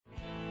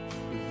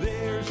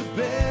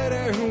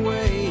better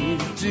way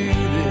to do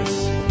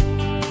this.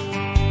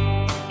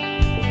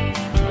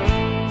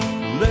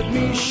 Let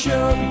me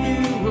show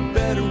you a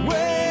better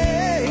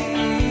way.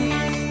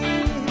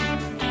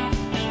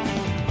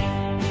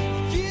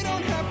 You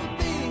don't have to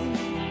be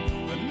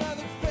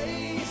another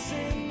face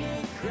in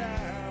the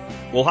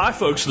crowd. Well, hi,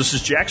 folks. This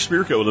is Jack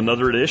Spirko with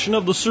another edition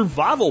of the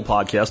Survival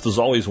Podcast. As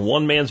always,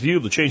 one man's view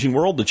of the changing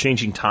world, the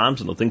changing times,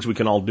 and the things we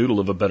can all do to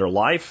live a better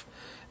life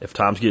if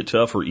times get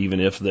tough or even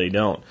if they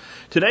don't.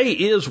 Today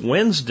is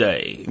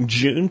Wednesday,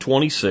 June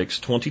 26,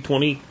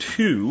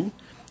 2022.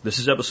 This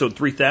is episode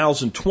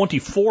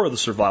 3024 of the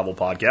Survival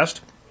Podcast,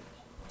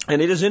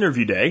 and it is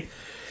interview day.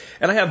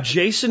 And I have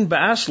Jason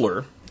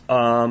Bassler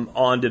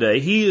on today.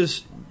 He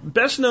is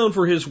best known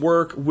for his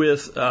work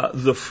with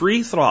the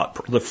Free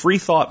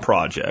Thought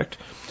Project,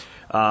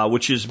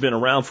 which has been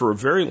around for a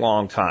very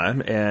long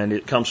time, and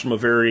it comes from a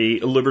very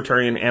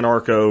libertarian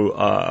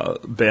anarcho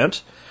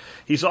bent.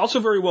 He's also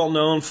very well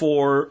known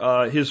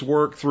for his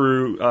work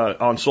through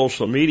on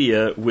social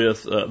media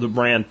with the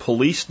brand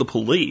Police the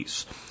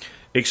Police,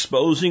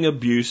 exposing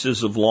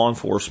abuses of law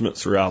enforcement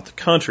throughout the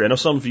country. I know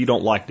some of you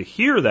don't like to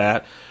hear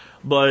that,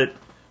 but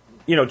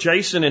you know,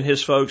 Jason and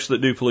his folks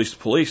that do Police the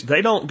Police,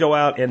 they don't go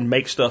out and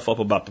make stuff up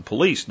about the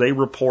police. They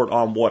report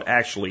on what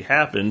actually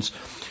happens.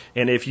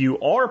 And if you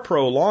are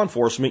pro-law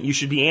enforcement, you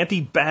should be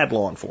anti-bad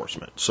law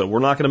enforcement. So we're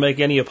not going to make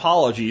any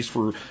apologies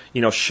for,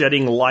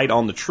 shedding light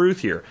on the truth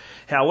here.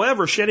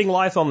 However, shedding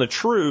light on the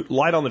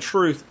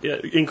truth,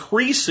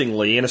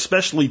 increasingly, and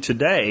especially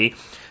today,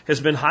 has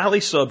been highly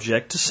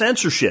subject to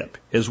censorship,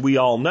 as we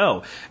all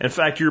know. In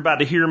fact, you're about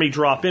to hear me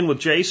drop in with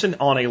Jason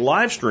on a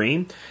live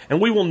stream,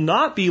 and we will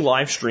not be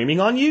live streaming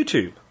on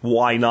YouTube.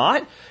 Why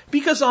not?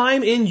 Because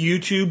I'm in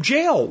YouTube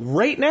jail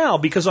right now,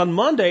 because on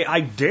Monday I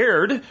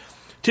dared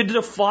to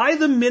defy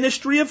the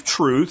ministry of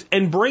truth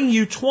and bring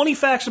you 20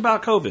 facts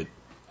about COVID.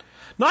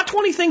 Not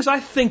 20 things I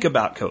think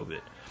about COVID.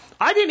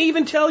 I didn't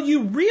even tell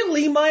you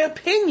really my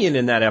opinion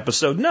in that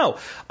episode. No,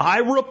 I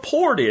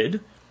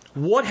reported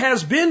what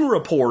has been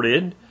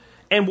reported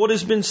and what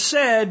has been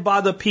said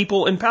by the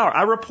people in power.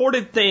 I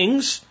reported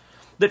things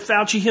that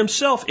Fauci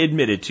himself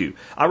admitted to.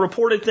 I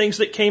reported things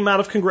that came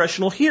out of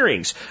congressional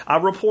hearings. I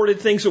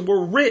reported things that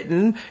were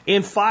written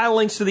in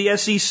filings to the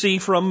SEC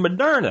from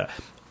Moderna.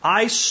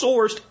 I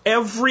sourced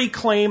every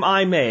claim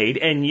I made,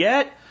 and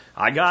yet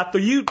I got the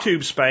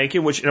YouTube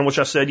spanking, which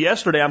I said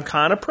yesterday, I'm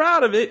kind of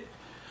proud of it,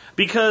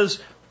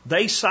 because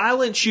they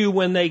silence you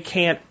when they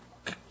can't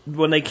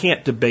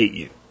debate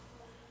you.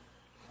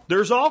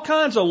 There's all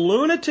kinds of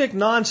lunatic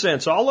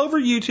nonsense all over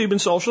YouTube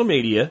and social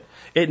media.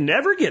 It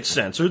never gets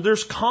censored.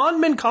 There's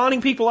conmen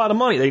conning people out of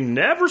money. They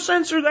never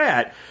censor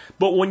that.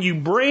 But when you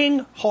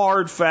bring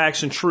hard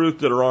facts and truth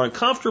that are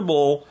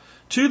uncomfortable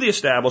to the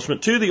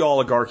establishment, to the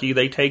oligarchy,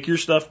 they take your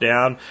stuff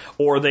down,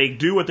 or they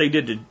do what they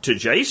did to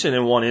Jason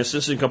in one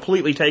instance and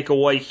completely take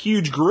away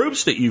huge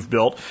groups that you've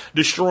built,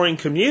 destroying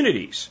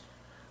communities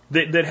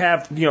that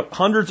have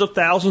hundreds of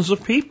thousands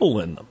of people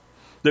in them,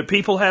 that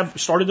people have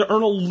started to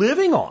earn a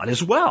living on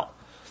as well.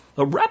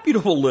 A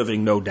reputable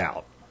living, no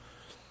doubt.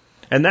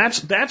 And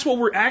that's what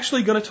we're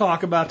actually going to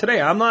talk about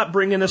today. I'm not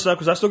bringing this up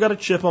because I still got a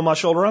chip on my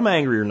shoulder. I'm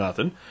angry or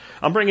nothing.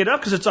 I'm bringing it up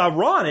because it's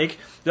ironic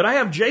that I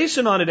have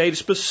Jason on today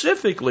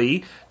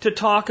specifically to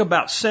talk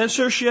about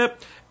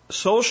censorship,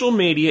 social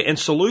media, and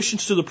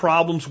solutions to the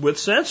problems with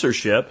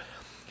censorship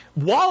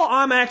while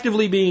I'm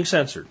actively being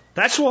censored.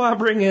 That's why I'm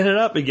bringing it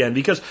up again,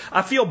 because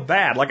I feel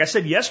bad. Like I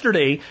said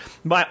yesterday,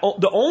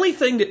 the only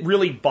thing that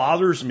really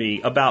bothers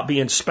me about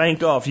being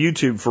spanked off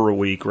YouTube for a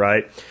week,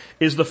 right,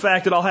 is the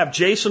fact that I'll have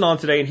Jason on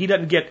today and he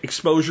doesn't get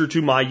exposure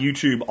to my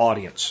YouTube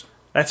audience.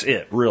 That's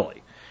it,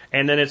 really.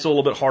 And then it's a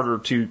little bit harder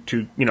to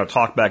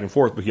talk back and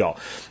forth with y'all.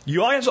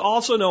 You guys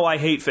also know I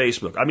hate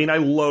Facebook. I mean, I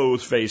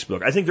loathe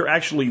Facebook. I think they're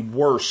actually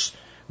worse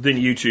than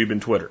YouTube and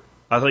Twitter.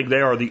 I think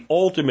they are the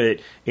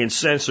ultimate in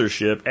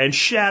censorship and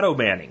shadow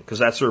banning, because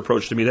that's their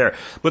approach to me there.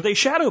 But they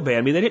shadow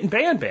banned me. They didn't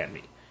ban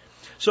me.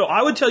 So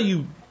I would tell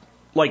you,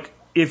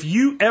 if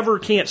you ever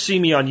can't see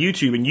me on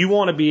YouTube and you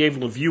want to be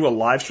able to view a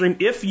live stream,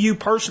 if you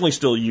personally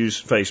still use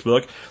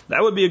Facebook,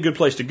 that would be a good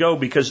place to go,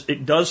 because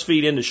it does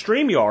feed into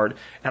StreamYard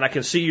and I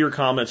can see your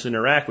comments and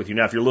interact with you.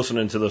 Now, if you're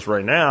listening to this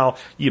right now,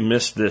 you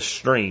missed this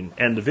stream.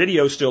 And the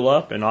video's still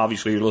up, and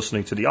obviously you're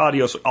listening to the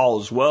audio, so all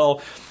is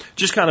well.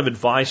 Just kind of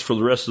advice for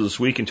the rest of this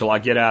week until I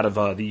get out of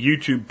the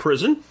YouTube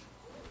prison.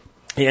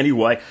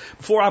 Anyway,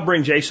 before I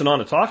bring Jason on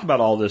to talk about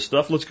all this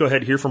stuff, let's go ahead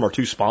and hear from our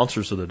two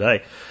sponsors of the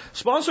day.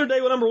 Sponsor day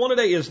number one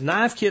today is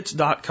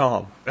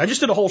knifekits.com. I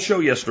just did a whole show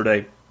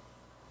yesterday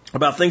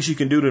about things you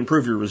can do to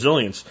improve your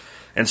resilience,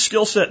 and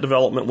skill set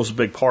development was a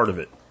big part of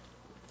it.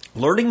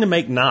 Learning to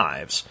make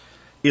knives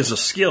is a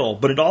skill,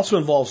 but it also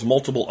involves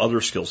multiple other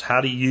skills.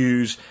 How to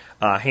use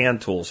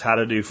hand tools, how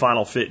to do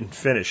final fit and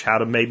finish, how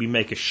to maybe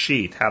make a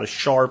sheath, how to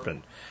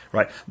sharpen.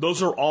 Right?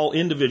 Those are all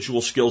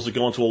individual skills that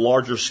go into a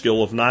larger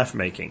skill of knife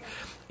making.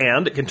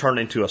 And it can turn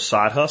into a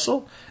side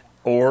hustle,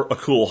 or a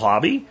cool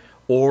hobby,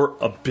 or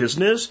a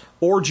business,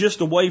 or just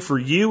a way for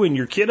you and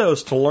your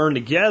kiddos to learn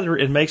together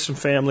and make some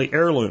family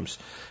heirlooms.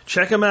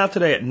 Check them out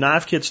today at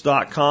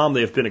knifekits.com.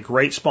 They have been a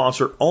great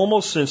sponsor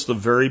almost since the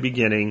very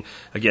beginning.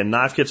 Again,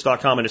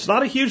 knifekits.com. And it's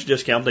not a huge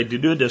discount. They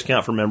do a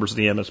discount for members of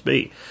the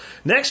MSB.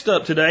 Next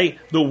up today,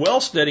 the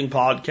Wealthsteading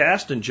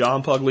Podcast and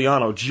John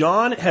Pugliano.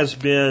 John has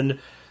been,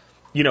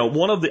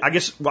 one of the, I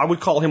guess I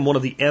would call him one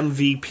of the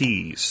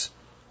MVPs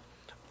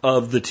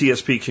of the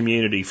TSP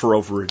community for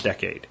over a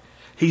decade.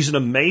 He's an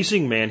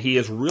amazing man. He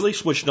has really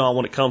switched on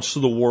when it comes to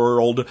the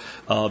world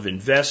of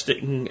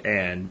investing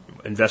and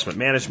investment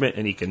management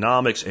and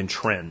economics and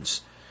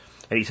trends.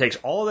 And he takes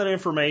all of that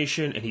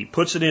information and he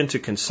puts it into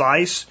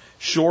concise,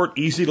 short,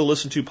 easy to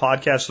listen to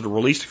podcasts that are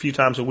released a few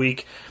times a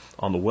week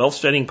on the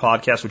Wealthsteading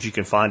Podcast, which you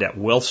can find at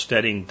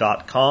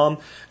wealthsteading.com.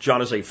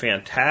 John is a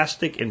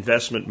fantastic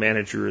investment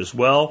manager as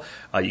well.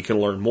 You can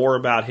learn more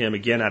about him,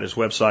 again, at his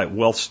website,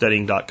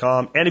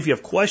 wealthsteading.com. And if you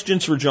have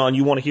questions for John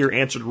you want to hear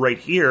answered right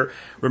here,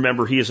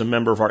 remember he is a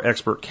member of our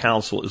expert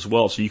council as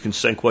well. So you can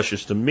send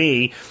questions to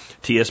me,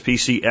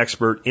 TSPC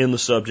expert, in the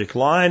subject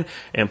line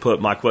and put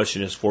my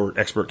question is for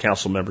expert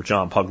council member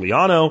John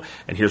Pugliano,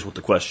 and here's what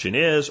the question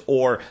is,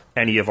 or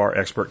any of our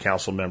expert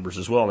council members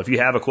as well. And if you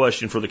have a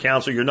question for the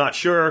council you're not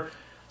sure,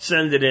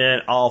 send it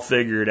in. I'll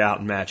figure it out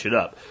and match it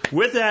up.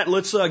 With that,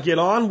 let's get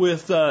on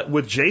with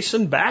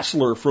Jason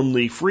Bassler from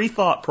the Free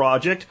Thought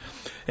Project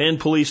and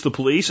Police the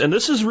Police. And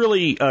this is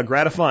really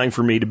gratifying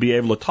for me to be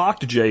able to talk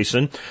to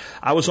Jason.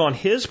 I was on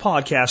his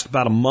podcast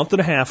about a month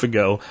and a half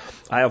ago.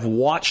 I have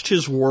watched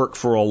his work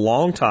for a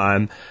long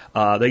time.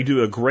 They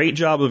do a great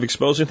job of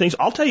exposing things.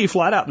 I'll tell you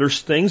flat out, there's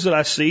things that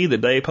I see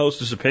that they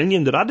post as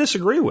opinion that I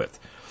disagree with.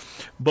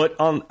 But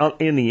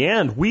in the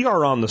end, we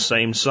are on the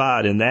same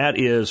side, and that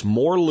is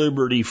more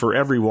liberty for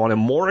everyone and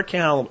more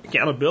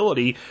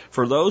accountability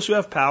for those who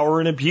have power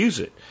and abuse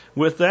it.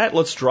 With that,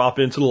 let's drop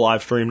into the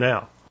live stream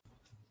now.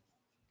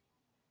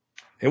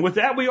 And with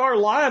that, we are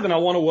live, and I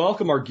want to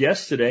welcome our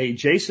guest today,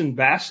 Jason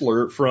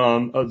Bassler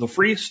from the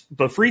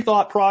Free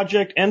Thought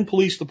Project and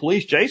Police the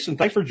Police. Jason,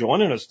 thanks for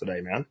joining us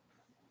today, man.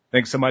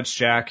 Thanks so much,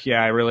 Jack.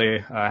 Yeah, I really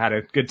had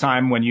a good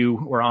time when you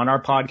were on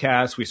our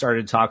podcast. We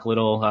started to talk a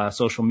little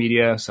social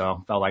media,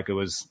 so felt like it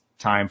was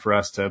time for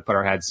us to put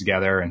our heads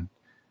together and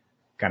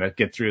kind of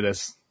get through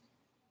this.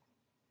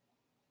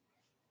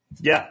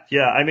 Yeah.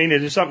 I mean,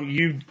 it is something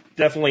you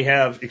definitely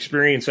have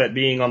experience at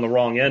being on the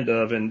wrong end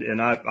of, and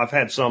I've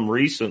had some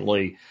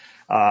recently.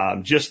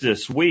 Just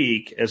this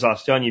week, as I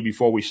was telling you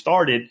before we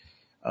started,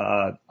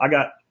 I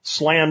got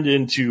slammed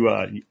into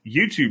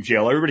YouTube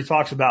jail. Everybody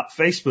talks about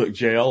Facebook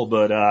jail,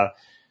 but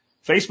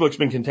Facebook's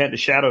been content to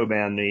shadow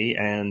ban me,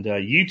 and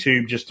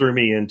YouTube just threw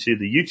me into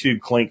the YouTube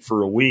clink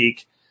for a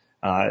week.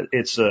 I've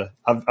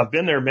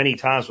been there many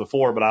times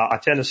before, but I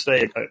tend to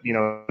stay,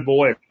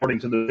 boy, according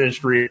to the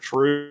Ministry of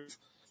Truth,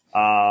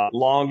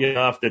 long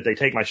enough that they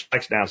take my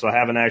strikes down. So I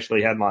haven't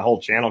actually had my whole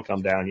channel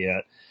come down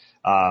yet.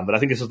 But I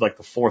think this is like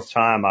the fourth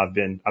time I've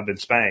been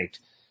spanked.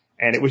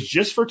 And it was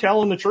just for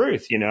telling the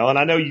truth, And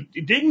I know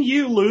didn't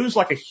you lose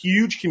like a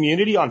huge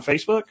community on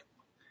Facebook?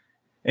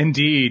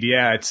 Indeed.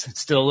 Yeah. It's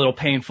still a little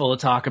painful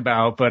to talk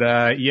about,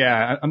 but,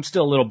 yeah, I'm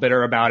still a little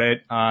bitter about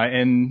it.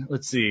 In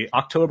let's see,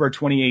 October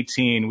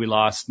 2018, we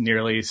lost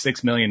nearly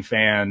 6 million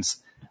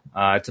fans,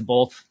 to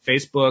both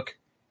Facebook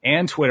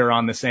and Twitter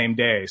on the same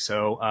day.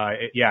 So,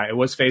 it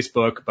was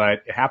Facebook,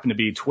 but it happened to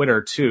be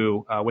Twitter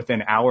too,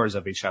 within hours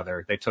of each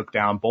other. They took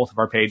down both of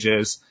our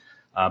pages,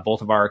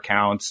 both of our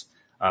accounts.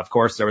 Of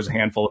course, there was a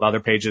handful of other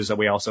pages that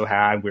we also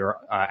had. We were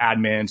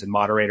admins and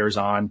moderators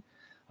on.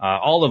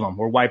 All of them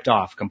were wiped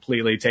off,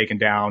 completely taken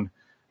down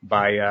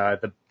by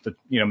the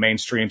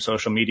mainstream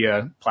social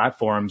media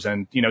platforms.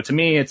 And, to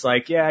me, it's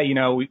like,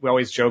 we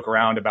always joke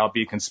around about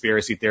being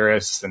conspiracy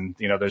theorists and,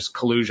 there's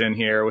collusion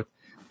here with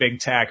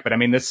big tech. But I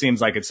mean, this seems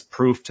like it's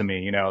proof to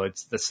me.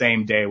 It's the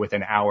same day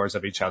within hours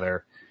of each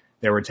other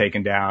they were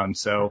taken down.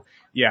 So,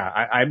 yeah,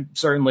 I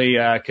certainly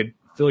could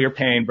feel your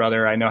pain,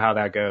 brother. I know how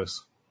that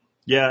goes.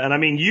 Yeah, and I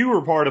mean, you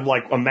were part of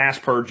like a mass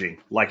purging.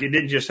 Like it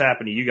didn't just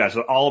happen to you guys.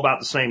 All about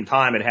the same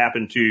time, it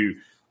happened to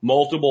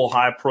multiple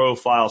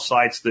high-profile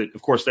sites that,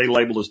 of course, they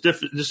labeled as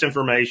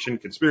disinformation,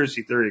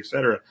 conspiracy theory, et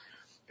cetera.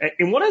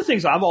 And one of the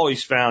things I've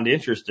always found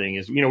interesting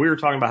is, we were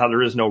talking about how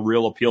there is no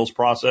real appeals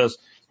process.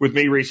 With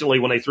me recently,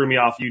 when they threw me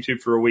off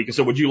YouTube for a week and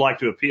said, would you like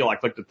to appeal? I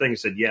clicked the thing and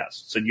said,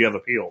 yes. It said, you have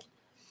appealed.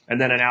 And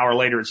then an hour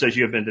later, it says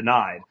you have been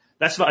denied.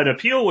 That's not an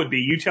appeal would be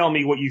you tell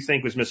me what you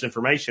think was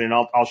misinformation, and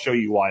I'll show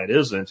you why it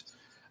isn't.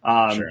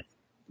 Sure.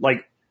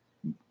 Like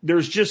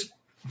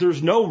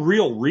there's no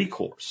real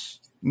recourse.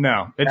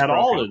 No, it's at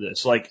broken. all of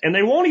this. Like, and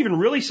they won't even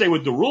really say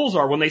what the rules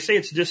are when they say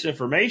it's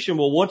disinformation.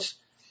 Well, what's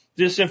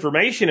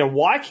disinformation, and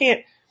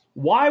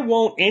why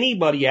won't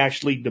anybody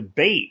actually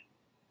debate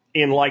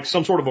in like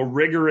some sort of a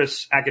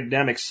rigorous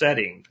academic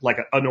setting, like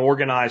an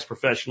organized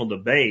professional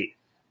debate,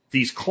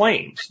 these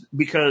claims?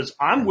 Because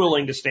I'm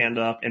willing to stand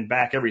up and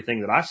back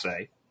everything that I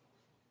say.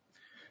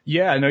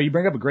 Yeah, no, you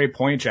bring up a great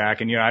point, Jack.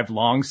 And, I've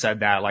long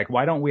said that, like,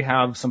 why don't we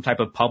have some type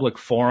of public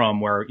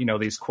forum where,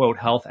 these quote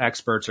health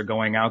experts are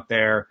going out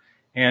there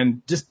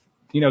and just,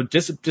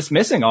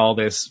 dismissing all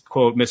this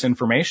quote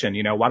misinformation?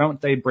 Why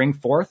don't they bring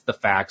forth the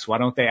facts? Why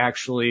don't they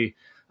actually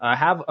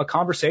have a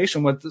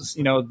conversation with,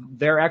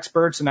 their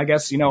experts and I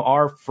guess,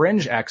 our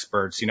fringe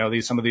experts,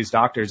 some of these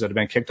doctors that have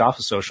been kicked off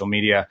of social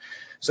media.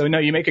 So, no,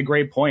 you make a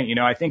great point.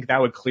 I think that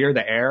would clear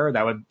the air.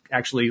 That would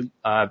actually,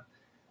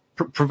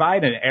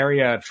 provide an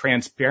area of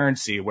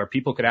transparency where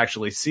people could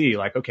actually see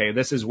like, okay,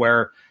 this is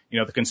where,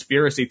 the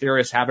conspiracy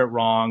theorists have it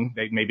wrong.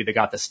 Maybe they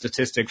got the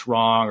statistics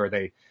wrong or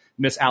they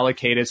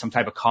misallocated some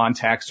type of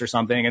context or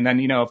something. And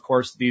then, of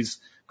course, these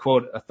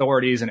quote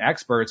authorities and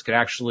experts could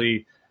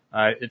actually,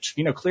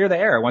 clear the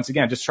air. Once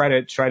again, just try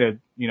to,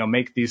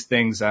 make these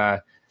things,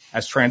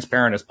 as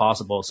transparent as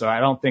possible. So I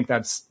don't think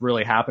that's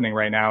really happening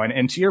right now.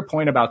 And to your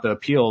point about the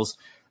appeals,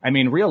 I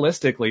mean,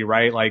 realistically,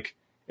 right? Like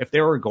if they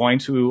were going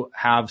to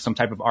have some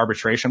type of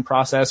arbitration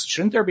process,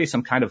 shouldn't there be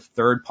some kind of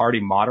third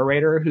party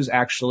moderator who's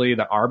actually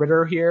the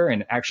arbiter here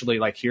and actually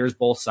like here's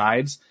both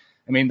sides?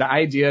 I mean, the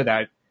idea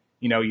that,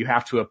 you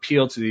have to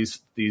appeal to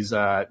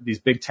these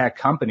big tech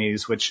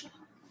companies, which,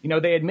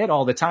 they admit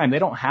all the time, they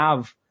don't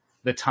have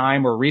the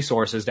time or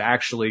resources to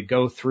actually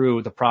go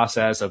through the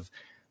process of,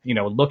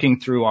 looking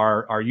through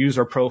our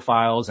user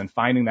profiles and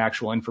finding the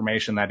actual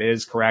information that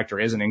is correct or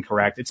isn't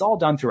incorrect. It's all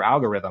done through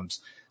algorithms.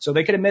 So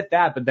they could admit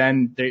that, but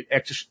then they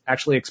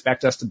actually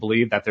expect us to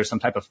believe that there's some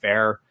type of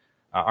fair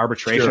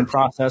arbitration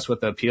process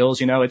with the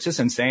appeals. It's just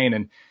insane.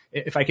 And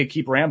if I could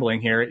keep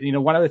rambling here,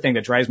 one other thing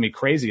that drives me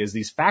crazy is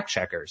these fact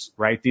checkers,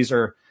 right? These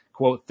are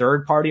quote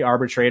third party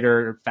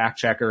arbitrator fact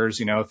checkers,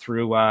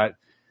 through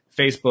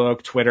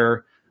Facebook,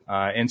 Twitter,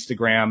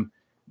 Instagram.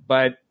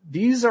 But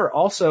these are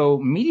also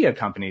media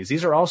companies.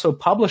 These are also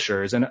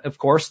publishers. And of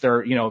course,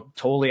 they're,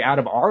 totally out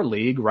of our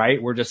league,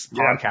 right? We're just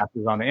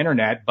podcasters on the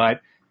internet,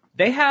 but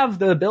they have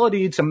the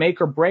ability to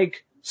make or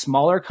break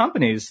smaller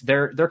companies.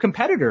 They're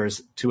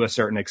competitors to a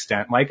certain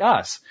extent, like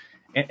us.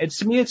 And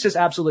to me, it's just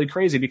absolutely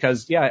crazy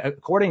because,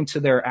 according to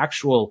their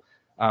actual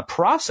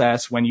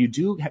process, when you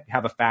do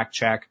have a fact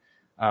check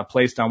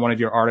placed on one of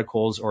your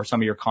articles or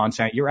some of your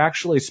content, you're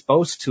actually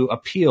supposed to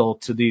appeal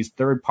to these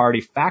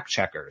third-party fact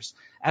checkers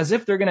as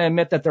if they're going to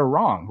admit that they're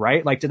wrong,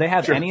 right? Like, do they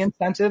have any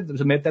incentive to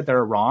admit that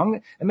they're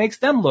wrong? It makes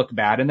them look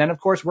bad. And then, of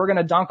course, we're going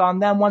to dunk on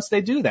them once they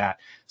do that.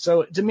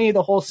 So to me,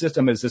 the whole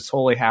system is just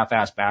totally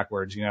half-assed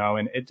backwards,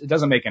 and it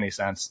doesn't make any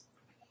sense.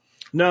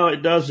 No,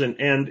 it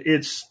doesn't. And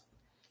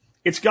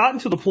it's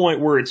gotten to the point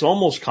where it's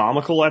almost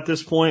comical at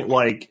this point.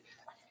 Like,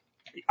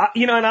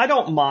 and I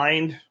don't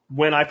mind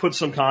when I put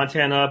some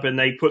content up and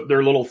they put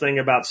their little thing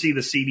about see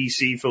the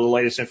CDC for the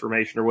latest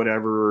information or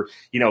whatever, or,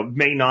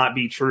 may not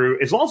be true,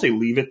 as long as they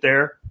leave it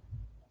there,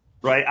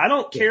 right? I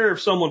don't care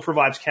if someone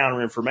provides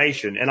counter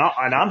information, and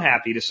I'm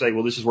happy to say,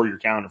 well, this is where your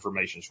counter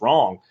information is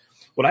wrong.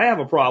 What I have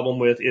a problem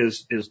with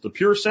is the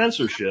pure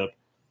censorship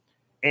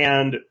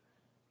and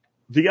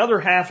the other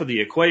half of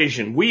the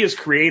equation. We as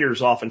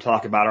creators often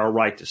talk about our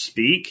right to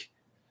speak.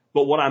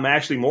 But what I'm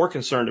actually more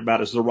concerned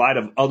about is the right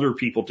of other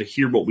people to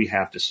hear what we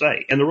have to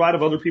say and the right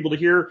of other people to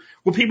hear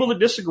what people that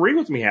disagree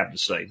with me have to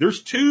say.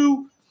 There's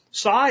two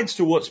sides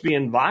to what's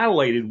being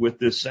violated with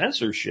this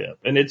censorship.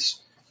 And it's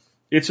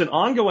an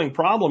ongoing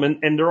problem.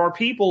 And there are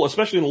people,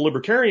 especially in the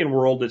libertarian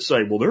world, that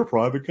say, well, they're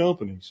private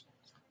companies.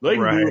 They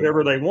can do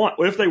whatever they want.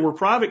 Well, if they were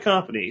private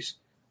companies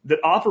that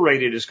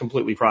operated as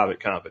completely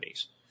private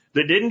companies,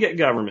 that didn't get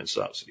government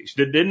subsidies,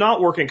 that did not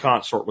work in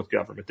consort with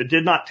government, that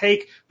did not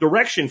take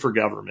direction for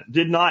government,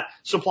 did not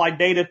supply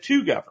data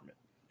to government.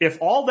 If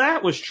all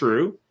that was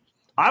true,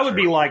 I would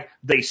be like,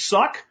 they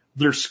suck,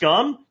 they're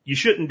scum, you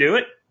shouldn't do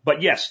it,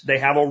 but yes, they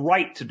have a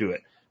right to do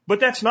it. But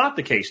that's not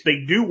the case.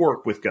 They do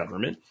work with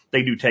government.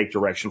 They do take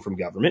direction from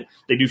government.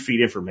 They do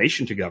feed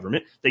information to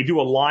government. They do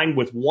align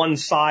with one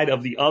side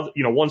of the other,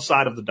 one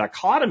side of the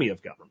dichotomy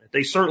of government.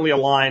 They certainly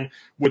align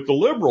with the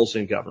liberals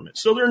in government.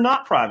 So they're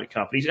not private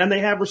companies, and they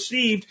have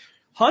received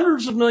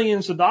hundreds of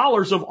millions of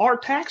dollars of our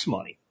tax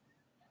money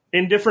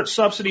in different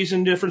subsidies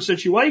in different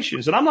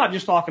situations. And I'm not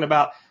just talking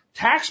about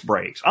tax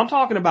breaks. I'm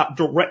talking about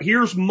direct,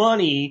 here's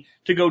money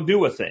to go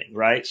do a thing,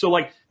 right? So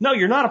like, no,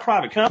 you're not a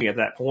private company at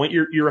that point.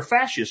 You're a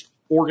fascist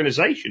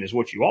organization is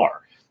what you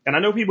are. And I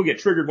know people get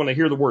triggered when they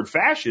hear the word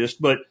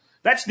fascist, but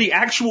that's the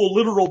actual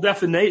literal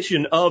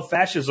definition of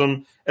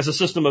fascism as a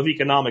system of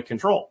economic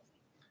control.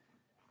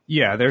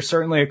 Yeah, there's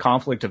certainly a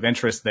conflict of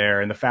interest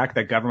there. And the fact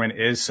that government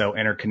is so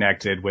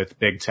interconnected with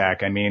big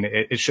tech, I mean,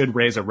 it should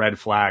raise a red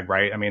flag,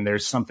 right? I mean,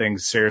 there's something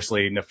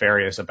seriously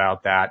nefarious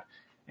about that.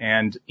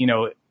 And,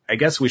 I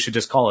guess we should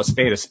just call a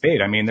spade a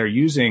spade. I mean, they're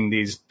using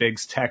these big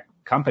tech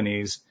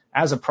companies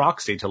as a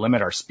proxy to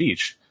limit our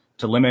speech,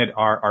 to limit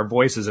our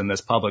voices in this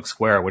public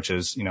square, which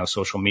is,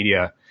 social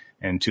media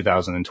in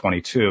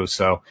 2022.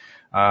 So,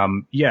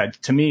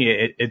 to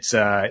me,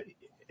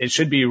 it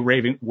should be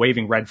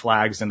waving red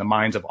flags in the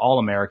minds of all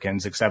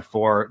Americans, except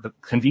for the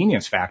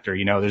convenience factor.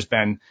 There's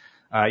been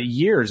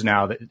years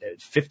now,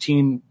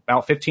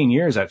 about 15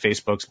 years that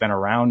Facebook's been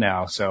around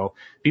now. So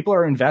people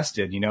are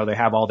invested. They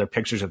have all their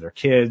pictures of their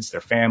kids,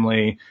 their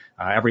family,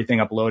 everything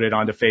uploaded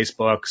onto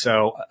Facebook.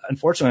 So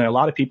unfortunately, a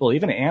lot of people,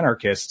 even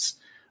anarchists,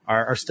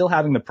 are still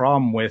having the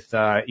problem with,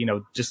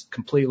 just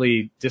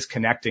completely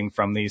disconnecting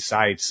from these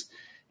sites.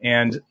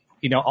 And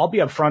I'll be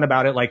upfront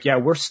about it. Like, yeah,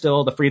 we're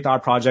still the Free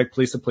Thought Project,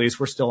 Police the Police.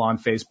 We're still on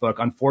Facebook.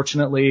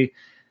 Unfortunately,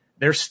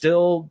 they're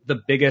still the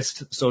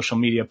biggest social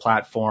media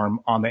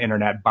platform on the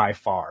internet by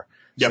far.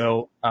 Yep.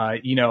 So,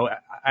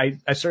 I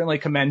certainly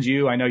commend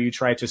you. I know you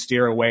try to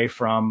steer away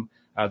from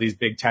these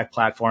big tech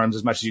platforms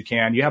as much as you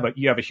can. You have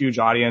a huge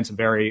audience, a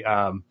very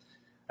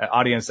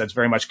audience that's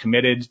very much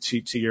committed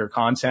to your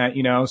content,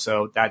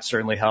 so that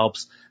certainly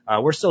helps.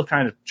 We're still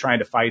kind of trying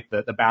to fight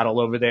the battle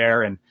over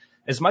there. And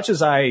as much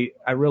as I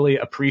really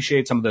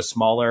appreciate some of the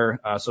smaller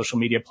social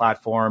media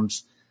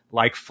platforms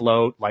like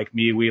Float, like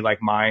MeWe,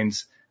 like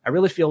Minds, I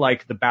really feel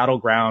like the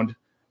battleground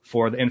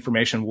for the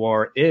information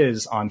war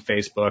is on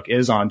Facebook,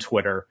 is on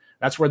Twitter.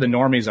 That's where the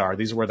normies are.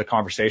 These are where the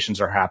conversations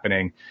are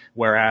happening.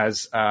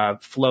 Whereas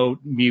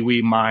Float,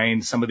 MeWe,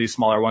 Minds, some of these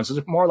smaller ones,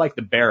 it's more like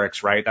the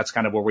barracks, right? That's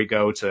kind of where we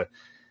go to,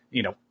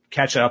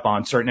 catch up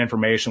on certain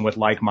information with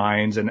like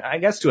minds. And I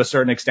guess to a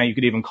certain extent, you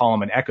could even call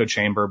them an echo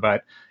chamber.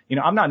 But,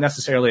 I'm not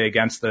necessarily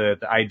against the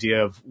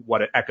idea of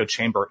what an echo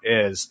chamber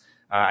is.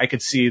 I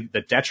could see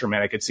the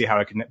detriment. I could see how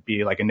it can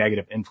be like a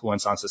negative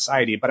influence on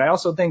society. But I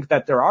also think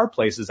that there are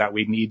places that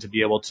we need to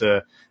be able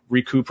to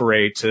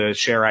recuperate, to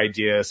share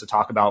ideas, to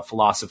talk about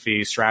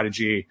philosophy,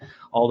 strategy,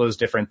 all those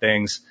different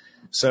things.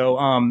 So,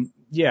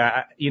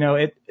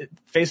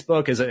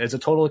 Facebook is a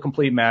totally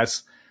complete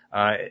mess.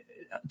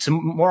 To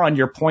more on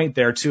your point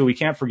there too, we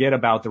can't forget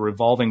about the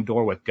revolving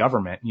door with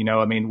government.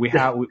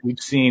 We've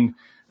seen,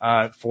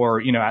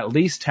 for, at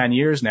least 10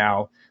 years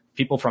now,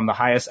 people from the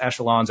highest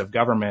echelons of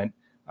government,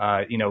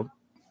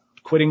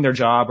 quitting their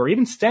job or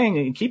even staying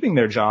and keeping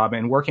their job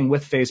and working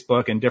with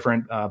Facebook in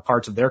different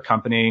parts of their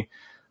company.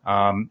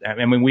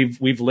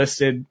 We've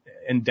listed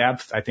in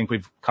depth. I think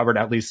we've covered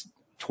at least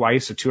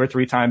twice or 2 or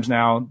 3 times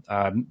now,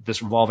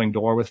 this revolving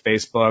door with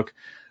Facebook.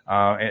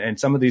 And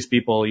some of these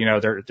people,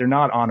 they're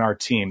not on our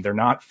team. They're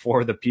not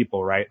for the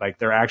people, right? Like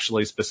they're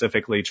actually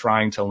specifically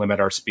trying to limit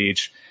our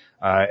speech,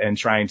 and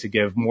trying to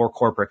give more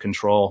corporate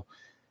control.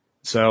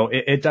 So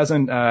it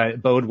doesn't,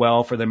 bode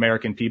well for the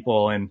American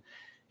people. And,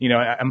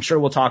 I'm sure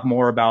we'll talk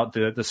more about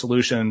the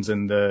solutions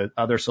and the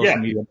other social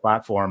media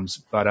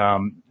platforms. But,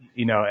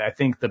 I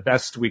think the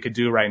best we could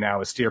do right now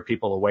is steer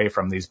people away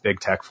from these big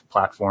tech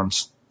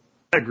platforms.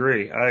 I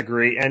agree.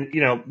 And,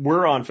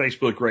 we're on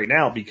Facebook right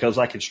now because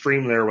I can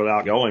stream there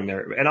without going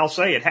there. And I'll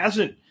say it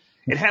hasn't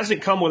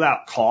come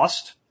without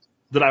cost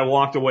that I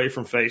walked away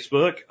from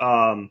Facebook.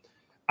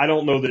 I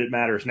don't know that it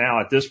matters now.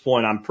 At this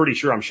point, I'm pretty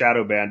sure I'm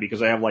shadow banned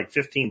because I have like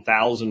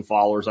 15,000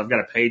 followers. I've got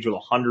a page with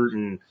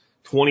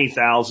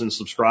 120,000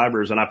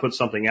 subscribers and I put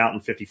something out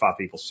and 55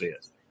 people see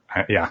it.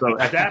 Yeah. So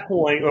at that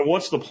point,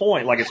 what's the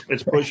point? Like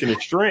it's pushing a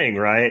string,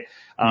 right?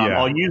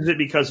 I'll use it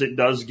because it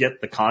does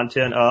get the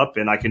content up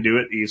and I can do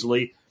it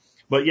easily.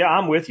 But yeah,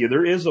 I'm with you.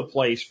 There is a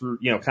place for,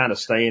 kind of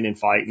staying and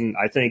fighting.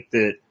 I think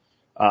that,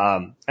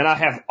 and I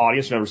have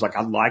audience members like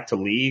I'd like to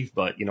leave,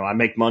 but I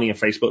make money in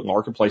Facebook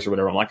Marketplace or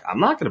whatever. I'm like, I'm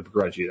not going to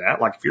begrudge you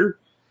that. Like if you're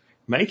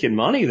making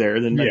money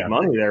there, then make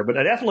money there. But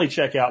I definitely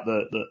check out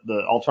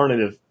the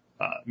alternative,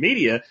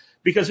 media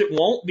because it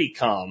won't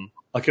become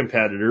a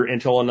competitor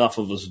until enough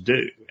of us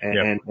do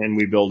and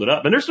we build it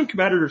up. And there's some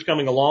competitors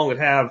coming along that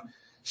have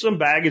some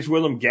baggage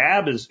with them.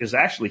 Gab is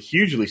actually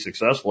hugely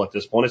successful at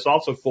this point. It's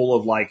also full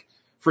of like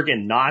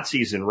freaking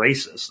Nazis and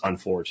racists,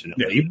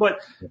 unfortunately. Yeah. But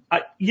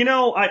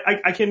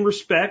I can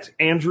respect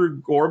Andrew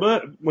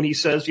Gorba when he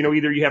says,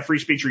 either you have free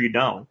speech or you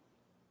don't.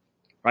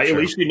 Right? Sure.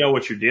 At least you know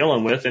what you're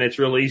dealing with, and it's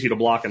real easy to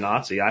block a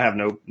Nazi. I have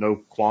no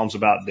qualms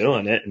about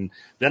doing it, and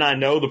then I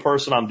know the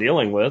person I'm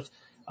dealing with.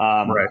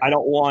 Right. I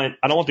don't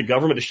want the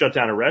government to shut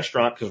down a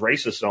restaurant because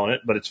racists own it,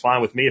 but it's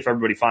fine with me if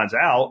everybody finds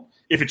out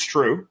if it's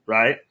true,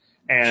 right?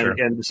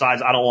 And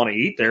decides I don't want to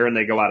eat there and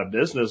they go out of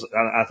business.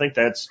 I think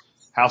that's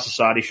how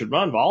society should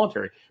run,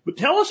 voluntary. But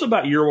tell us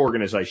about your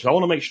organization. I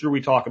want to make sure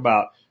we talk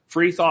about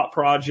Free Thought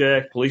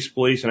Project,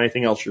 Police, and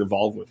anything else you're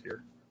involved with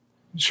here.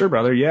 Sure,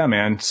 brother. Yeah,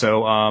 man.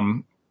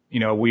 So,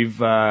 we've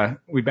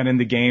been in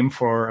the game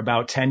for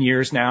about 10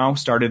 years now.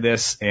 Started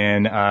this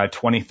in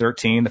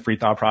 2013, the Free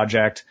Thought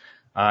Project.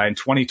 In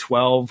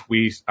 2012,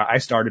 I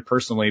started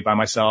personally by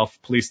myself,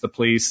 Police the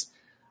Police.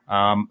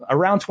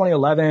 Around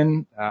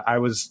 2011, I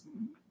was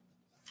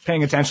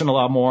paying attention a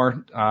lot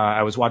more.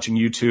 I was watching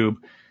YouTube.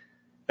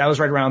 That was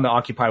right around the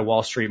Occupy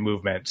Wall Street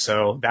movement.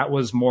 So that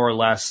was more or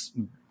less,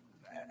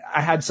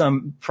 I had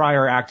some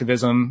prior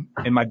activism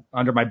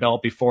under my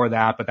belt before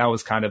that, but that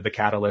was kind of the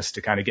catalyst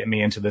to kind of get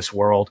me into this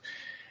world.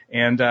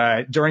 And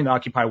during the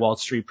Occupy Wall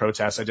Street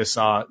protests, I just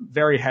saw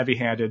very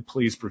heavy-handed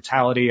police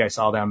brutality. I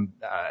saw them,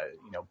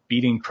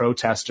 beating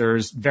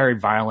protesters, very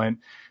violent,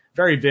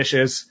 very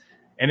vicious,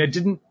 and it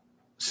didn't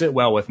sit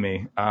well with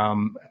me.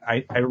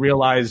 I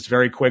realized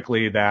very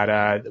quickly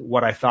that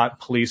what I thought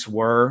police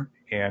were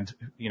and,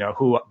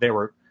 who they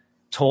were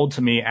told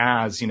to me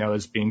as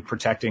being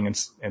protecting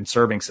and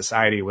serving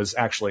society was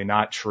actually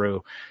not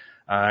true.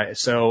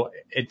 So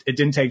it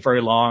didn't take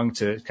very long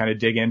to kind of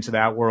dig into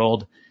that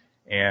world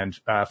and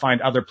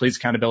find other police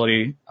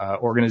accountability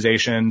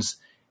organizations.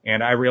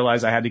 And I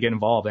realized I had to get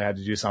involved. I had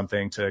to do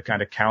something to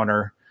kind of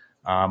counter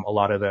a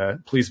lot of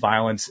the police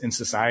violence in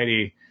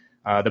society.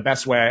 The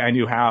best way I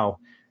knew how,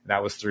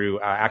 that was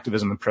through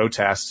activism and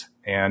protest.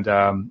 And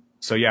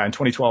so, yeah, in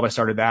 2012, I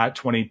started that.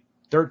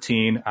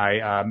 2013,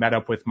 I met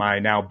up with my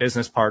now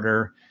business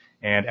partner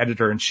and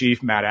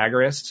editor-in-chief, Matt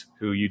Agarist,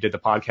 who you did the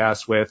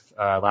podcast with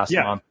last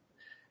month.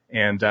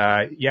 And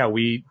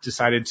we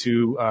decided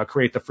to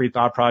create the Free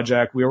Thought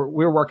Project. We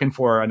were working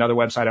for another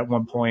website at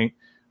one point,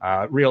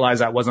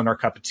 realized that wasn't our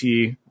cup of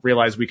tea,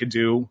 realized we could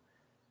do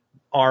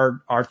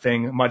our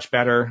thing much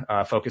better,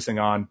 focusing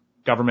on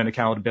government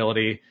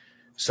accountability.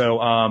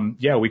 So,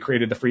 we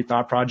created the Free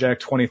Thought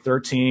Project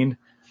 2013.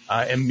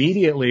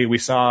 Immediately we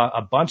saw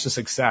a bunch of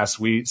success.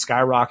 We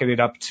skyrocketed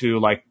up to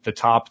like the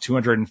top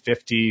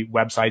 250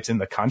 websites in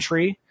the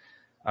country,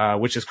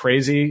 which is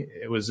crazy.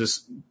 It was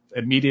this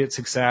immediate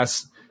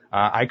success.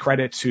 I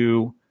credit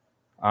to,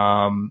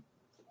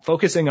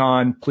 focusing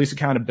on police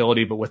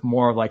accountability, but with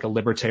more of like a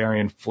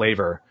libertarian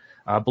flavor.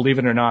 Believe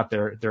it or not,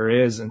 there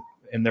is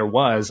and there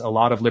was a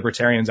lot of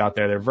libertarians out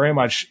there. They're very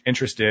much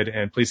interested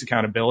in police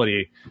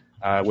accountability,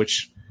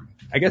 which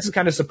I guess is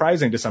kind of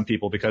surprising to some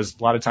people because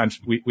a lot of times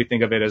we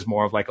think of it as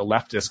more of like a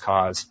leftist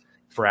cause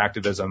for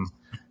activism.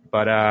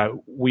 But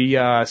we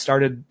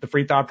started the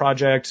Free Thought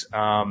Project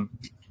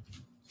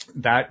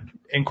that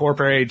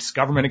incorporates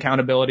government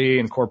accountability,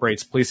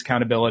 incorporates police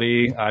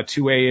accountability,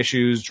 2A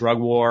issues, drug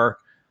war,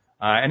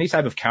 any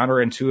type of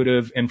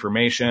counterintuitive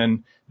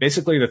information,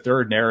 basically the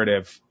third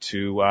narrative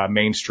to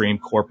mainstream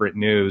corporate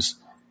news.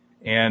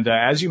 And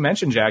as you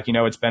mentioned, Jack,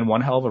 it's been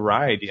one hell of a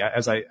ride.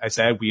 As I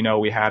said,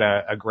 we had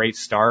a great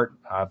start,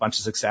 a bunch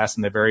of success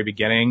in the very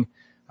beginning.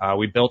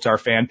 We built our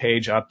fan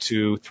page up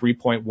to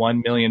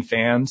 3.1 million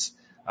fans.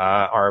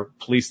 Our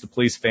Police to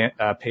Police fan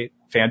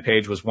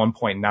page was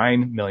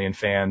 1.9 million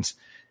fans.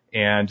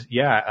 And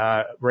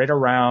right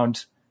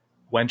around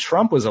when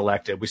Trump was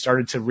elected, we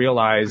started to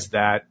realize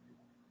that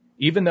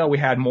even though we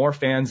had more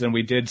fans than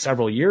we did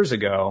several years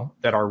ago,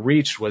 that our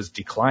reach was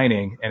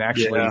declining and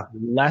actually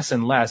less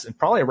and less, and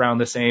probably around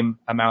the same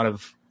amount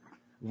of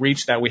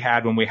reach that we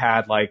had when we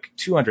had like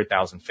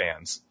 200,000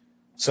 fans.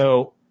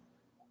 So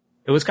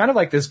it was kind of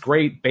like this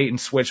great bait and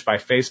switch by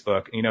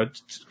Facebook.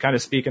 Kind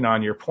of speaking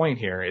on your point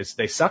here is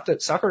they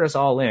suckered us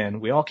all in.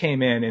 We all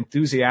came in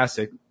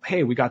enthusiastic.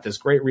 Hey, we got this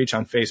great reach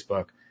on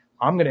Facebook.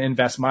 I'm going to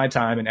invest my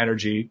time and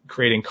energy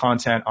creating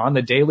content on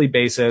the daily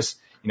basis.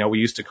 We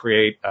used to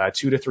create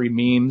 2 to 3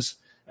 memes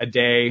a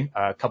day,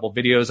 a couple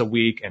videos a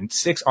week, and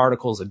 6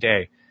 articles a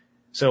day.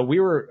 So we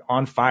were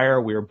on fire.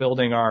 We were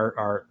building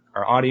our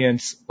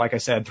audience. Like I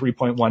said,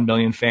 3.1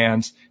 million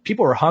fans.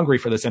 People were hungry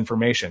for this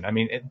information. I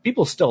mean,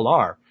 people still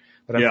are.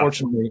 But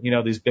unfortunately,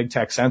 these big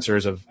tech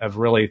censors have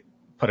really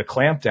put a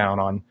clamp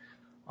down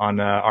on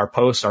our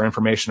posts, our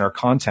information, our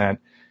content.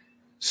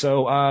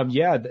 So,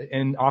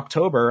 in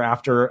October,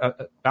 after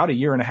about a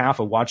year and a half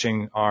of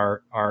watching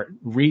our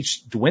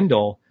reach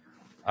dwindle,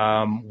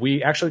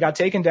 we actually got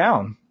taken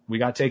down. We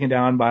got taken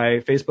down by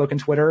Facebook and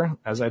Twitter,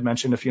 as I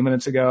mentioned a few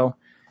minutes ago.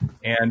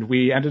 And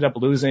we ended up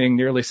losing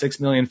nearly 6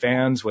 million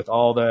fans with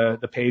all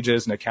the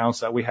pages and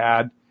accounts that we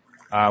had.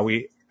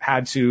 We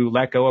had to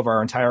let go of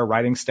our entire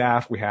writing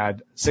staff. We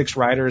had 6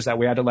 writers that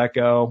we had to let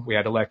go. We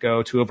had to let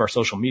go 2 of our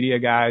social media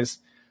guys.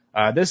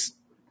 This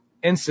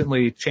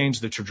instantly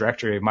changed the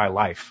trajectory of my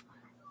life.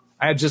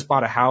 I had just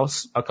bought a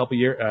house I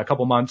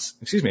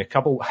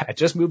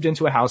just moved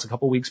into a house a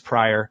couple weeks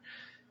prior.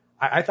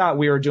 I thought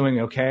we were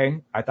doing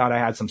okay. I thought I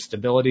had some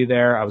stability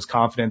there. I was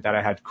confident that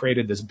I had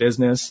created this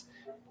business,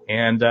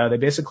 and they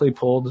basically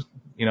pulled,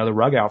 the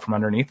rug out from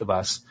underneath of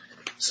us.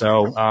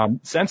 So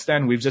since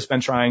then, we've just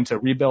been trying to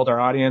rebuild our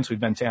audience. We've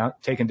been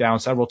taken down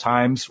several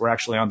times. We're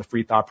actually on the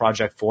Free Thought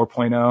Project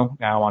 4.0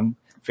 now on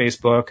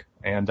Facebook,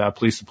 and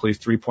Police to Police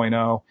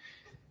 3.0.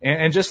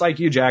 And just like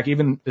you, Jack,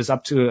 even as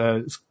up to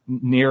as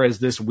near as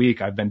this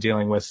week, I've been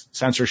dealing with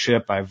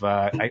censorship.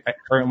 I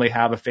currently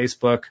have a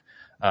Facebook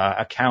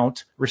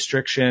account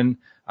restriction.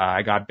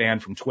 I got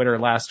banned from Twitter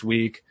last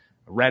week.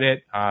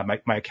 Reddit,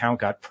 my account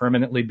got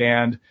permanently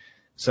banned.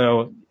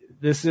 So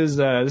this is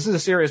a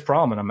serious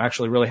problem, and I'm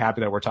actually really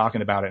happy that we're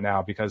talking about it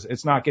now because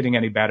it's not getting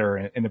any better,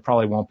 and it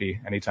probably won't be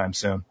anytime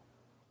soon.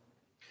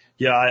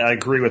 Yeah, I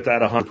agree with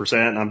that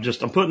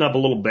 100%. I'm putting up a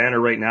little banner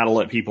right now to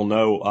let people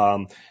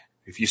know.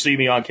 If you see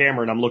me on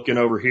camera and I'm looking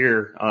over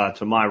here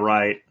to my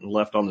right and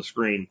left on the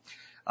screen,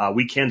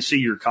 we can see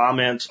your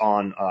comments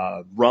on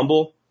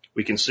Rumble.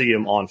 We can see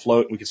them on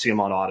Float. We can see them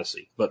on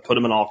Odyssey. But put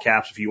them in all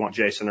caps if you want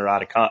Jason or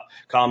I to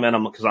comment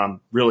them because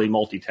I'm really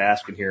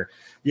multitasking here.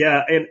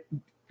 Yeah, and,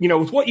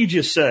 with what you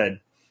just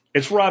said,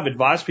 it's where I've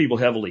advised people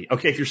heavily.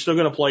 Okay, if you're still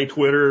going to play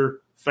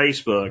Twitter,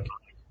 Facebook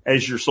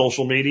as your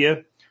social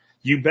media,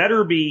 you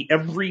better be,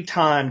 every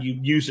time you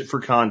use it for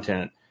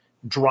content,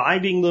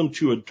 driving them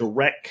to a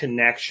direct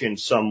connection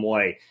some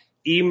way.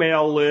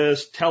 Email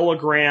list,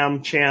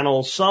 Telegram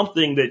channel,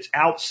 something that's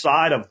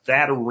outside of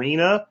that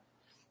arena.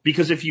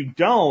 Because if you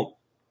don't,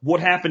 what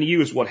happened to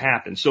you is what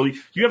happened. So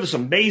you have this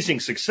amazing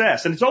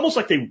success, and it's almost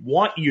like they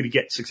want you to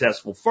get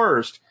successful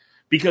first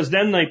because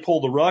then they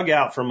pull the rug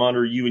out from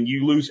under you and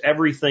you lose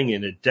everything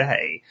in a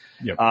day.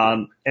 Yep.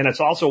 And it's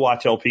also why I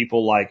tell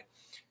people, like,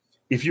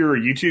 if you're a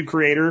YouTube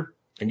creator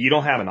and you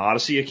don't have an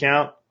Odyssey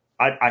account,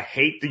 I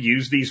hate to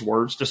use these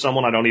words to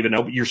someone I don't even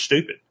know, but you're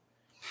stupid.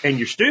 And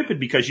you're stupid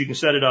because you can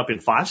set it up in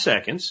 5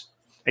 seconds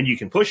and you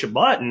can push a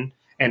button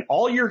and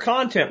all your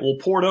content will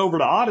port over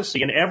to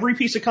Odyssey, and every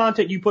piece of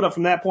content you put up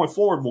from that point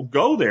forward will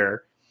go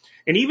there.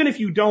 And even if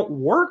you don't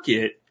work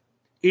it,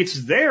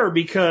 it's there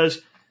because,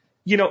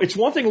 you know, it's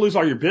one thing to lose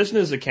all your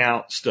business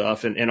account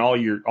stuff and all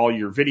your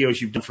videos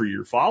you've done for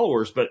your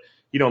followers, but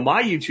you know,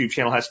 my YouTube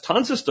channel has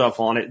tons of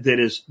stuff on it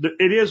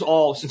it is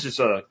all, since it's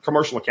a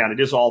commercial account, it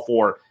is all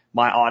for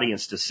my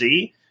audience to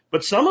see.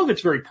 But some of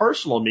it's very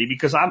personal to me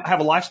because I have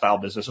a lifestyle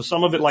business. So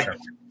some of it, like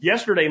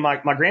yesterday, my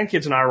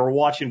grandkids and I were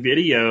watching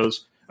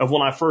videos of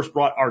when I first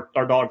brought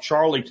our dog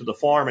Charlie to the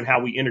farm and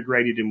how we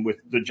integrated him with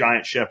the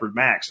giant shepherd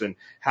Max and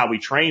how we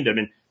trained him.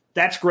 And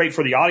that's great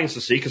for the audience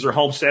to see because they're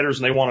homesteaders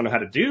and they want to know how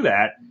to do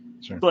that.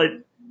 Sure. But,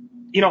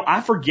 you know,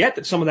 I forget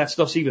that some of that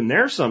stuff's even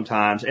there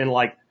sometimes. And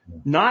like,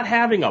 not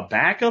having a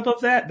backup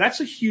of that, that's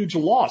a huge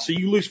loss. So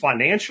you lose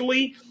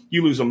financially,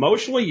 you lose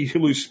emotionally, you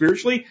lose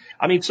spiritually.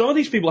 I mean, some of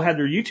these people had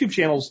their YouTube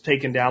channels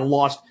taken down,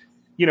 lost,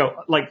 you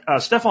know, like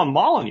Stefan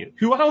Molyneux,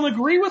 who I don't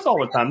agree with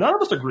all the time. None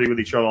of us agree with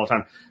each other all the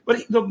time.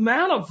 But the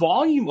amount of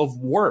volume of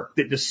work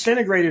that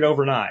disintegrated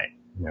overnight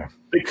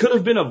that could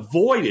have been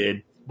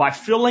avoided by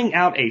filling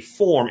out a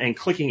form and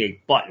clicking a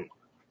button.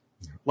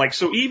 Like,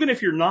 so even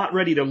if you're not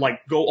ready to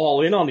like go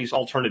all in on these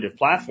alternative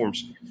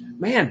platforms,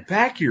 man,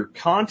 back your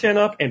content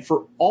up. And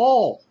for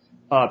all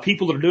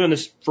people that are doing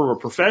this for a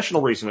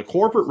professional reason, a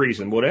corporate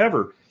reason,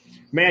 whatever,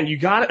 man, you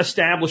got to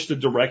establish the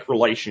direct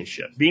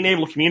relationship. Being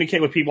able to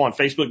communicate with people on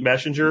Facebook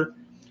Messenger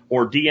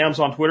or DMs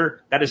on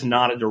Twitter, that is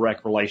not a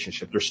direct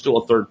relationship. There's still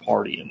a third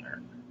party in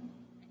there.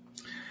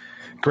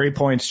 Great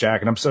points,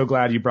 Jack. And I'm so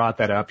glad you brought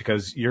that up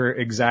because you're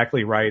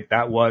exactly right.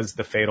 That was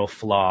the fatal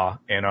flaw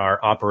in our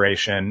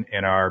operation,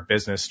 in our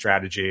business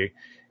strategy.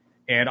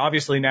 And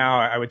obviously now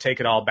I would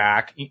take it all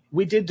back.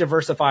 We did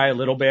diversify a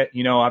little bit.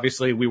 You know,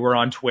 obviously we were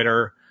on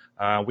Twitter.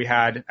 We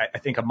had, I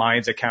think, a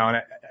Minds account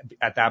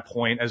at that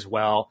point as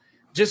well.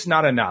 Just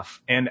not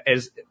enough. And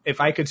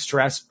if I could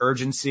stress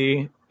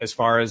urgency as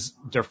far as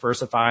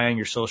diversifying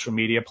your social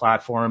media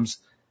platforms,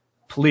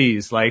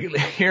 please, like,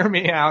 hear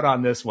me out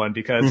on this one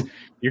because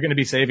you're going to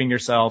be saving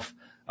yourself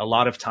a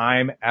lot of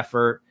time,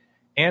 effort,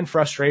 and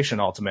frustration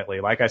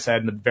ultimately. Like I said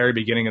in the very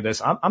beginning of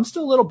this, I'm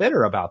still a little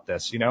bitter about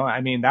this. You know,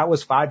 I mean, that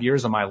was 5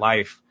 years of my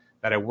life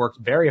that I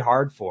worked very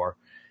hard for.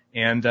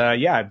 And,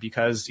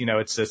 because, you know,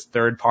 it's this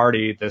third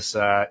party, this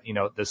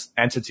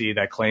entity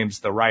that claims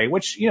the right,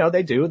 which, you know,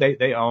 they do,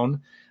 they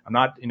own. I'm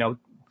not, you know,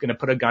 going to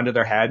put a gun to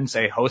their head and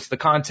say, host the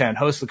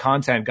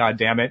content, God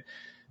damn it.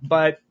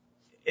 But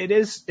it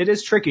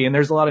is tricky. And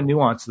there's a lot of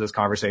nuance to this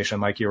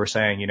conversation. Like you were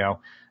saying, you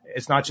know,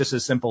 it's not just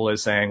as simple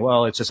as saying,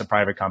 well, it's just a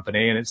private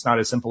company. And it's not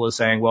as simple as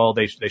saying, well,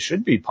 they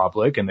should be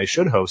public and they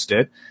should host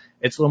it.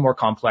 It's a little more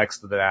complex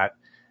than that.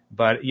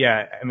 But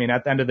yeah, I mean,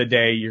 at the end of the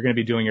day, you're going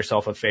to be doing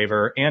yourself a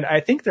favor. And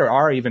I think there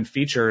are even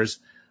features.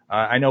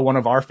 I know one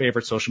of our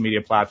favorite social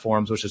media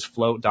platforms, which is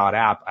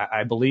float.app.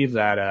 I believe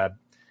that,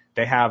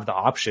 they have the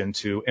option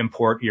to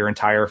import your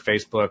entire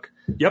Facebook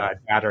data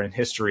and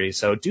history.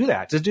 So do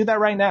that. Just do that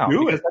right now.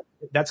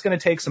 That's going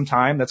to take some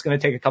time. That's going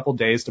to take a couple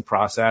days to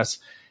process.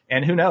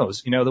 And who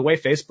knows, you know, the way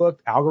Facebook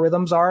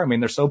algorithms are, I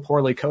mean, they're so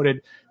poorly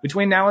coded.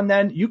 Between now and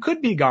then, you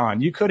could be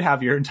gone. You could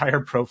have your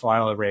entire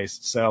profile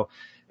erased. So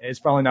it's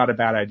probably not a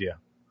bad idea.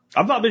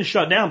 I've not been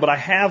shut down, but I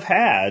have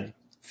had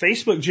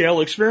Facebook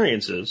jail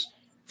experiences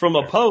from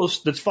a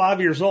post that's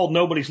 5 years old,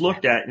 nobody's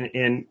looked at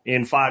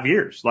in 5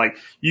 years. Like,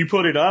 you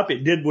put it up,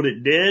 it did what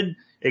it did,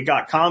 it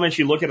got comments,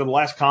 you look at it, the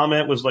last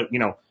comment was like, you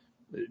know,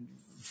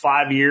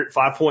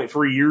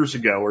 5.3 years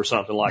ago or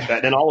something like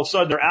that. And all of a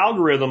sudden their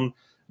algorithm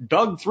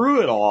dug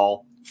through it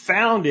all,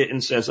 found it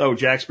and says, oh,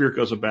 Jack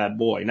Spirko's a bad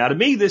boy. Now to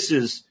me, that's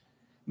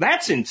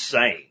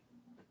insane.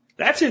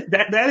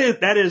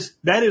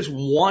 That is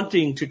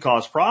wanting to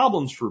cause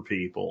problems for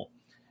people.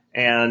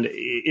 And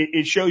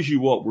it shows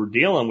you what we're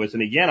dealing with.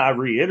 And again, I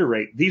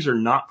reiterate, these are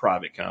not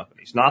private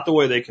companies, not the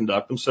way they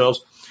conduct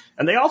themselves.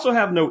 And they also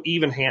have no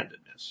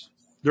even-handedness.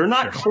 They're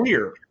not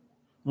clear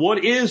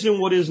what is and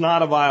what is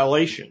not a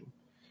violation.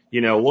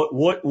 You know,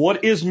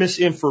 what is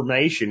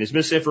misinformation? Is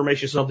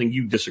misinformation something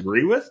you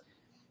disagree with?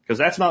 Because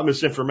that's not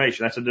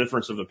misinformation. That's a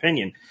difference of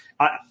opinion.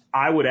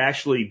 I would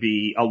actually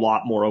be a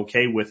lot more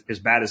okay with, as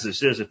bad as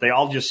this is, if they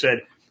all just said,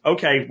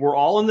 okay, we're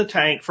all in the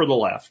tank for the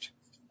left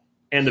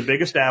and the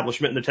big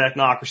establishment and the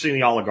technocracy and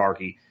the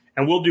oligarchy,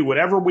 and we'll do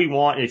whatever we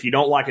want, and if you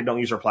don't like it, don't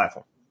use our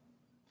platform.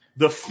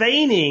 The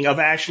feigning of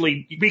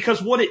actually,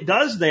 because what it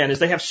does then is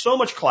they have so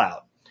much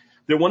clout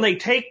that when they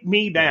take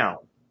me down,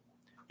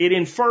 it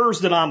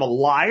infers that I'm a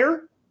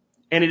liar,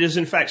 and it is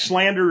in fact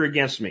slander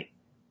against me.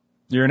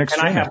 You're an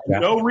extremist. And I have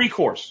no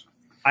recourse.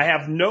 I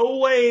have no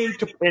way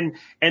to,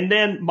 and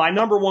then my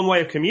number one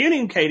way of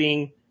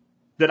communicating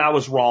that I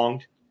was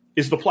wronged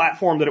is the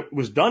platform that it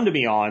was done to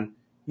me on,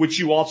 which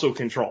you also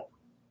control.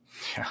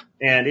 Yeah.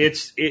 And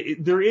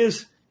there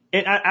is,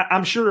 and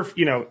I'm sure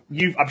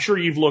I'm sure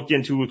you've looked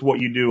into with what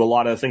you do, a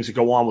lot of things that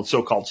go on with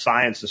so-called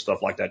science and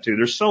stuff like that too.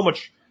 There's so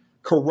much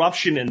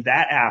corruption in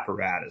that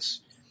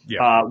apparatus.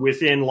 Yeah.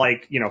 Within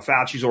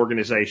Fauci's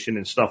organization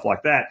and stuff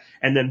like that.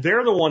 And then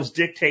they're the ones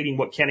dictating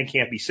what can and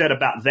can't be said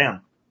about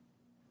them.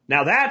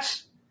 Now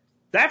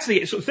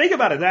so think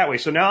about it that way.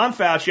 So now I'm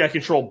Fauci. I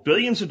control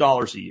billions of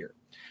dollars a year.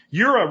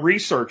 You're a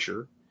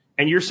researcher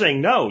and you're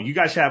saying, no, you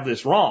guys have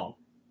this wrong.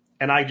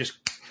 And I just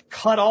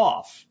cut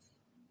off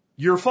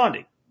your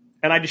funding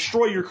and I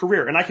destroy your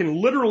career. And I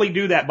can literally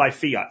do that by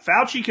fiat.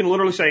 Fauci can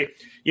literally say,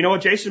 you know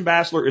what, Jason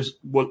Bassler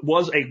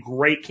was a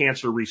great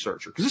cancer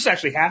researcher, because this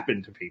actually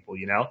happened to people,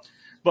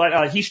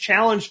 but he's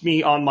challenged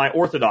me on my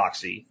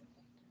orthodoxy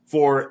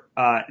for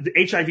the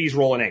HIV's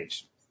role in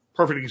AIDS.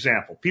 Perfect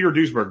example. Peter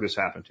Duesberg, this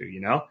happened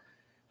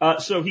to,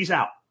 so he's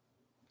out,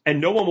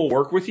 and no one will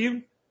work with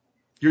you.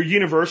 Your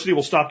university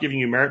will stop giving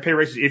you merit pay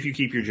raises if you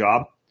keep your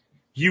job.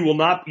 You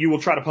will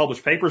try to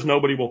publish papers.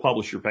 Nobody will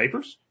publish your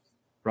papers,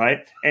 right?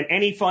 And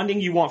any funding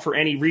you want for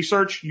any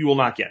research, you will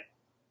not get.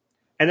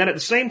 And then at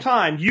the same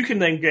time, you can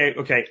then go,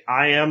 okay,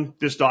 I am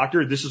this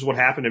doctor. This is what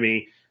happened to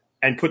me,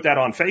 and put that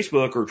on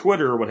Facebook or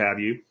Twitter or what have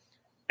you.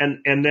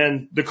 And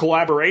then the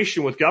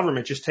collaboration with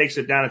government just takes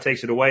it down and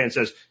takes it away and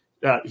says,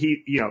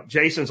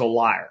 Jason's a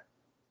liar.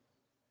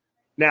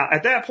 Now,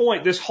 at that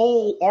point, this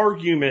whole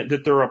argument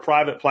that they're a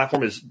private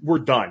platform we're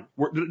done.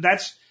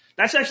 That's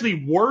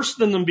actually worse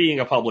than them being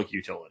a public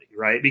utility,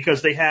 right?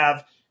 Because they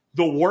have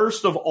the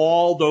worst of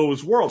all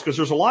those worlds, because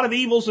there's a lot of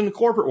evils in the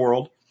corporate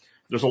world.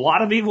 There's a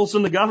lot of evils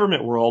in the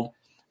government world.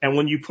 And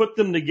when you put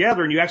them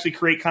together and you actually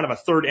create kind of a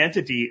third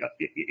entity,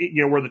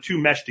 where the two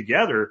mesh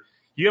together,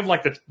 you have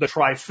like the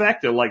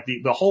trifecta, like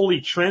the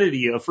holy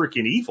trinity of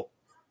freaking evil.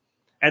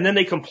 And then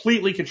they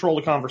completely control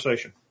the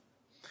conversation.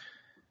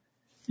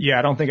 Yeah,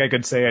 I don't think I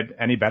could say it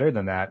any better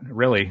than that,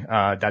 really.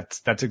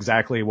 That's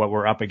exactly what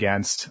we're up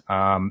against.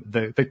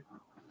 The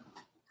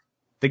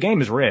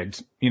game is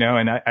rigged,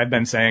 and I've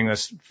been saying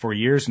this for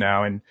years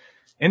now. And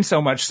in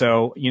so much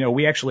so,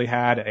 we actually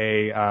had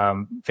a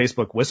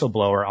Facebook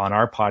whistleblower on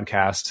our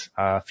podcast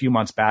a few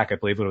months back. I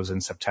believe it was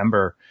in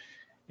September.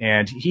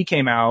 And he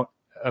came out,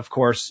 of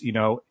course,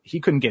 he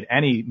couldn't get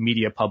any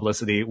media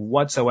publicity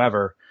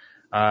whatsoever,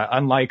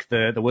 unlike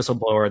the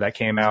whistleblower that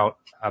came out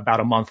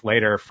about a month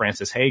later,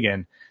 Francis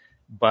Hagen.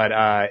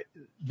 But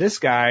this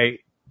guy,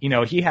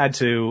 he had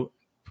to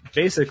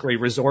basically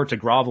resort to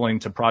groveling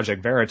to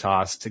Project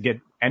Veritas to get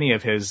any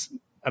of his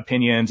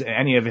opinions,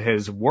 any of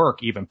his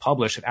work even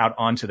published out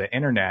onto the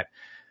internet.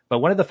 But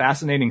one of the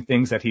fascinating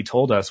things that he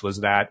told us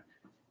was that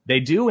they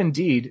do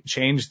indeed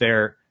change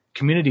their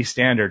community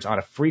standards on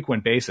a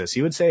frequent basis.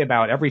 He would say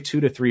about every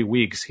 2 to 3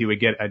 weeks, he would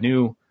get a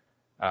new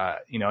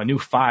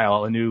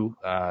file,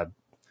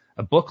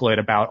 a booklet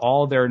about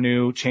all their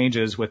new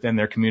changes within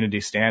their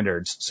community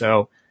standards.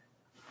 So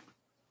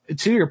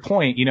to your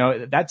point,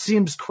 that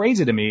seems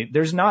crazy to me.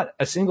 There's not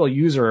a single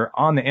user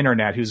on the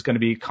internet who's going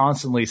to be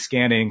constantly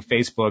scanning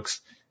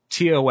Facebook's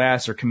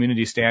TOS or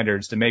community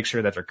standards to make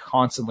sure that they're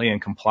constantly in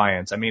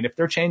compliance. I mean, if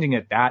they're changing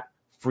it that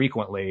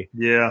frequently,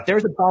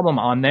 there's a problem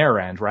on their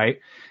end, right?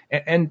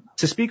 And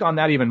to speak on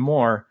that even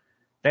more,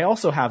 they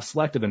also have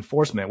selective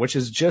enforcement, which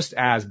is just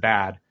as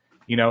bad.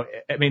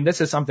 I mean, this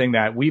is something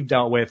that we've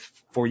dealt with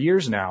for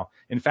years now.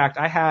 In fact,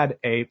 I had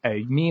a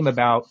meme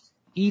about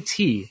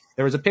E.T.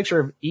 There was a picture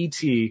of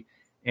E.T.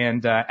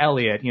 and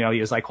Elliot. He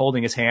was like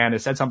holding his hand.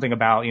 It said something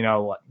about,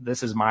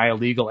 this is my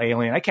illegal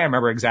alien. I can't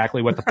remember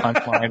exactly what the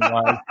punchline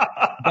was,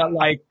 but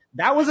like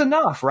that was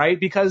enough, right?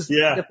 Because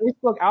the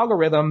Facebook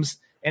algorithms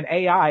and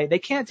AI, they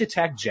can't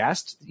detect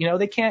jest.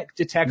 They can't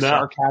detect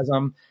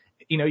sarcasm.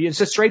 It's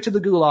just straight to the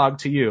gulag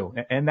to you,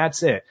 and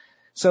that's it.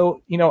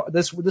 So,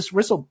 this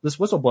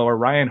whistleblower,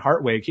 Ryan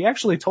Hartwig, he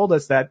actually told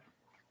us that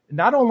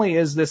not only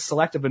is this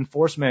selective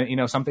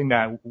enforcement, something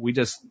that we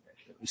just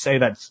say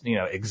that,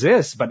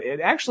 exists, but it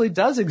actually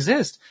does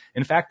exist.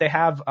 In fact, they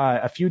have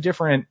a few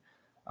different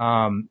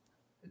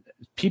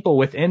people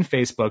within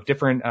Facebook,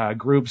 different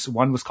groups.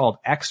 One was called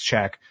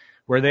XCheck,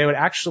 where they would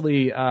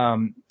actually,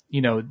 and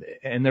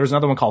there was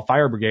another one called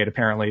Fire Brigade,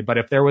 apparently. But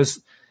if there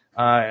was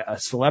a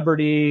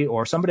celebrity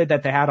or somebody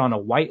that they had on a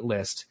white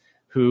list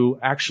who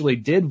actually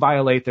did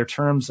violate their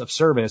terms of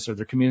service or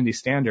their community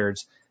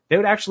standards, they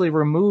would actually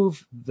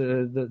remove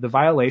the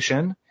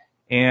violation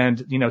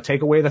and,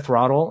 take away the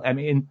throttle. I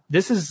mean,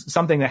 this is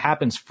something that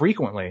happens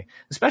frequently,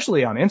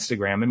 especially on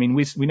Instagram. I mean,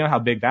 we know how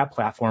big that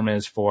platform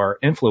is for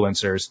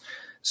influencers.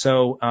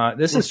 So,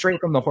 this is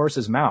straight from the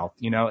horse's mouth.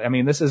 I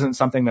mean, this isn't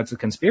something that's a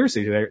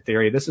conspiracy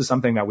theory. This is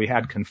something that we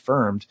had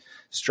confirmed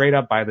straight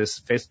up by this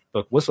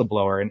Facebook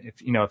whistleblower. And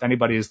if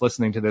anybody is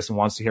listening to this and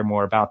wants to hear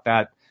more about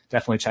that,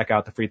 definitely check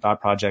out the Free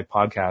Thought Project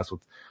podcast with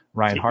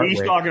Ryan Hartwig.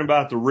 He's talking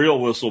about the real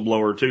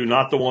whistleblower too,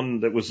 not the one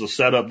that was the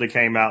setup that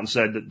came out and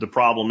said that the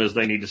problem is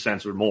they need to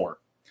censor more.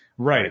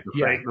 Right.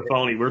 The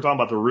phony. We're talking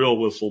about the real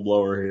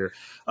whistleblower here.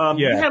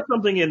 You have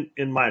something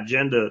in my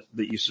agenda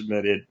that you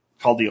submitted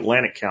called the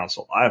Atlantic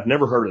Council. I have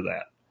never heard of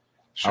that.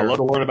 Sure. I love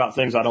to learn about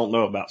things I don't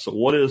know about. So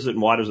what is it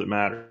and why does it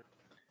matter?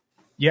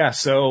 Yeah.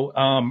 So,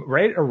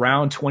 right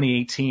around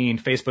 2018,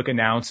 Facebook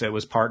announced it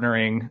was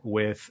partnering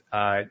with,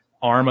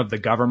 arm of the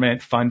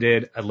government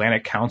funded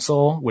Atlantic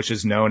Council, which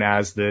is known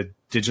as the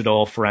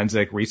Digital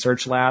Forensic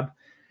Research Lab.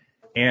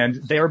 And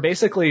they were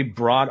basically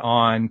brought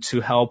on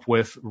to help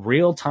with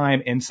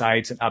real-time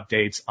insights and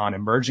updates on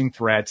emerging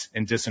threats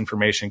and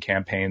disinformation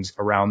campaigns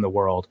around the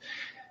world.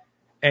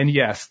 And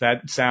yes,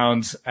 that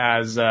sounds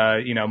as,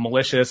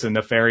 malicious and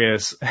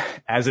nefarious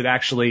as it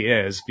actually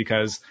is,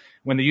 because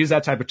when they use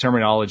that type of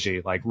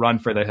terminology, like run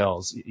for the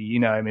hills,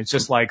 it's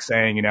just like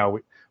saying,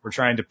 we're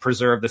trying to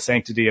preserve the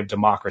sanctity of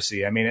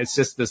democracy. I mean, it's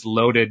just this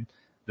loaded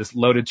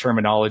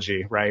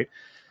terminology, right?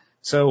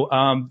 So,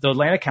 the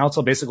Atlantic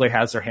Council basically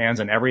has their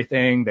hands on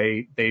everything.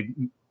 They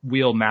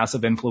wield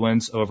massive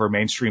influence over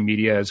mainstream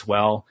media as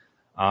well.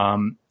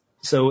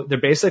 So they're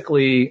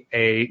basically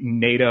a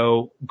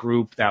NATO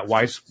group that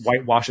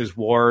whitewashes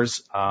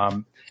wars.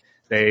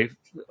 They,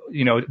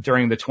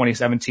 during the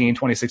 2017,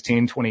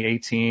 2016,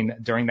 2018,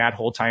 during that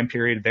whole time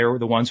period, they were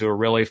the ones who were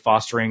really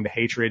fostering the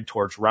hatred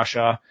towards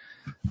Russia,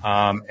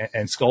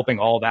 and sculpting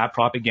all that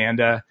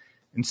propaganda.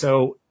 And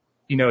so,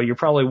 you're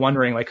probably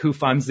wondering, like, who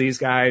funds these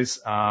guys?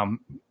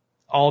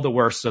 All the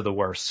worst of the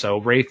worst. So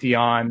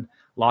Raytheon,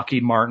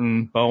 Lockheed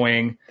Martin,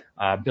 Boeing,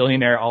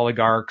 billionaire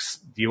oligarchs,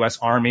 the U.S.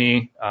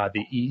 Army,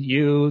 the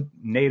EU,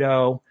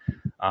 NATO,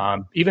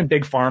 even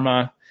Big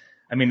Pharma.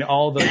 I mean,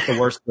 all the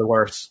worst of the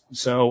worst.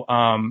 So,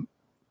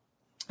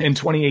 in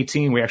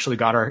 2018, we actually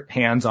got our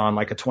hands on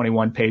like a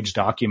 21-page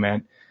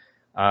document,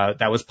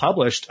 that was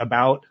published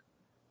about,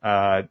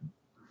 the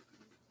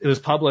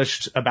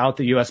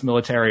U.S.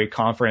 military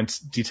conference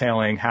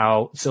detailing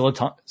how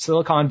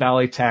Silicon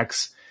Valley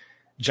tech's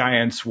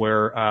giants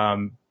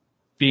were,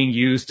 being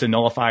used to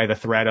nullify the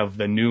threat of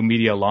the new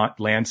media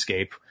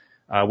landscape,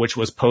 which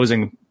was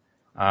posing,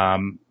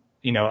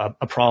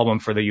 a problem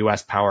for the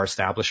U.S. power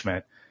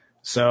establishment.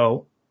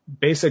 So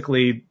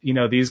basically,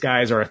 these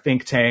guys are a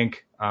think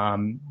tank.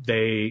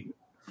 They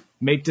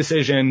make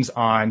decisions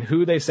on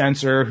who they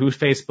censor, who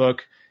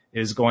Facebook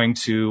is going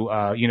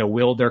to,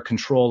 wield their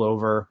control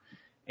over.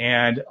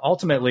 And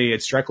ultimately,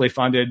 it's directly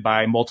funded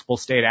by multiple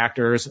state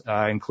actors,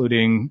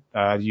 including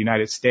the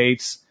United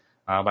States,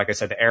 like I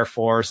said, the Air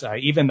Force,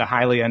 even the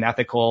highly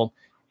unethical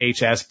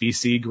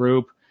HSBC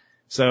group.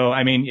 So,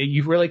 I mean,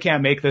 you really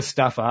can't make this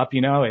stuff up.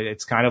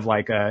 It's kind of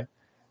like a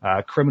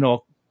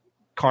criminal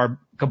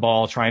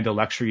cabal trying to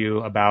lecture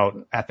you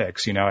about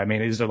ethics. I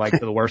mean, these are like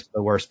the worst of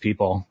the worst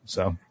people.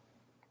 So,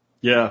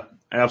 yeah,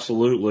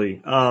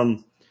 absolutely.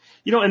 And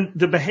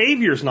the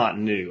behavior is not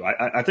new.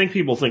 I think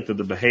people think that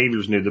the behavior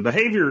is new. The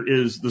behavior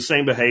is the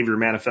same behavior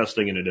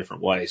manifesting in a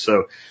different way.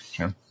 So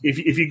sure.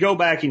 If you go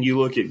back and you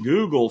look at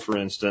Google, for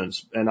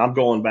instance, and I'm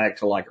going back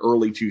to like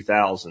early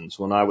 2000s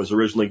when I was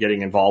originally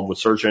getting involved with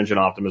search engine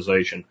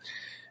optimization,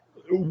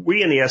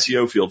 we in the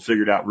SEO field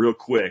figured out real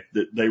quick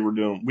that they were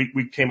doing,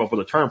 we came up with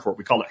a term for it.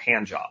 We called it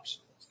hand jobs,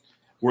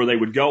 where they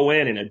would go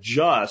in and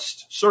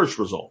adjust search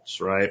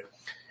results, right?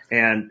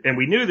 And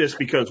we knew this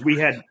because we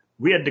had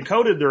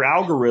decoded their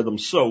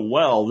algorithms so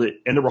well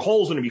and there were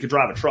holes in them you could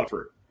drive a truck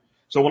through.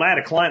 So when I had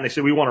a client, they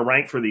said, we want to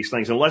rank for these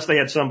things. Unless they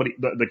had somebody,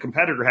 the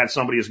competitor had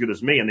somebody as good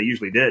as me, and they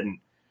usually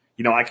didn't,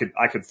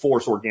 I could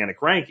force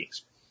organic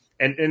rankings.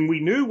 And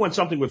we knew when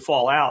something would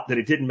fall out that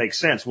it didn't make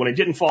sense. When it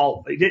didn't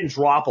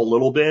drop a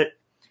little bit.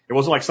 It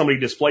wasn't like somebody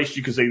displaced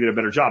you because they did a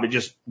better job. It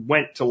just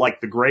went to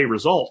like the gray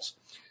results.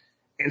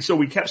 And so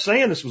we kept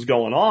saying this was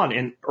going on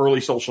in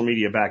early social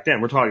media back then.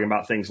 We're talking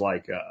about things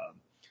like,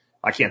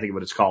 I can't think of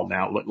what it's called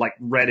now, like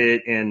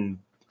Reddit, and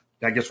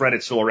I guess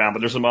Reddit's still around, but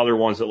there's some other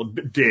ones that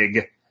would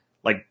dig.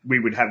 Like we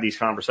would have these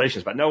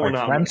conversations, but no, we're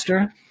not.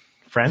 Friendster,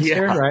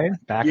 yeah. Right?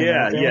 Back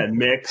in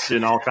Mix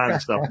and all kinds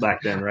of stuff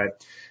back then, right?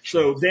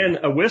 So then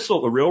a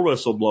real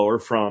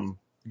whistleblower from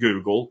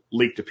Google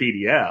leaked a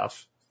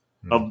PDF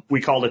we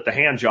called it the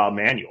hand job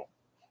manual.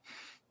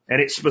 And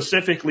it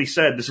specifically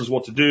said, this is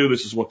what to do,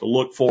 this is what to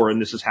look for,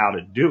 and this is how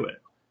to do it.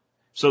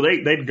 So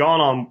they'd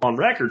gone on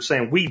record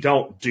saying, we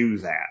don't do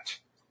that.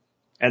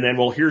 And then,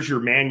 well, here's your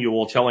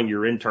manual telling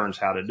your interns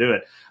how to do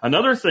it.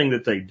 Another thing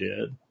that they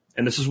did,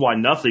 and this is why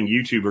nothing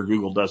YouTube or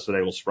Google does today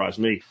will surprise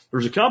me.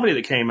 There's a company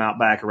that came out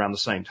back around the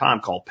same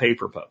time called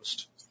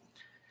PaperPost.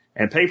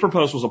 And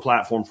PaperPost was a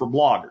platform for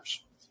bloggers.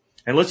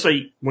 And let's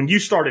say when you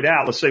started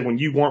out, let's say when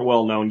you weren't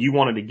well known, you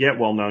wanted to get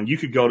well known, you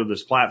could go to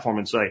this platform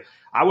and say,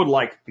 I would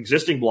like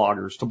existing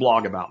bloggers to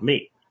blog about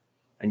me.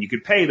 And you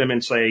could pay them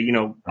and say,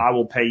 I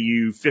will pay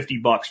you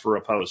 $50 for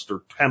a post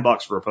or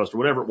 $10 for a post or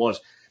whatever it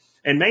was.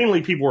 And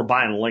mainly people were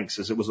buying links,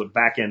 as it was a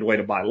back end way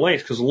to buy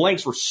links, because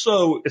links were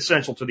so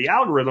essential to the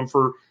algorithm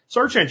for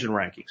search engine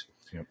rankings.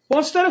 Yep. Well,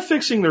 instead of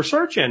fixing their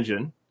search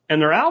engine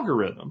and their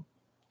algorithm,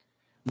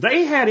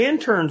 they had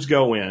interns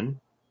go in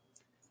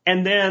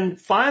and then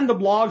find the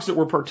blogs that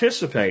were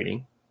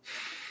participating,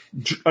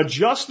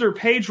 adjust their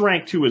page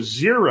rank to a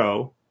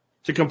 0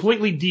 to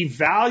completely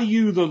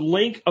devalue the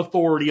link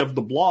authority of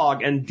the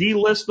blog and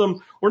delist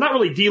them, or not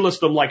really delist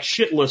them, like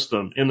shitlist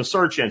them in the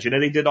search engine.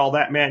 And they did all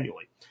that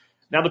manually.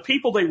 Now, the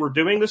people they were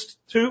doing this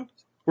to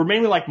were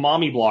mainly like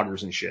mommy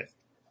bloggers and shit.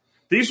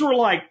 These were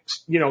like,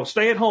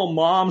 stay-at-home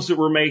moms that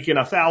were making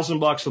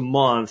 $1,000 a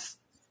month,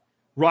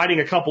 writing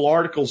a couple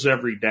articles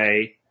every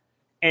day,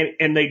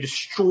 and they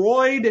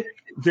destroyed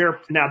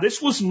now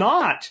this was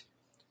not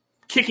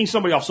kicking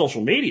somebody off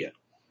social media.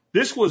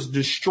 This was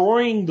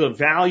destroying the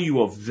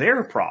value of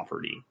their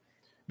property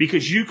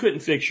because you couldn't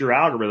fix your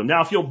algorithm.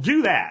 Now, if you'll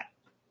do that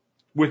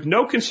with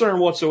no concern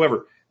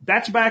whatsoever,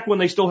 that's back when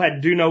they still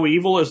had do no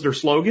evil as their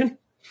slogan,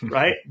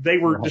 right? They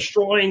were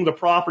destroying the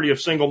property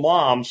of single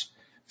moms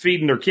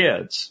feeding their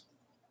kids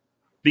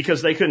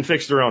because they couldn't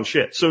fix their own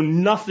shit. So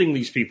nothing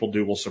these people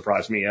do will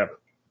surprise me ever.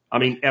 I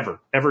mean, ever,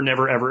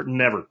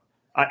 never.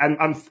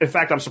 In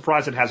fact, I'm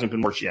surprised it hasn't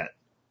been worse yet.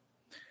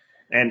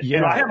 And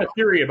I have a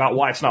theory about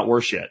why it's not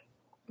worse yet.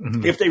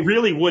 Mm-hmm. If they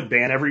really would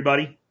ban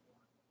everybody,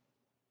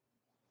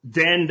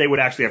 then they would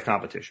actually have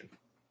competition,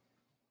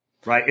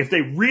 right? If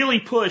they really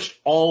pushed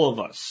all of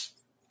us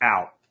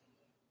out,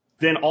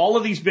 then all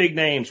of these big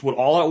names would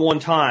all at one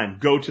time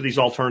go to these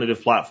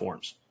alternative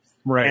platforms.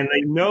 Right. And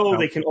they know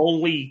they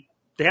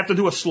have to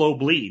do a slow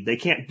bleed. They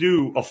can't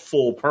do a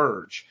full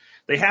purge.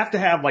 They have to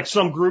have like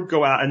some group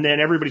go out and then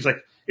everybody's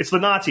like, it's the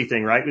Nazi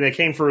thing, right? When they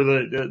came for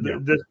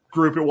the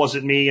group, it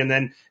wasn't me, and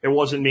then it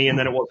wasn't me, and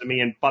then it wasn't me,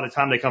 and by the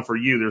time they come for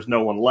you, there's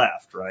no one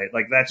left, right?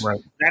 Like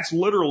that's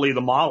literally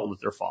the model that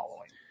they're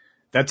following.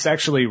 That's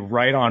actually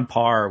right on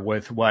par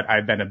with what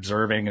I've been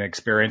observing and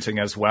experiencing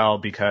as well,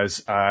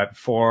 because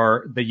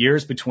for the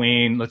years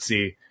between,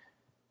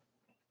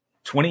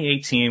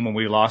 2018 when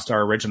we lost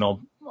our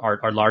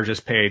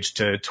largest page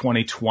to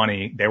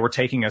 2020, they were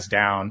taking us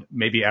down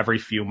maybe every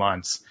few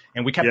months.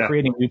 And we kept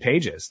creating new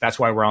pages. That's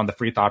why we're on the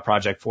Free Thought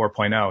Project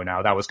 4.0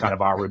 now. That was kind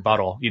of our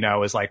rebuttal,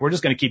 is like, we're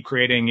just going to keep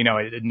creating,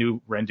 a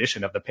new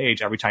rendition of the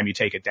page every time you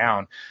take it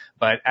down.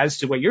 But as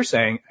to what you're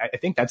saying, I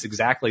think that's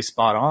exactly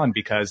spot on,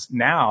 because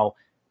now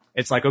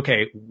it's like,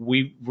 okay,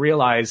 we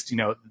realized,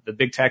 the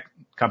big tech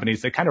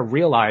companies, they kind of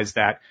realize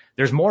that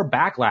there's more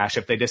backlash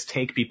if they just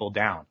take people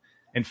down.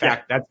 In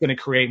fact, that's going to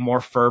create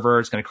more fervor.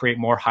 It's going to create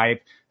more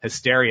hype,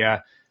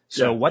 hysteria.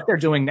 So what they're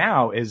doing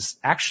now is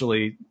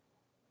actually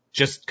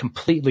just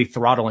completely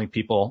throttling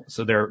people.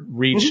 So their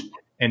reach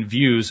and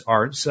views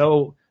are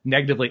so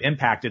negatively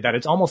impacted that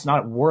it's almost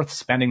not worth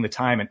spending the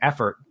time and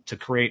effort to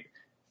create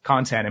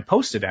content and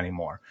post it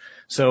anymore.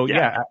 So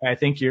I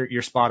think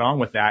you're spot on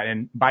with that.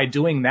 And by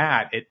doing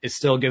that, it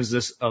still gives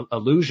this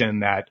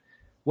illusion that,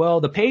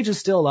 well, the page is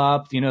still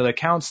up, the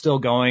account's still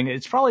going.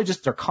 It's probably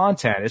just their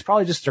content. It's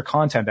probably just their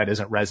content that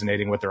isn't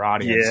resonating with their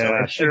audience. Yeah,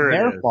 so it's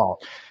their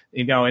fault.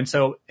 And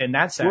so in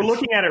that sense, we're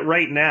looking at it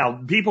right now.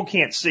 People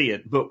can't see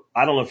it, but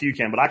I don't know if you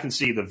can, but I can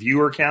see the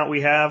viewer count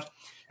we have.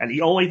 And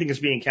the only thing that's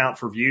being counted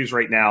for views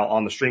right now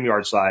on the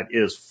StreamYard side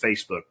is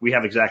Facebook. We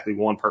have exactly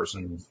one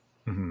person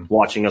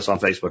watching us on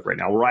Facebook right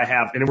now,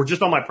 and we're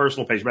just on my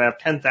personal page, but I have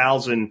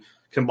 10,000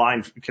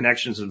 combined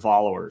connections and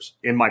followers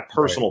in my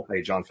personal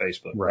page on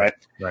Facebook. Right.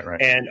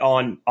 And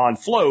on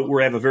Float,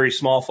 where I have a very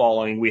small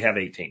following, we have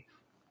 18.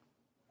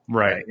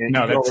 Right. And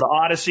you go to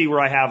Odyssey, where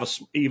I have a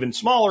even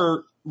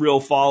smaller real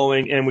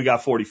following, and we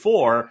got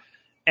 44.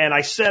 And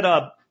I set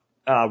up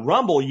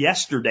Rumble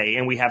yesterday,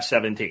 and we have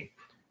 17.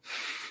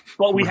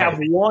 But we have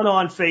one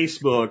on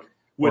Facebook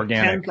with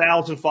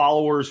 10,000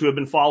 followers who have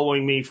been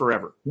following me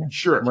forever. Yeah.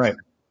 Sure. Right.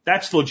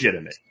 That's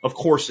legitimate. Of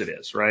course it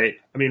is, right?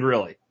 I mean,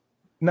 really.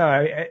 No,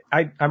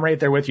 I'm right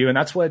there with you. And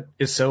that's what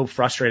is so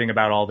frustrating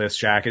about all this,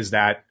 Jack, is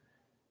that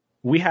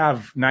we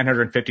have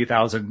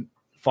 950,000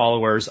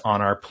 followers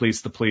on our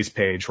Police the Police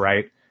page,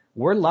 right?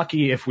 We're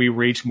lucky if we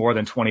reach more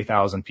than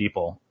 20,000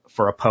 people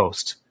for a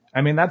post.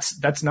 I mean,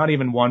 that's not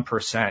even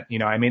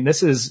 1%. I mean,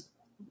 this is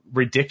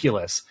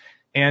ridiculous.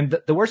 And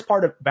the worst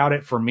part about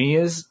it for me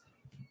is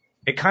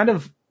it kind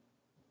of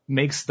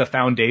makes the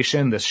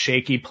foundation this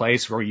shaky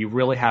place where you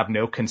really have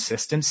no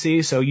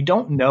consistency. So you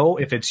don't know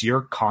if it's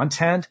your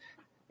content,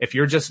 if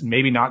you're just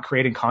maybe not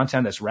creating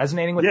content that's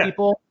resonating with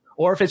people,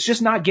 or if it's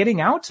just not getting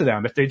out to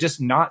them, if they're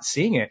just not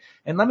seeing it.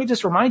 And let me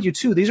just remind you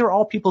too, these are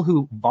all people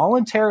who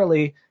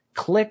voluntarily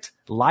clicked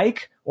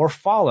like or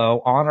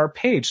follow on our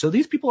page. So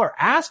these people are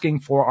asking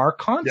for our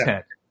content.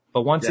 Yeah.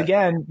 But once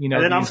again, and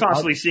then I'm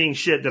constantly seeing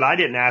shit that I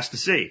didn't ask to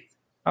see.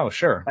 Oh,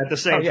 sure. At the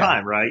same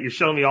time, right? You're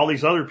showing me all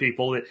these other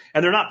people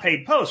and they're not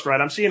paid posts,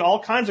 right? I'm seeing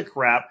all kinds of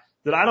crap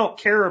that I don't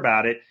care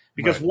about it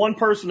because one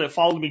person that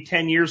followed me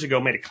 10 years ago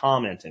made a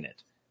comment in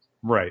it.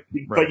 Right.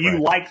 But you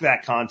like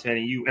that content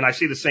and I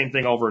see the same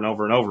thing over and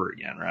over and over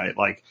again, right?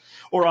 Like,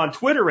 or on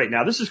Twitter right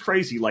now, this is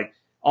crazy. Like,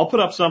 I'll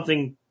put up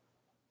something,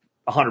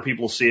 100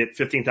 people see it,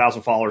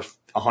 15,000 followers,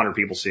 100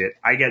 people see it.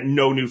 I get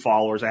no new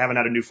followers. I haven't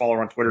had a new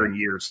follower on Twitter in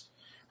years,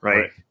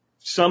 right?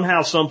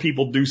 Somehow some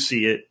people do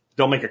see it.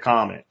 They'll make a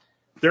comment.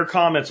 Their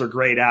comments are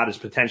grayed out as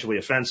potentially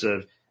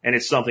offensive. And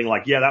it's something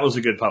like, yeah, that was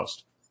a good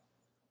post,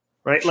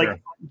 right? Sure.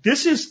 Like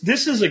this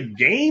is a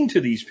game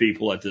to these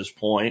people at this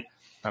point.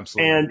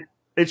 Absolutely. And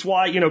it's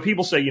why,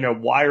 people say,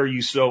 why are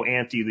you so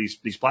anti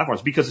these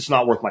platforms? Because it's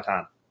not worth my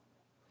time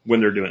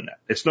when they're doing that.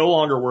 It's no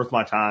longer worth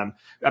my time.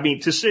 I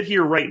mean, to sit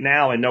here right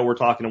now and know we're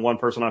talking to one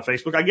person on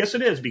Facebook, I guess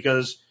it is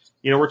because,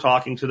 we're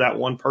talking to that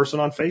one person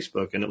on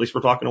Facebook and at least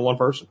we're talking to one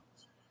person.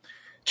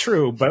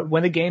 True, but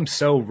when the game's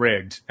so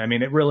rigged, I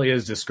mean, it really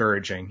is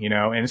discouraging, you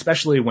know, and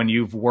especially when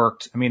you've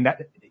worked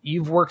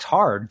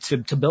hard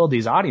to build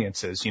these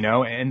audiences, you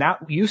know, and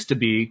that used to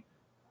be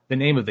the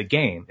name of the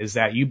game, is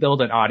that you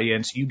build an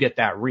audience, you get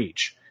that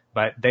reach.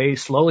 But they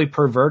slowly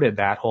perverted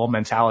that whole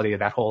mentality,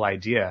 that whole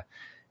idea.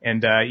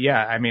 And yeah,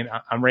 I mean,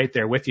 I'm right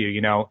there with you. You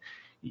know,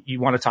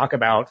 you want to talk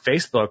about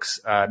Facebook's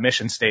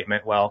mission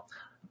statement. Well,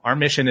 our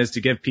mission is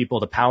to give people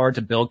the power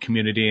to build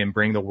community and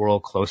bring the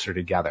world closer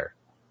together.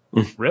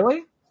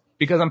 Really?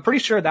 Because I'm pretty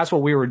sure that's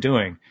what we were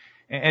doing.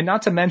 And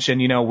not to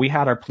mention, you know, we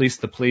had our Police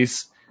the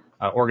Police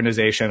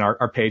organization,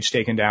 our page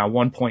taken down,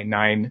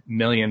 1.9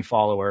 million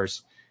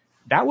followers.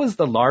 That was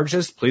the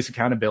largest police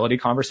accountability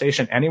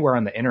conversation anywhere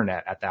on the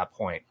internet at that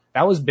point.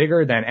 That was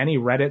bigger than any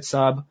Reddit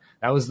sub.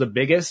 That was the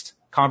biggest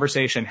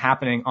conversation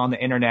happening on the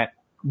internet.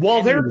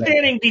 Well, they're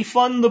chanting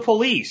defund the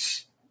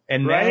police.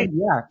 And right?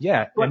 then,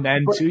 yeah. But, and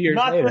then 2 years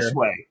not later. Not this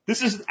way.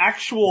 This is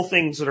actual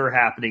things that are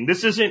happening.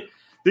 This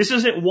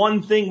isn't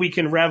one thing we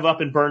can rev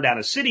up and burn down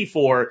a city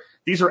for.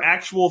 These are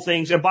actual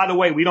things. And by the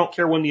way, we don't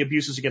care when the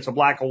abuse is against a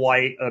black, a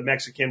white, a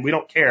Mexican. We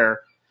don't care.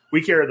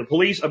 We care the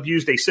police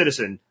abused a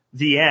citizen.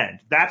 The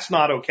end. That's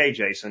not okay,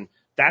 Jason.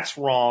 That's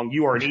wrong.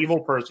 You are an evil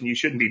person. You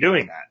shouldn't be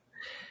doing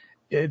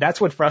that. That's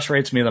what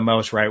frustrates me the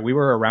most, right? We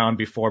were around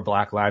before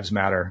Black Lives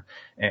Matter,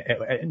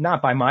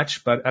 not by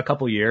much, but a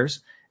couple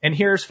years. And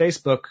here's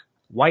Facebook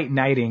white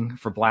knighting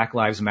for Black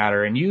Lives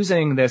Matter and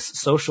using this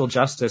social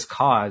justice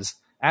cause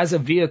as a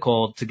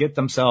vehicle to get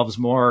themselves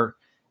more,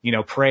 you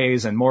know,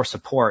 praise and more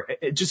support.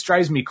 It just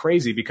drives me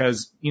crazy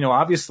because, you know,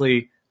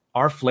 obviously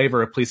our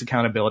flavor of police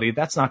accountability,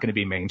 that's not going to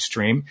be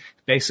mainstream.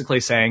 Basically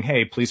saying,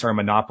 hey, police are a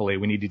monopoly.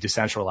 We need to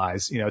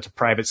decentralize, you know, to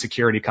private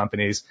security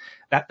companies.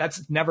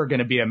 That's never going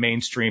to be a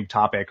mainstream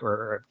topic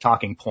or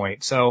talking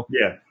point. So,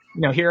 yeah,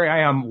 you know, here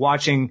I am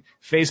watching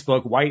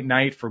Facebook white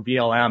knight for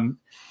BLM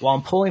while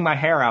I'm pulling my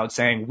hair out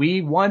saying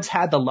we once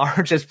had the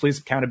largest police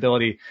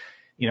accountability,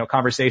 you know,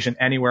 conversation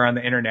anywhere on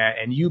the internet,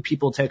 and you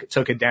people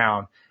took it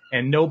down,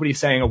 and nobody's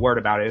saying a word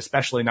about it,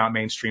 especially not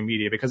mainstream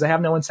media, because they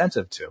have no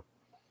incentive to.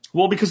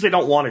 Well, because they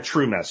don't want a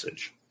true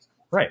message.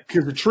 Right.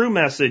 Because the true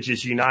message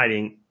is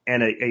uniting,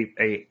 and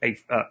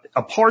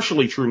a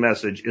partially true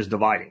message is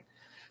dividing.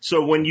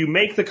 So when you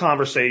make the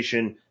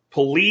conversation,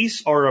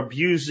 police are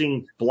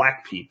abusing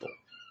black people,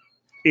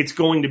 it's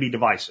going to be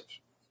divisive.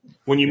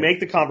 When you make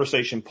the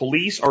conversation,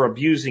 police are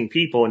abusing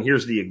people, and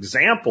here's the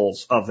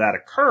examples of that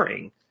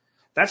occurring,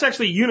 that's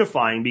actually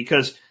unifying,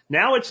 because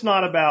now it's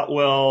not about,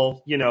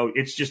 well, you know,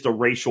 it's just a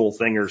racial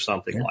thing or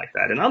something like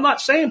that. And I'm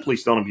not saying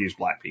police don't abuse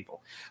black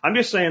people. I'm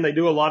just saying they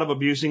do a lot of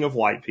abusing of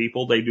white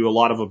people. They do a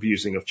lot of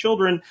abusing of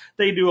children.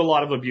 They do a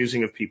lot of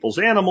abusing of people's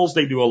animals.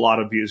 They do a lot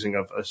of abusing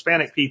of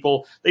Hispanic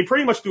people. They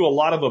pretty much do a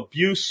lot of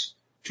abuse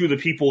to the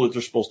people that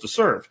they're supposed to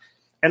serve.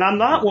 And I'm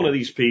not one of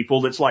these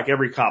people that's like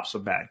every cop's a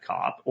bad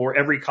cop or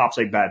every cop's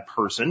a bad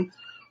person.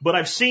 But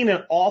I've seen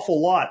an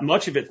awful lot,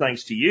 much of it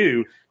thanks to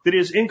you, that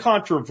is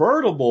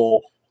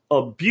incontrovertible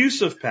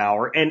abuse of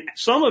power, and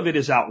some of it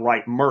is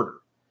outright murder.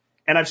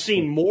 And I've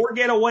seen more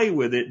get away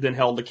with it than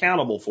held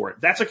accountable for it.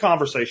 That's a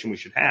conversation we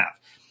should have.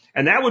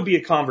 And that would be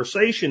a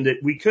conversation that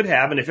we could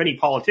have, and if any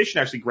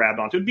politician actually grabbed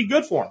onto it, it'd be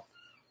good for them.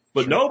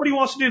 But nobody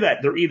wants to do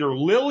that. They're either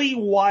lily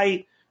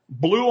white,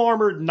 blue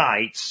armored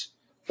knights,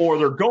 or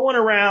they're going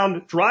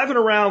around, driving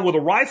around with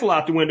a rifle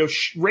out the window,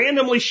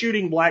 randomly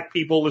shooting black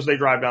people as they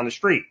drive down the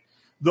street.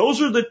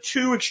 Those are the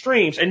two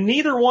extremes, and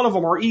neither one of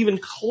them are even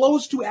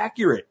close to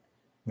accurate.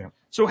 Yeah.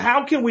 So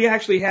how can we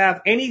actually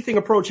have anything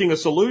approaching a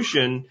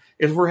solution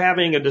if we're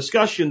having a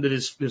discussion that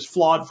is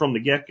flawed from the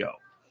get-go?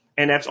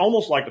 And that's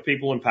almost like the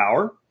people in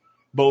power,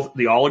 both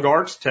the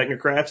oligarchs,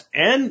 technocrats,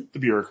 and the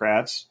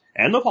bureaucrats,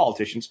 and the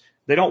politicians.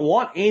 They don't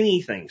want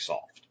anything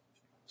solved.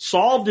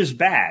 Solved is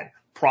bad.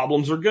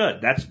 Problems are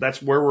good.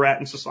 That's where we're at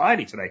in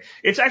society today.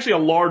 It's actually a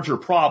larger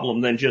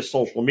problem than just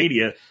social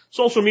media.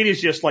 Social media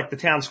is just like the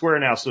town square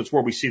now, so it's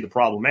where we see the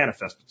problem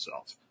manifest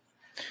itself.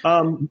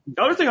 The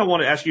other thing I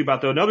want to ask you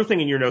about, though, another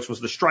thing in your notes was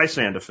the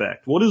Streisand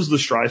effect. What is the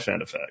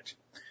Streisand effect?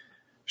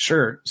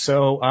 Sure.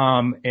 So,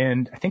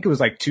 and I think it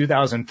was like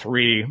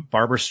 2003,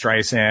 Barbara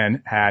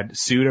Streisand had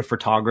sued a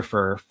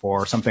photographer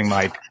for something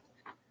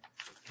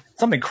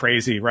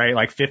crazy, right?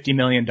 Like $50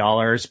 million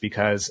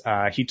because,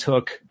 he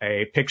took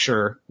a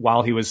picture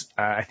while he was,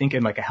 I think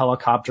in like a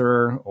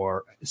helicopter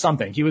or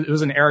something. It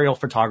was an aerial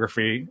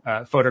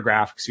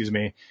photograph,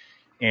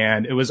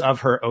 and it was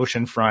of her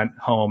oceanfront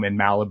home in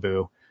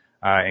Malibu,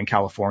 in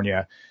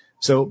California.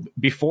 So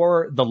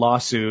before the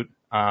lawsuit,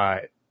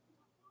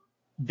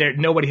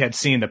 nobody had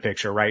seen the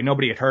picture, right?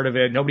 Nobody had heard of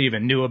it. Nobody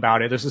even knew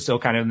about it. This is still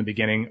kind of in the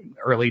beginning,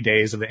 early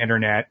days of the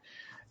internet.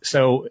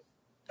 So,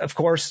 of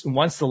course,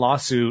 once the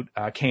lawsuit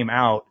came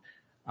out,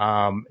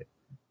 I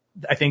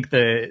think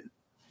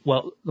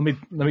let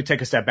me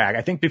take a step back.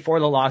 I think before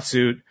the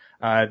lawsuit,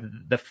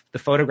 the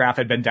photograph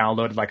had been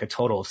downloaded like a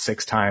total of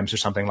 6 times or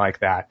something like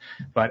that.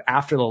 But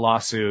after the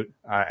lawsuit,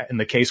 and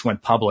the case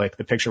went public,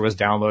 the picture was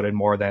downloaded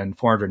more than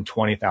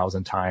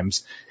 420,000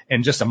 times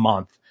in just a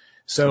month.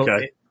 So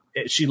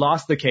she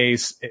lost the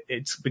case.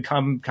 It's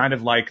become kind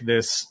of like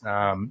this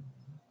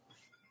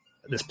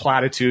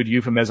platitude,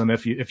 euphemism,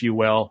 if you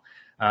will,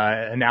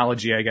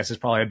 analogy, I guess is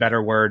probably a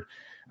better word.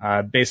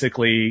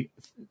 Basically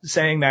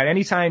saying that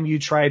anytime you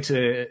try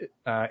to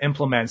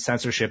implement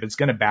censorship, it's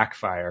going to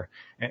backfire.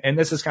 And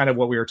this is kind of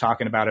what we were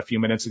talking about a few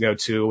minutes ago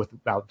too,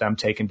 about them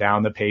taking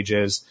down the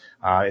pages.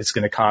 It's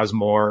going to cause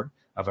more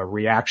of a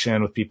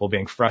reaction with people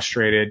being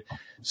frustrated.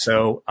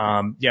 So,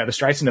 the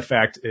Streisand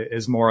effect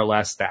is more or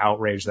less the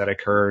outrage that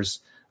occurs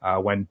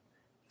when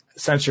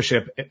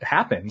censorship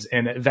happens.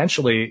 And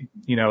eventually,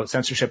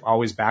 censorship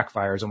always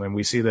backfires. And when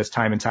we see this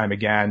time and time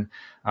again,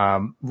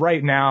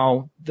 right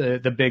now,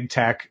 the big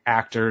tech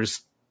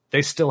actors,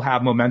 they still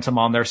have momentum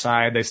on their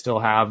side. They still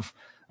have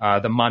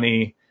the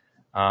money.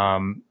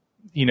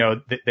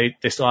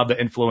 They still have the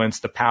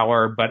influence, the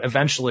power, but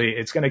eventually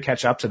it's going to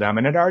catch up to them.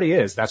 And it already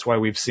is. That's why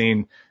we've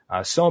seen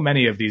so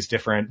many of these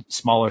different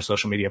smaller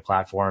social media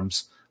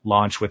platforms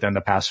launch within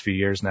the past few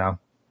years now.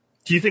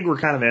 Do you think we're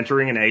kind of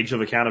entering an age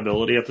of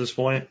accountability at this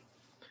point?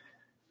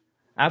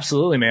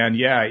 Absolutely, man.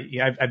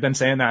 Yeah, I've been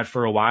saying that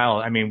for a while.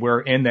 I mean,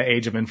 we're in the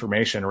age of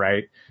information,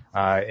 right?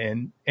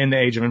 And in the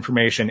age of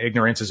information,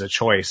 ignorance is a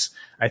choice.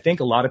 I think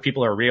a lot of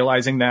people are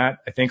realizing that.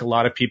 I think a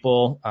lot of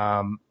people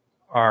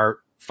are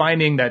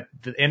finding that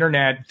the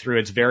internet, through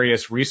its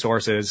various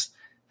resources,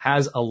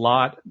 has a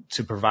lot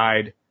to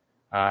provide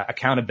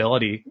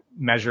accountability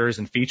measures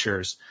and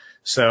features.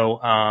 So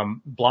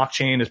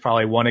blockchain is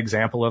probably one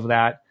example of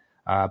that.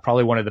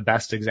 Probably one of the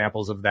best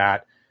examples of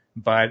that.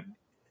 But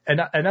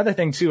another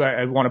thing too,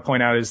 I want to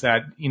point out is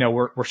that,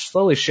 we're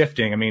slowly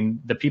shifting. I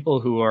mean, the people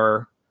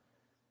who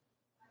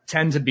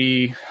tend to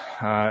be,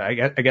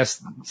 I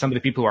guess some of the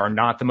people who are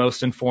not the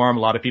most informed,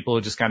 a lot of people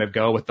who just kind of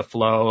go with the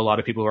flow, a lot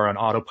of people who are on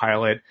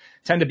autopilot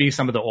tend to be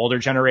some of the older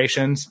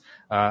generations.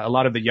 A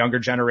lot of the younger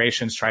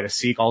generations try to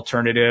seek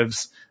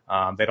alternatives.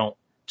 They don't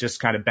just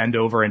kind of bend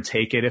over and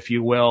take it, if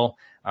you will.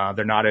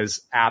 They're not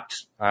as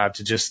apt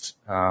to just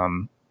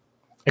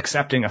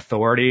accepting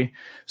authority.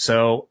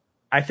 So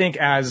I think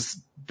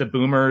as the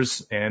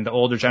boomers and the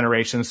older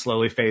generations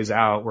slowly phase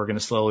out, we're going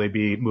to slowly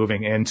be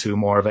moving into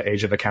more of an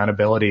age of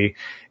accountability,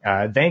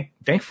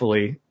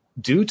 thankfully,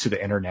 due to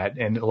the internet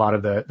and a lot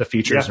of the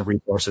features and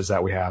resources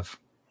that we have.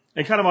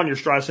 And kind of on your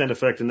Streisand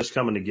effect and this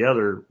coming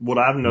together, what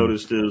I've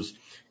noticed is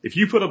if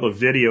you put up a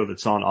video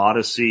that's on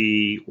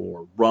Odyssey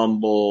or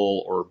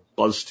Rumble or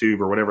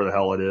BuzzTube or whatever the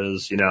hell it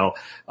is, a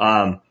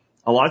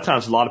lot of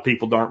times a lot of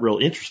people aren't real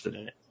interested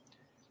in it.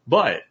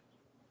 But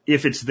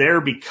if it's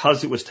there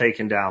because it was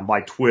taken down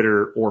by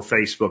Twitter or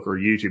Facebook or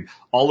YouTube,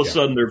 all of a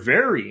sudden they're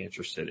very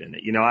interested in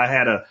it. I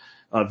had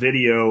a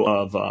video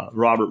of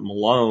Robert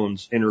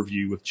Malone's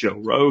interview with Joe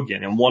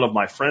Rogan, and one of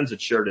my friends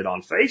had shared it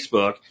on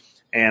Facebook,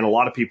 and a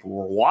lot of people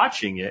were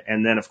watching it.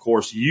 And then, of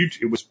course,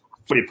 YouTube, it was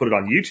when he put it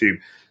on YouTube,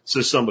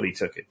 so somebody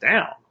took it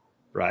down,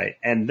 right?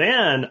 And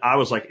then I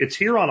was like, it's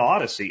here on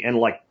Odyssey, and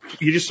like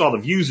you just saw the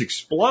views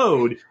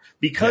explode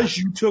because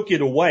you took it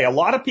away. A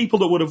lot of people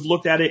that would have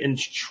looked at it and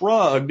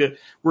shrugged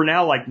were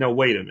now like, no,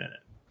 wait a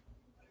minute.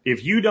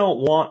 If you don't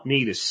want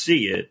me to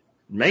see it,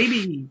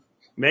 maybe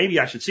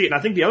I should see it. And I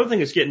think the other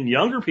thing is getting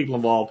younger people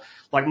involved.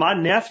 Like my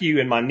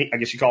nephew and I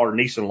guess you call her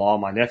niece-in-law,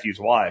 my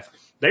nephew's wife,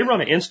 they run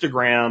an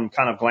Instagram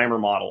kind of glamour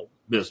model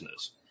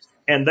business.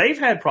 And they've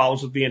had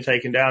problems with being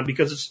taken down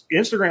because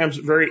Instagram's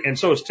and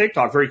so is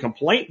TikTok, very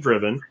complaint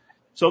driven.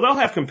 So they'll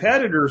have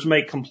competitors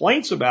make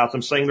complaints about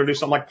them saying they're doing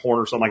something like porn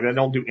or something like that. They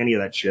don't do any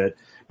of that shit.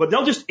 But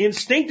they'll just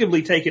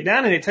instinctively take it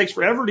down, and it takes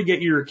forever to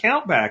get your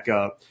account back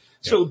up.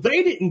 So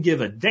they didn't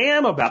give a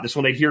damn about this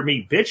when they'd hear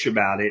me bitch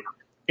about it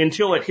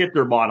until it hit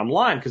their bottom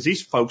line, because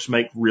these folks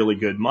make really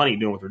good money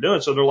doing what they're doing.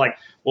 So they're like,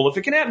 well, if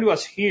it can happen to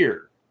us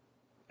here,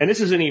 and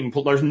this isn't even,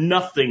 there's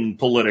nothing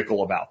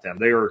political about them.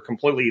 They are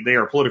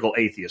political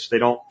atheists. They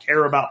don't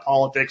care about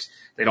politics.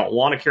 They don't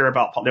want to care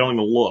about, they don't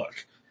even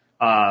look.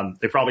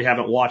 They probably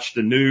haven't watched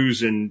the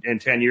news in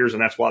 10 years,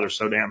 and that's why they're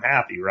so damn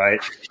happy, right?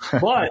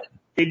 But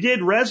it did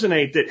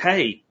resonate that,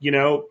 hey,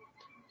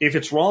 if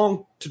it's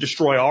wrong to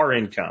destroy our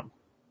income,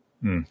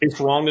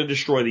 it's wrong to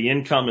destroy the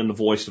income and the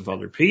voice of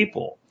other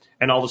people.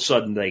 And all of a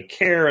sudden they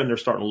care, and they're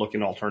starting to look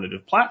at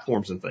alternative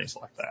platforms and things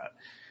like that.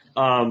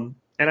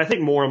 And I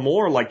think more and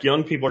more, like,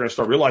 young people are going to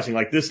start realizing,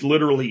 like, this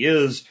literally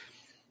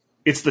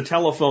it's the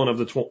telephone of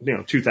the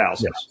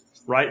 2000s.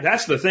 Right?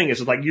 That's the thing, is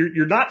like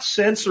you're not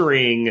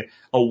censoring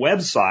a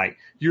website.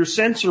 You're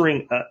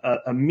censoring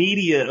a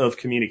media of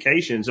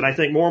communications. And I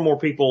think more and more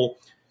people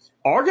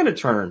are going to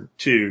turn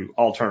to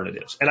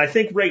alternatives. And I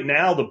think right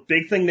now the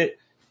big thing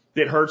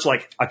that hurts,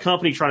 like a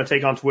company trying to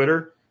take on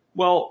Twitter,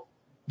 well,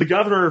 the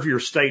governor of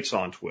your state's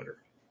on Twitter,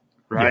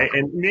 right? Yeah,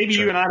 and maybe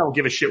you and I don't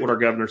give a shit what our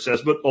governor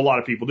says, but a lot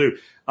of people do.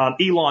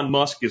 Elon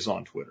Musk is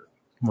on Twitter.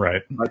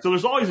 Right. So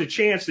there's always a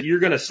chance that you're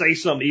going to say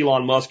something to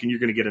Elon Musk and you're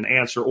going to get an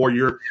answer, or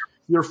your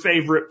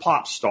favorite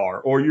pop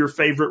star, or your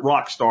favorite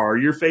rock star, or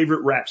your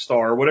favorite rap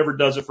star, or whatever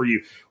does it for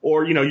you,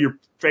 or, your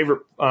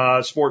favorite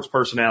sports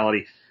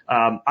personality.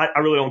 I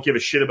really don't give a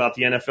shit about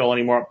the NFL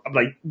anymore.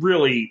 Like,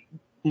 really,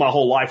 my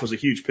whole life was a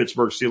huge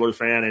Pittsburgh Steelers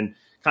fan, and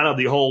kind of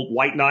the whole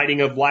white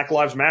knighting of Black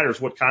Lives Matters.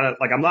 What kind of,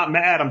 like, I'm not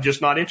mad. I'm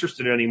just not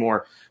interested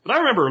anymore. But I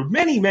remember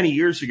many, many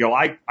years ago,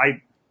 I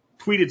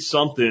tweeted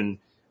something,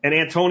 and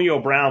Antonio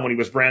Brown, when he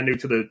was brand new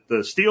to the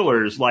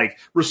Steelers, like,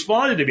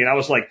 responded to me. And I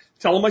was like,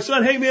 telling my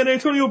son, hey man,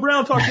 Antonio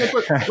Brown talking to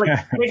me.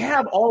 Like, they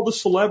have all the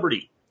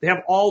celebrity. They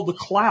have all the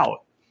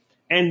clout.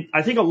 And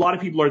I think a lot of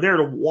people are there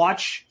to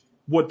watch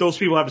what those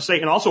people have to say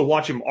and also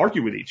watch them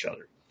argue with each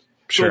other.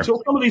 Sure. So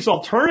until some of these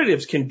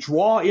alternatives can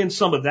draw in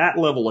some of that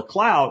level of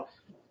clout,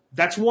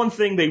 that's one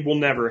thing they will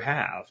never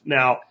have.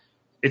 Now,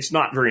 it's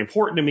not very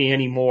important to me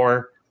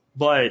anymore,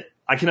 but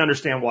I can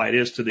understand why it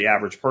is to the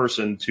average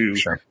person to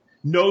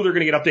know they're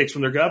going to get updates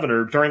from their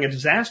governor during a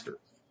disaster,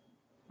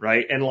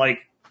 right? And like,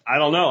 I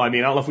don't know. I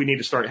mean, I don't know if we need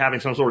to start having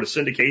some sort of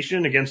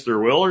syndication against their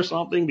will or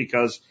something,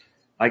 because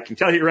I can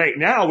tell you right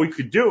now, we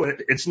could do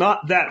it. It's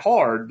not that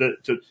hard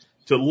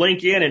to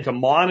link in and to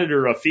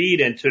monitor a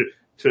feed and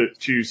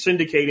to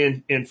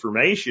syndicate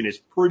information is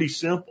pretty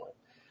simple.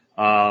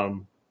 Now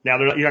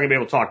you're not going to be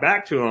able to talk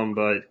back to them,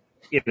 but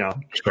you know,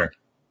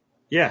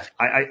 yeah,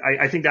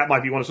 I think that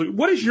might be one of them.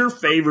 What is your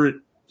favorite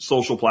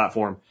social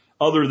platform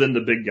other than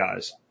the big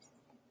guys?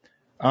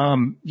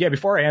 Yeah,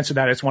 before I answer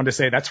that, I just wanted to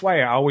say that's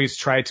why I always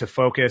try to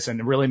focus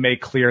and really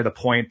make clear the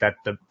point that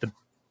the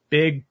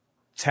big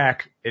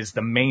tech is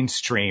the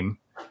mainstream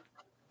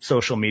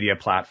social media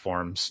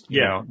platforms.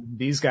 You know,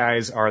 these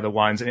guys are the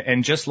ones,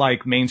 and just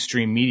like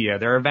mainstream media,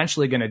 they're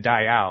eventually going to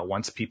die out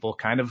once people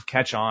kind of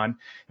catch on.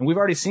 And we've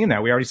already seen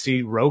that. We already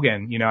see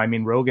Rogan. You know, I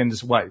mean,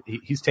 Rogan's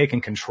he's taken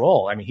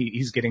control. I mean,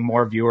 he's getting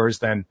more viewers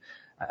than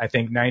I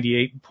think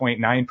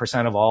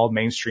 98.9% of all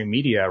mainstream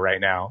media right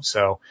now.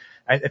 So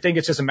I think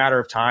it's just a matter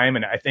of time.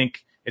 And I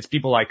think it's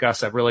people like us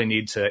that really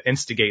need to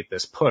instigate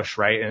this push,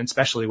 right? And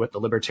especially with the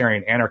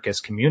libertarian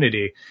anarchist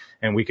community.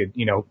 And we could,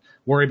 you know,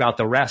 worry about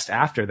the rest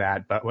after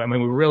that. But I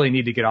mean, we really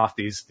need to get off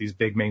these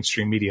big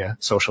mainstream media,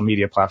 social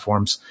media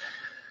platforms.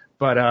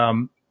 But,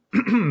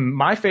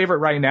 my favorite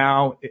right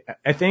now,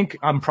 I think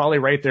I'm probably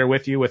right there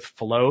with you with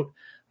Float.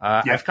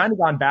 I've kind of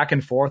gone back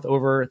and forth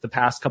over the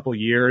past couple of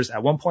years.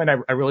 At one point,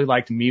 I really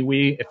liked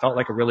MeWe. It felt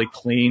like a really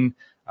clean,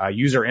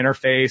 user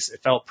interface.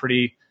 It felt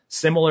pretty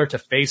similar to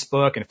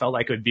Facebook, and it felt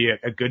like it would be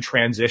a good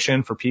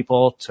transition for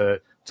people to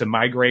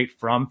migrate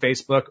from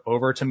Facebook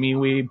over to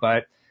MeWe.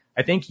 But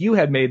I think you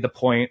had made the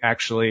point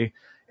actually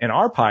in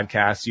our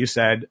podcast. You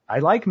said, I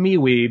like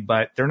MeWe,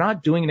 but they're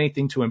not doing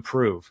anything to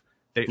improve.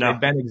 They've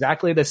been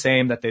exactly the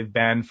same that they've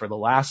been for the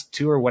last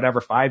 2 or whatever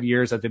 5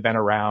 years that they've been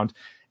around.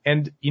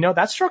 And, you know,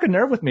 that struck a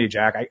nerve with me,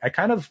 Jack. I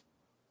kind of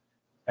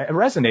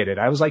resonated.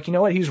 I was like, you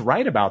know what? He's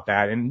right about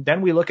that. And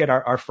then we look at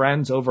our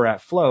friends over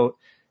at Float.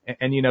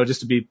 And, you know,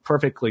 just to be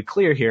perfectly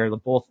clear here,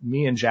 both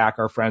me and Jack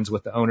are friends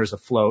with the owners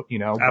of Float, you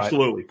know.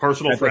 Absolutely.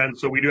 Personal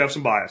friends. So we do have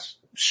some bias.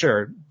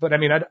 Sure. But I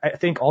mean, I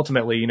think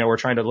ultimately, you know, we're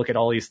trying to look at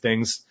all these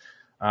things,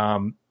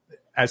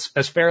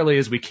 as fairly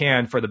as we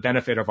can for the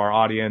benefit of our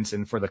audience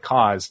and for the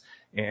cause.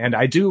 And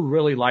I do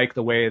really like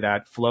the way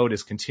that Float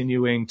is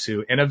continuing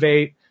to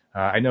innovate.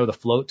 I know the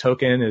Float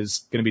token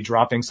is going to be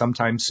dropping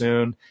sometime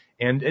soon.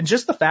 And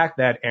just the fact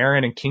that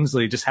Aaron and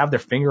Kingsley just have their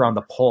finger on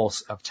the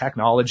pulse of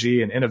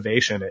technology and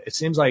innovation, it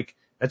seems like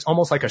it's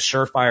almost like a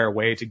surefire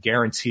way to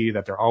guarantee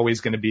that they're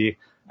always going to be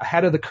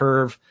ahead of the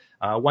curve,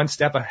 one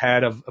step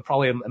ahead of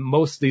probably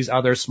most of these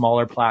other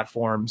smaller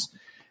platforms.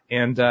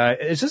 And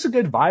it's just a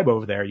good vibe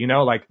over there. You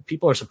know, like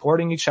people are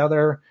supporting each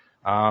other.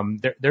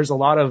 There's a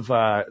lot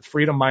of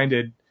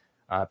freedom-minded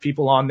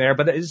people on there,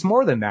 but it's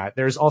more than that.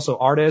 There's also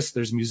artists,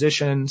 there's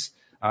musicians.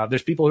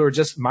 There's people who are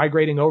just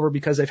migrating over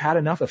because they've had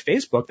enough of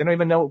Facebook. They don't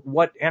even know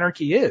what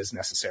anarchy is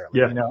necessarily,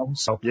 you know?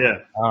 So,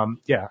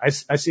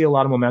 I see a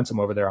lot of momentum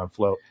over there on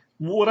Float.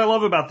 What I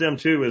love about them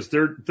too is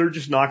they're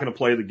just not going to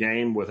play the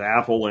game with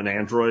Apple and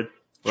Android,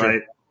 right?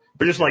 Sure.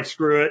 They're just like,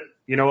 screw it.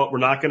 You know what? We're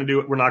not going to do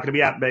it. We're not going to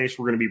be app based.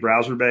 We're going to be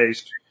browser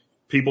based.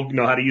 People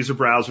know how to use a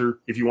browser.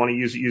 If you want to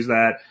use it, use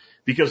that,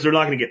 because they're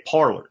not going to get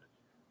parlored.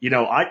 You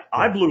know,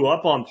 I blew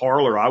up on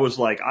Parler. I was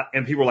like,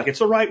 and people were like,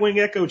 it's a right wing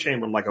echo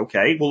chamber. I'm like,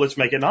 okay, well, let's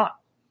make it not.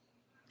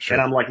 Sure.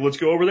 And I'm like, let's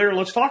go over there and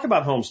let's talk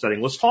about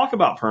homesteading. Let's talk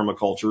about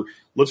permaculture.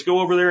 Let's go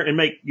over there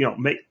and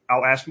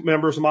I'll ask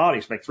members of my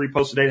audience, make 3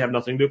 posts a day that have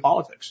nothing to do with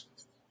politics.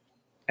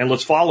 And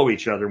let's follow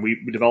each other.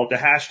 We developed a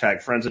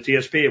hashtag, Friends of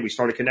TSP, and we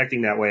started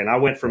connecting that way. And I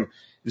went from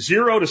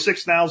 0 to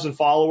 6,000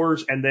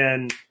 followers, and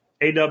then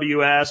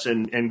AWS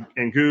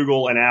and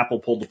Google and Apple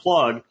pulled the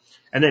plug.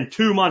 And then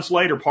 2 months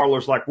later,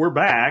 Parler's like, we're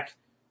back.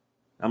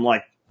 I'm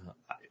like,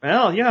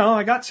 well, you know,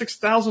 I got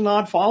 6,000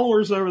 odd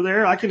followers over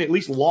there. I can at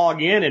least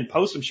log in and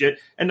post some shit,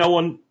 and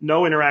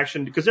no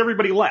interaction, because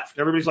everybody left.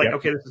 Everybody's like,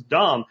 okay, this is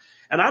dumb.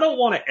 And I don't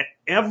want to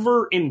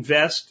ever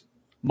invest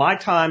my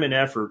time and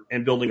effort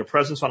in building a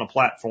presence on a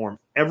platform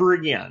ever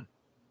again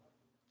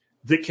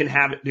that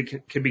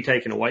can be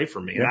taken away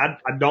from me. And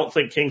I don't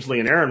think Kingsley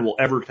and Aaron will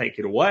ever take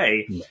it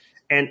away. Yeah.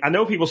 And I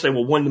know people say,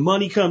 well, when the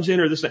money comes in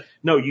or this, that.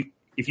 No,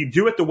 if you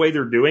do it the way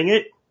they're doing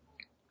it,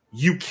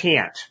 you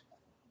can't.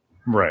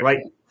 Right.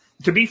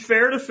 to be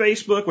fair to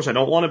Facebook, which I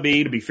don't want to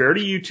be fair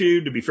to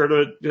YouTube, to be fair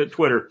to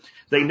Twitter,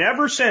 they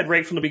never said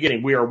right from the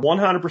beginning, we are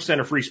 100%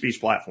 a free speech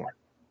platform.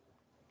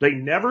 They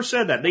never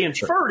said that. They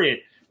inferred it,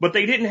 but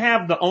they didn't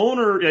have the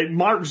owner,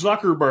 Mark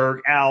Zuckerberg,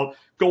 out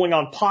going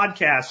on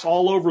podcasts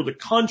all over the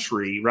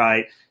country,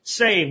 right,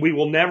 saying we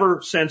will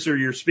never censor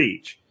your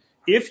speech.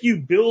 If you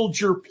build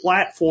your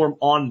platform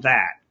on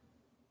that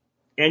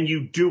and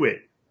you do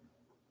it,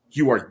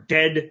 you are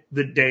dead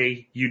the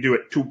day you do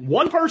it to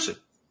one person,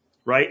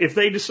 right? If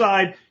they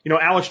decide,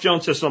 Alex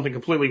Jones says something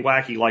completely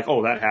wacky, like,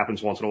 oh, that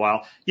happens once in a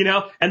while,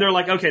 and they're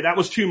like, okay, that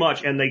was too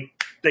much, and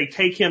they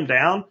take him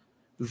down.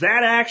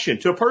 That action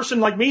to a person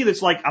like me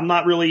that's like, I'm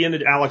not really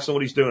into Alex and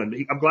what he's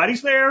doing. I'm glad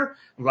he's there.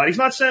 I'm glad he's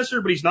not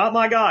censored, but he's not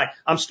my guy.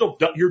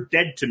 You're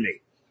dead to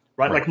me,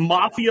 right? Like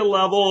mafia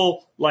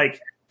level,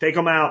 like take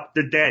them out.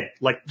 They're dead.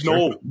 Like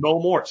no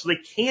more. So they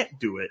can't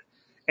do it.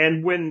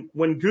 And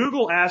when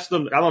Google asked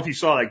them, I don't know if you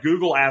saw that,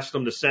 Google asked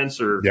them to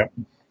censor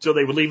so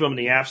they would leave them in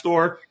the App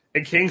Store.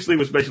 And Kingsley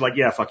was basically like,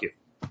 yeah, fuck you.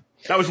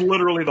 That was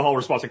literally the whole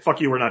response. Like,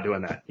 fuck you, we're not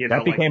doing that.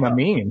 That became a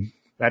meme.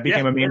 That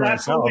became a meme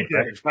myself.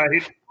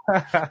 Right?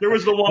 There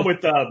was the one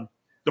with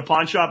the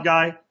pawn shop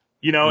guy,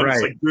 and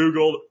it's like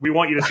Google, we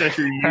want you to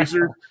censor your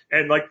users.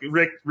 And like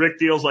Rick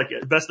Deal's like,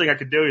 the best thing I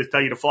could do is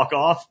tell you to fuck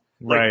off.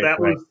 Like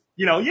was,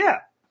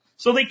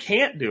 So they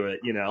can't do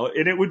it,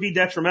 and it would be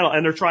detrimental.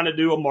 And they're trying to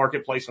do a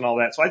marketplace and all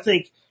that. So I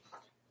think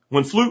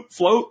when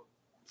Float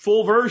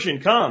full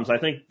version comes, I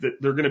think that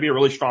they're going to be a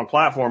really strong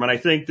platform. And I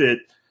think that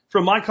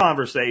from my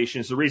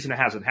conversations, the reason it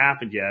hasn't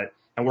happened yet,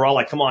 and we're all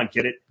like, come on,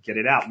 get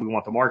it out. We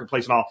want the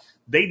marketplace and all.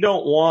 They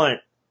don't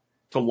want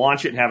to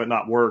launch it and have it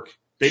not work.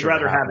 They'd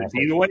rather have it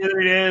be the way that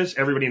it is.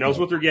 Everybody knows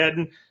what they're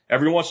getting.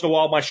 Every once in a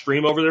while, my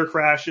stream over there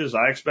crashes.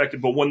 I expect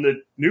it. But when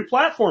the new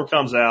platform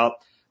comes out,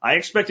 I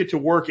expect it to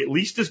work at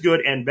least as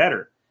good and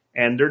better.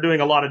 And they're doing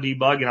a lot of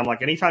debugging. I'm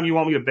like, anytime you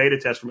want me to beta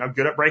test for me, I'm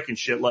good at breaking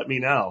shit. Let me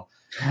know.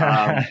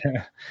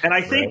 And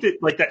I think that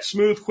like that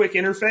smooth, quick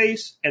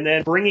interface and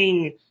then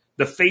bringing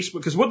the Facebook,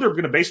 because what they're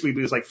going to basically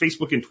do is like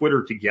Facebook and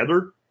Twitter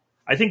together.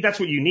 I think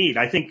that's what you need.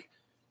 I think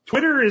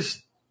Twitter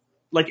is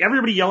like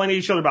everybody yelling at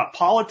each other about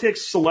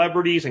politics,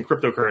 celebrities, and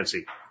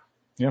cryptocurrency.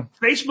 Yeah.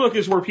 Facebook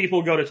is where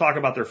people go to talk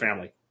about their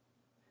family.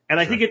 And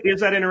I think it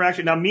is that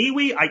interaction. Now,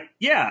 MeWe,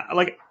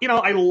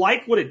 I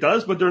like what it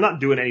does, but they're not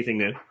doing anything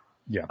new.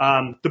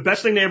 Yeah. The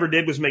best thing they ever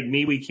did was make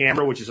MeWe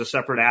Camera, which is a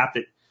separate app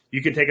that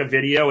you can take a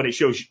video and it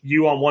shows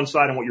you on one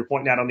side and what you're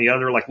pointing at on the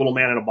other, like little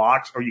man in a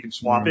box, or you can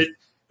swap it.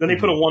 Then they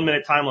put a 1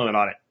 minute time limit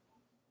on it.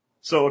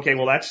 So, okay,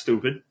 well, that's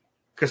stupid.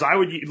 Cause I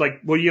would like,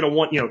 well, you don't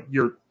want,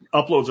 your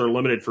uploads are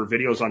limited for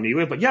videos on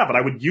MeWe, but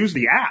I would use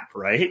the app,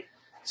 right?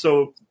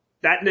 So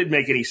that didn't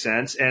make any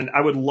sense. And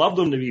I would love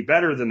them to be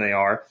better than they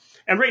are.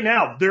 And right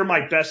now they're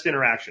my best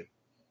interaction.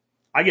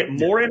 I get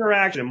more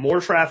interaction and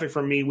more traffic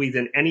from MeWe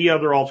than any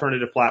other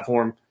alternative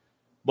platform.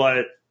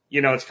 But,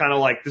 it's kind of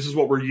like, this is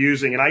what we're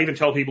using. And I even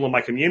tell people in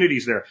my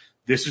communities there,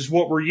 this is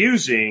what we're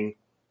using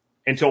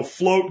until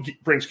Float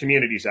brings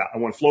communities out.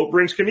 And when Float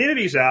brings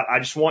communities out, I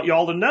just want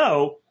y'all to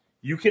know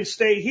you can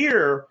stay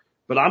here,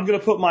 but I'm going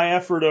to put my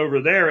effort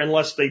over there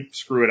unless they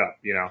screw it up,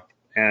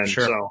 And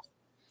so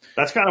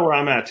that's kind of where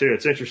I'm at too.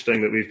 It's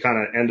interesting that we've kind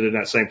of ended in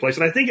that same place.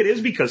 And I think it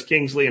is because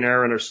Kingsley and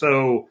Aaron are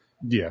so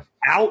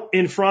out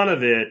in front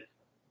of it.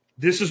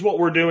 This is what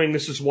we're doing.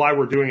 This is why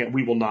we're doing it.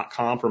 We will not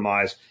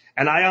compromise.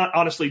 And I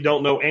honestly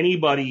don't know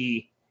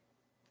anybody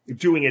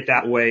doing it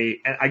that way.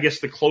 And I guess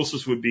the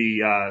closest would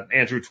be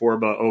Andrew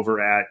Torba over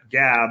at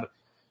Gab.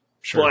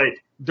 But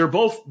they're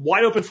both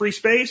wide open free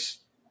space.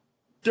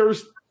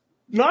 There's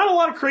not a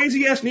lot of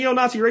crazy ass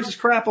neo-Nazi racist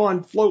crap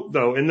on Float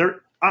though. And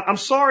I'm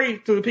sorry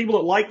to the people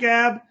that like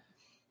Gab.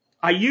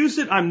 I use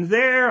it. I'm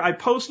there. I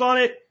post on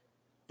it,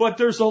 but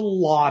there's a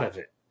lot of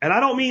it. And I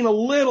don't mean a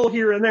little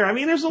here and there. I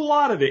mean, there's a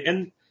lot of it.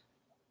 And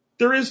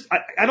there is,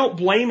 I don't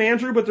blame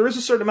Andrew, but there is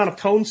a certain amount of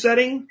tone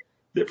setting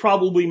that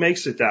probably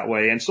makes it that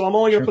way. And so I'm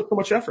only going to put so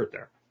much effort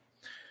there.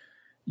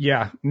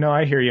 Yeah, no,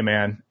 I hear you,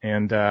 man.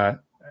 And,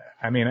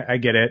 I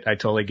get it. I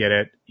totally get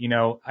it.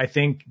 I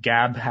think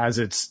Gab has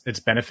its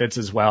benefits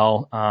as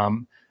well.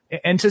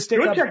 And to stick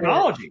up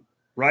technology,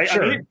 right?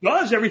 Sure. I mean, it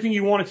does everything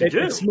you want it to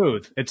do. It's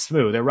smooth. It's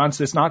smooth. It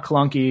runs. It's not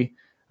clunky.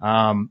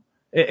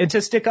 And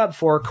to stick up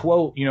for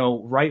quote,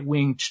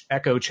 right-wing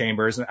echo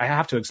chambers. And I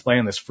have to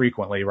explain this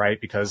frequently, right?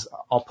 Because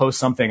I'll post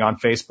something on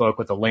Facebook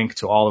with a link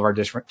to all of our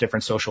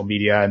different social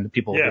media, and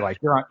people will be like,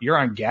 "You're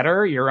on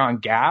Getter, you're on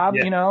Gab,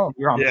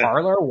 you're on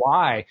Parler.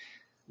 Why?"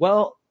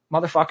 Well,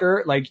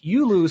 motherfucker, like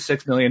you lose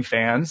 6 million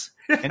fans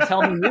and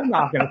tell me you're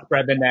not going to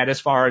spread the net as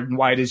far and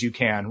wide as you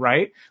can,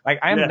 right? Like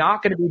I am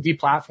not going to be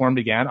deplatformed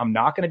again. I'm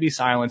not going to be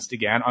silenced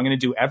again. I'm going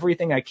to do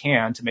everything I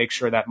can to make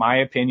sure that my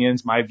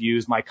opinions, my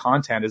views, my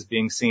content is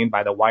being seen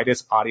by the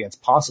widest audience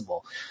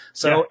possible.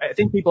 So I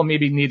think people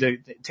maybe need to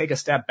take a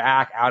step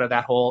back out of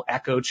that whole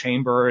echo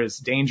chamber is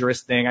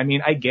dangerous thing. I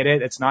mean, I get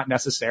it. It's not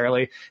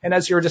necessarily. And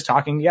as you were just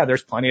talking,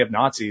 there's plenty of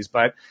Nazis,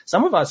 but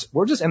some of us,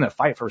 we're just in the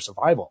fight for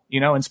survival,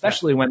 and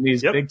especially when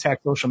these big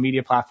tech social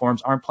media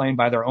platforms aren't playing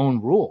by their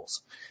own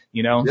rules,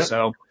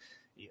 so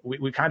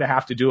we kind of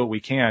have to do what we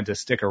can to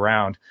stick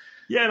around.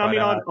 Yeah, and I mean,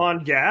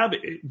 on Gab,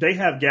 they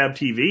have Gab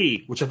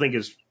TV, which I think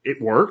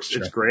it works.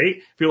 Sure. It's great.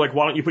 If you're like,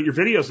 why don't you put your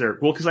videos there?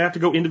 Well, because I have to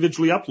go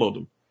individually upload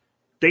them.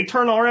 They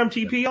turn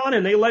RMTP on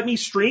and they let me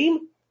stream.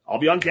 I'll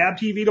be on Gab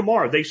TV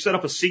tomorrow. They set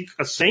up a sync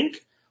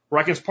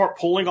where I can start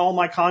pulling all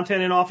my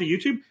content in off of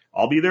YouTube.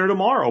 I'll be there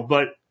tomorrow.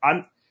 But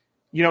I'm,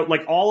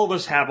 like all of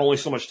us have only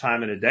so much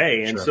time in a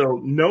day. And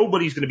so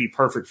nobody's going to be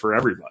perfect for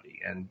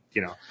everybody. And,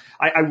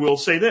 I will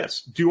say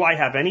this. Do I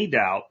have any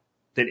doubt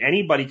that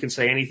anybody can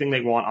say anything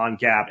they want on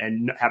Gab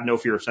and have no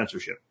fear of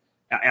censorship?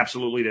 I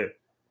absolutely do.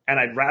 And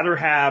I'd rather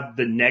have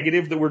the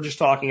negative that we're just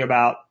talking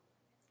about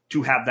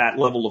to have that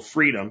level of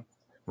freedom,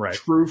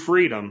 true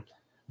freedom,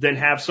 than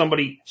have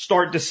somebody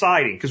start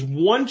deciding. Because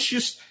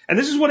and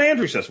this is what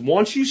Andrew says,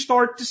 once you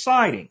start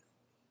deciding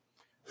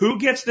who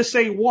gets to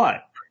say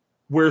what,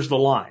 where's the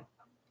line?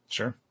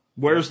 Sure.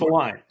 Where's the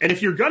line? And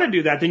if you're going to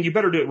do that, then you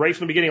better do it right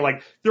from the beginning.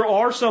 Like, there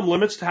are some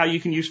limits to how you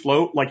can use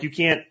float. Like, you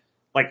can't,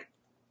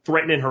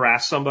 threaten and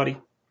harass somebody,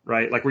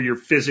 right? Like where you're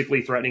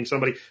physically threatening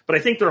somebody. But I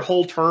think their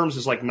whole terms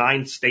is like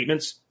 9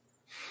 statements.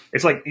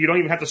 It's like you don't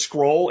even have to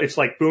scroll. It's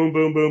like boom,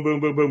 boom, boom, boom,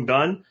 boom, boom,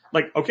 done.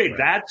 Like, okay,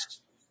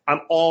 I'm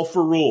all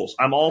for rules.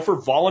 I'm all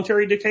for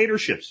voluntary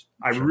dictatorships.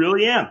 I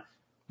really am.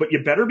 But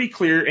you better be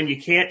clear, and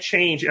you can't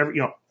change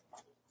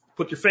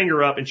put your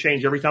finger up and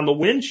change every time the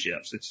wind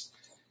shifts.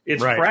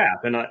 It's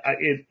crap. And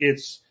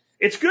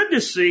it's good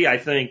to see, I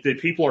think, that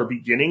people are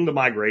beginning the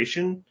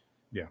migration.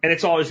 Yeah. And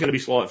it's always going to be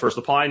slow at first.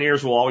 The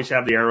pioneers will always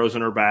have the arrows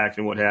in their back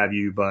and what have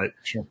you, but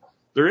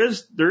there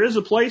is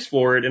a place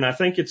for it. And I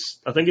think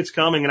it's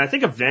coming. And I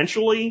think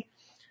eventually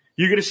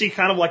you're going to see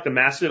kind of like the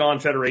Mastodon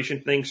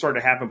Federation thing start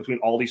to happen between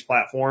all these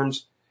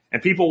platforms,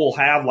 and people will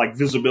have like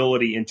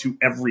visibility into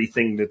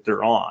everything that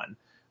they're on.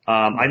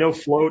 I know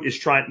Float is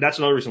trying, that's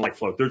another reason like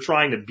Float. They're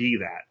trying to be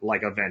that,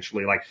 like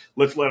eventually, like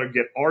let's let them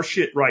get our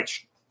shit right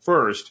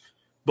first,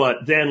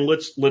 but then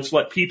let's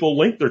let people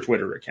link their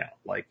Twitter account.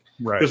 Like,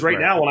 because right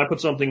now when I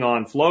put something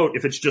on Float,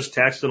 if it's just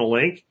text and a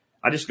link,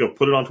 I just go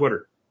put it on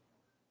Twitter.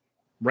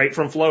 Right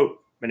from Float,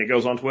 and it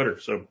goes on Twitter.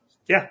 So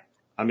yeah,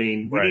 I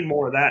mean, we need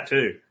more of that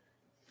too.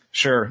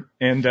 Sure.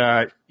 And,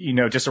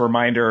 just a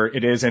reminder,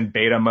 it is in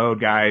beta mode,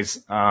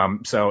 guys.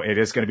 So it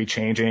is going to be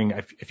changing.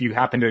 If you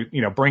happen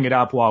to, bring it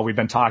up while we've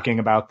been talking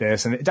about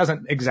this, and it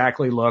doesn't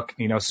exactly look,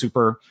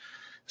 super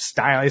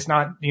style. It's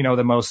not,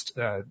 the most,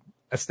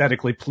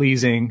 aesthetically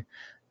pleasing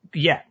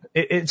yet.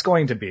 It's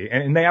going to be,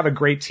 and they have a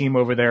great team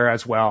over there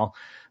as well.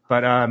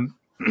 But,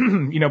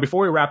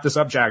 before we wrap this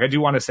up, Jack, I do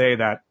want to say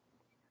that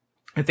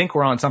I think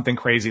we're on something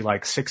crazy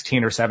like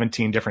 16 or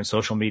 17 different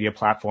social media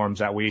platforms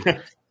that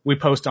we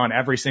post on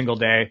every single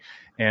day,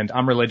 and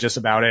I'm religious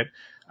about it.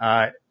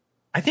 I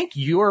think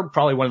you're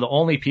probably one of the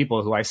only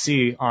people who I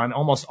see on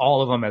almost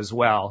all of them as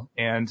well.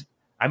 And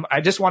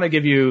I just want to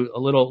give you a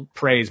little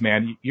praise,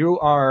 man. You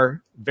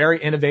are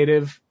very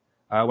innovative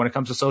when it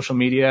comes to social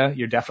media.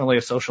 You're definitely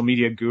a social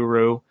media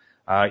guru.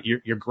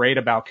 You're great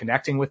about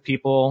connecting with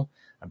people,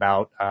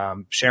 about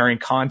sharing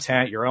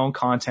content, your own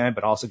content,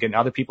 but also getting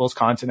other people's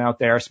content out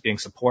there, being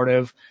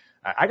supportive.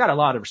 I got a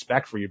lot of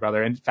respect for you,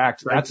 brother. In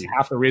fact, that's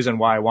half the reason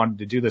why I wanted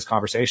to do this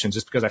conversation,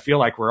 just because I feel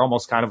like we're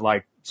almost kind of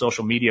like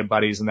social media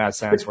buddies in that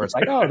sense, where it's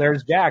like, oh,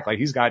 there's Jack. Like,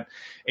 he's got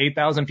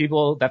 8,000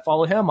 people that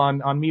follow him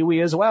on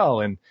MeWe as well.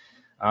 And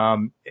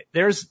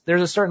there's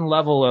a certain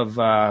level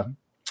of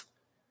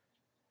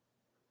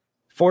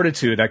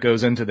fortitude that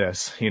goes into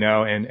this,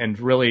 and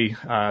really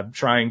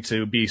trying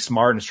to be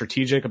smart and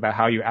strategic about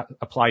how you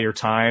apply your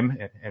time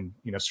and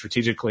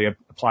strategically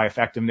apply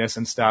effectiveness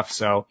and stuff.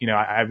 So,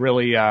 I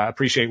really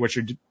appreciate what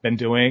you've been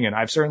doing, and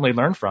I've certainly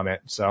learned from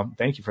it. So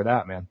thank you for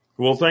that, man.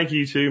 Well, thank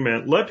you too,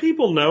 man. Let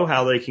people know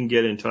how they can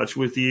get in touch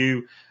with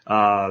you.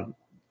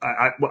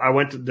 I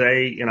went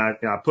today and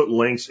I put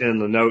links in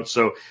the notes.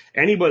 So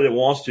anybody that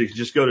wants to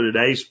just go to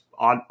today's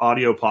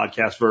audio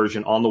podcast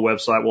version on the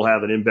website. We'll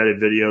have an embedded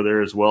video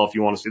there as well if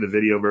you want to see the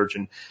video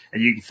version,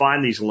 and you can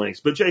find these links.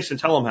 But Jason,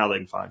 tell them how they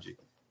can find you.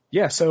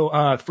 Yeah. So,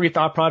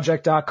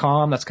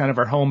 freethoughtproject.com. That's kind of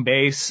our home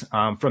base.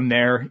 From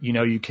there,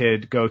 you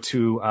could go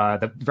to,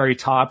 the very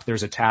top.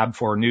 There's a tab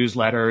for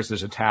newsletters.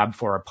 There's a tab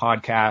for our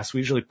podcast. We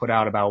usually put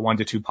out about 1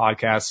 to 2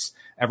 podcasts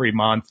every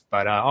month,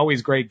 but,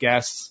 always great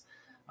guests.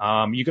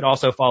 You could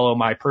also follow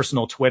my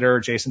personal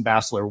Twitter, Jason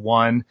Bassler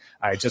 1.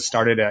 I just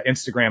started an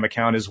Instagram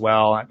account as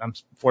well. I'm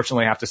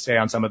fortunately have to stay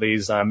on some of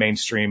these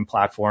mainstream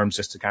platforms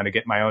just to kind of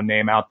get my own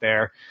name out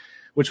there,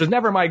 which was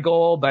never my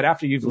goal. But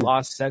after you've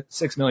lost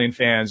 6 million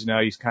fans,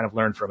 you kind of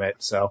learn from it.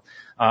 So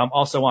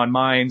also on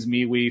Minds,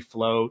 MeWe,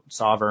 Float,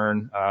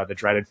 Sovereign, the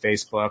dreaded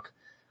Facebook.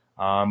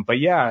 But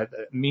yeah,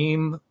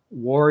 meme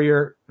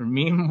war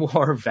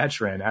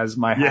veteran, as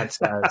my hat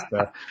says.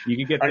 You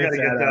can get I gotta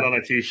get that on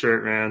a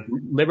t-shirt, man.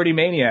 Liberty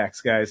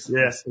Maniacs, guys.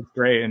 Yes. It's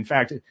great. In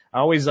fact, I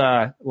always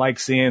like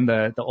seeing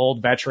the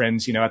old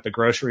veterans, at the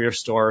grocery or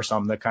store or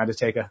something, that kind of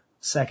take a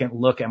second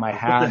look at my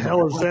hat. What the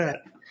hell is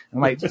that? I'm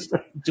like,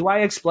 do I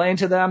explain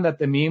to them that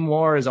the meme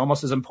war is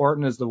almost as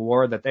important as the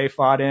war that they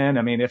fought in?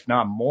 I mean, if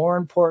not more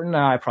important,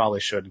 I probably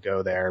shouldn't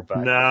go there.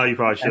 But no, you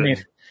probably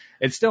shouldn't.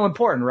 it's still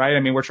important, right? I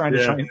mean, we're trying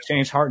to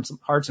change hearts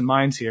and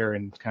minds here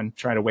and kind of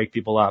try to wake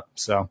people up.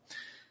 So,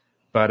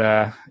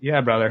 but, yeah,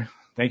 brother,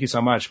 thank you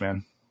so much,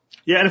 man.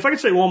 Yeah. And if I could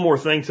say one more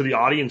thing to the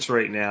audience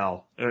right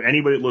now, or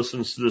anybody that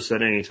listens to this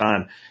at any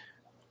time,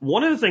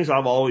 one of the things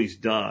I've always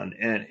done,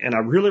 and I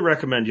really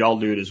recommend y'all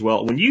do it as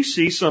well, when you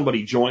see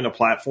somebody join a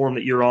platform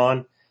that you're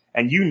on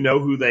and you know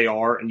who they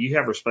are and you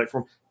have respect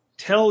for them,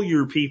 tell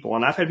your people.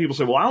 And I've had people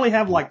say, well, I only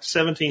have like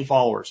 17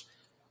 followers.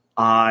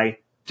 I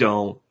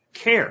don't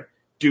care.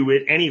 Do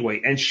it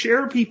anyway and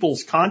share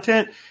people's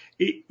content.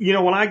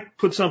 When I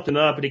put something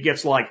up and it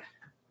gets like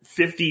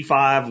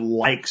 55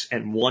 likes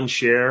and 1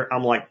 share,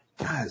 I'm like,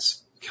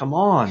 guys, come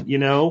on.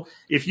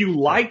 If you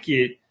like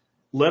it,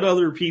 let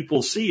other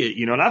people see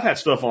it, and I've had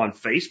stuff on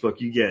Facebook.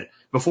 You get,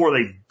 before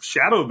they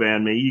shadow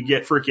ban me, you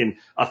get freaking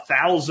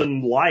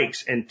 1,000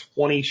 likes and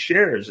 20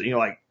 shares. And you're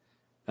like,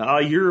 oh,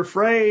 you're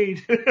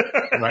afraid.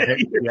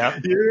 Right. Yeah.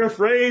 You're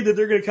afraid that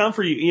they're going to come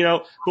for you,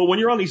 but when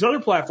you're on these other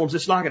platforms,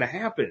 it's not going to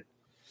happen.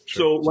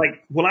 Sure. So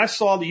like when I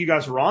saw that you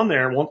guys were on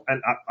there and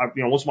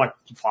once my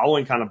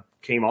following kind of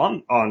came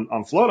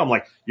on float, I'm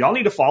like, y'all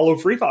need to follow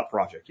Free Thought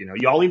Project.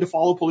 Y'all need to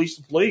follow Police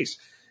to Police.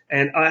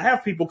 And I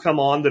have people come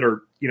on that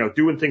are,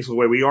 doing things the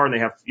way we are and they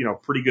have,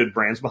 pretty good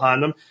brands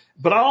behind them.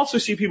 But I also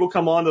see people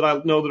come on that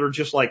I know that are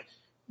just like,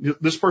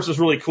 this person's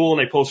really cool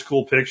and they post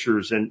cool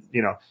pictures and,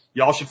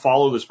 y'all should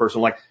follow this person.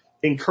 Like,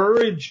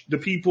 encourage the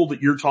people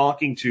that you're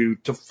talking to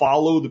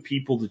follow the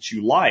people that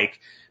you like,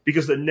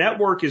 because the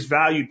network is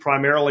valued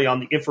primarily on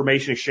the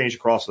information exchange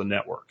across the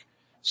network.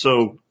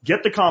 So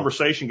get the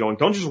conversation going.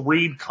 Don't just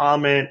read,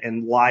 comment,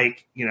 and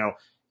like,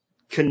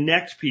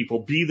 connect people,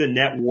 be the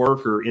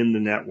networker in the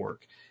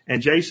network.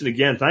 And Jason,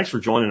 again, thanks for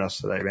joining us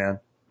today, man.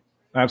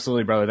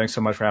 Absolutely, brother. Thanks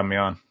so much for having me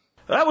on.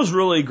 That was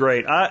really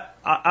great.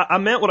 I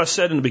meant what I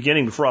said in the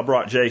beginning before I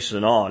brought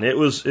Jason on. It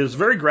was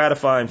very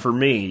gratifying for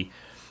me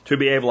to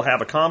be able to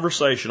have a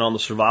conversation on the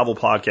Survival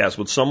Podcast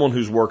with someone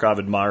whose work I've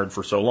admired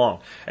for so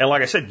long. And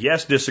like I said,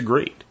 yes,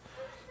 disagreed.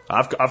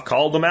 I've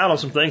called them out on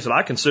some things that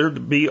I considered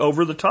to be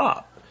over the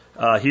top.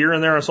 Here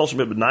and there on social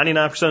media, but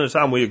 99% of the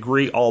time we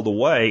agree all the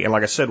way. And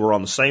like I said, we're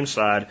on the same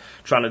side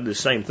trying to do the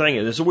same thing.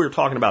 And this is what we're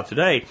talking about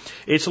today.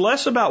 It's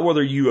less about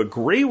whether you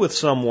agree with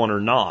someone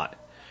or not,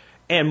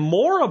 and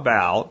more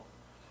about,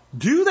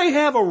 do they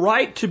have a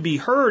right to be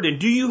heard, and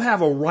do you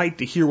have a right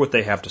to hear what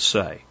they have to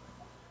say?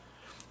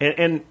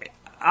 And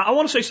I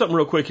want to say something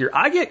real quick here.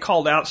 I get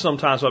called out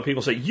sometimes by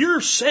people say, you're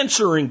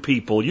censoring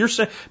people.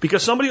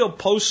 Because somebody will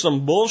post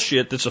some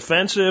bullshit that's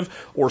offensive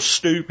or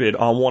stupid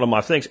on one of my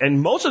things. And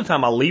most of the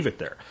time I leave it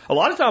there. A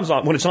lot of times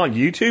when it's on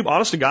YouTube,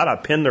 honest to God, I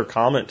pin their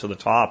comment to the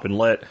top and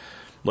let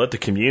the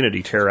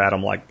community tear at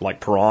them like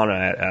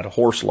piranha at a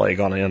horse leg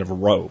on the end of a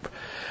rope.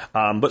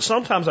 But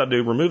sometimes I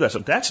do remove that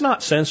stuff. That's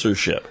not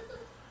censorship.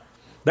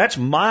 That's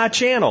my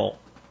channel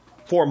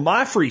for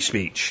my free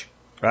speech,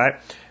 right?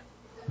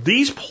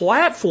 These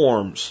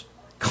platforms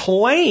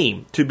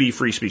claim to be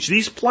free speech.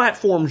 These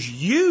platforms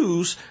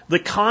use the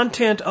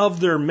content of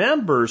their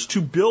members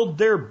to build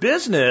their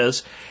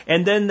business,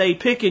 and then they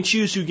pick and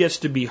choose who gets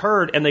to be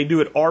heard, and they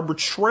do it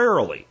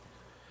arbitrarily.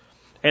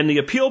 And the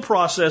appeal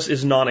process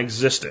is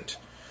non-existent.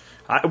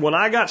 When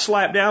I got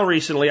slapped down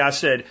recently, I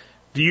said,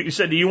 do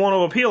you want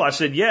to appeal? I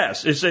said,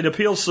 yes. It said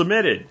appeal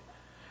submitted.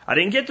 I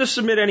didn't get to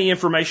submit any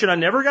information. I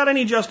never got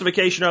any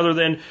justification other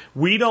than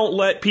we don't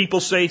let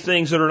people say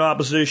things that are in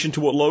opposition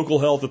to what local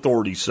health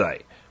authorities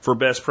say for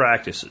best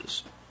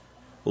practices.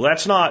 Well,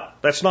 that's not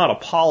a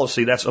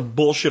policy. That's a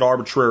bullshit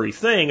arbitrary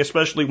thing,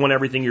 especially when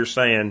everything you're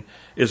saying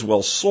is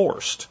well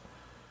sourced.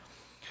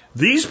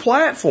 These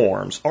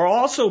platforms are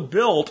also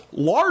built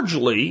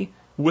largely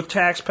with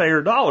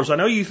taxpayer dollars. I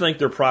know you think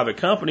they're private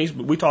companies,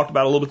 but we talked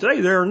about it a little bit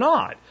today. They're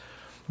not.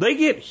 They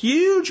get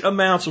huge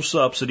amounts of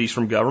subsidies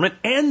from government,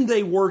 and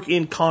they work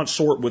in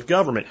consort with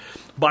government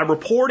by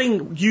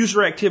reporting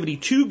user activity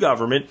to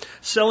government,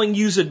 selling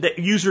user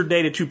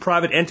data to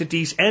private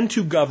entities and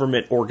to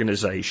government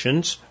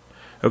organizations.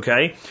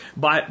 Okay,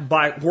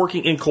 by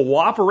working in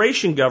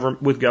cooperation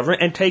with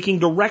government and taking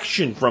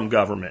direction from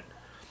government.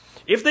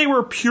 If they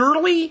were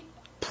purely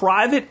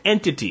private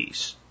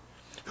entities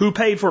who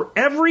paid for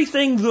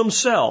everything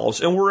themselves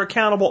and were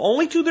accountable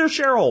only to their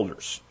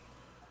shareholders,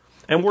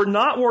 and we're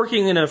not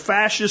working in a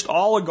fascist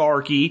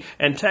oligarchy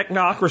and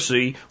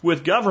technocracy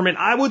with government,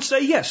 I would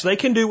say yes, they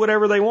can do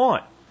whatever they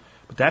want.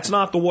 But that's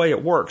not the way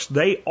it works.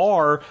 They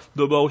are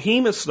the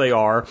behemoths they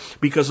are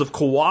because of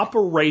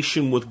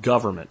cooperation with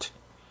government.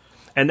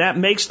 And that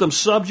makes them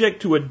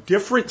subject to a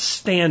different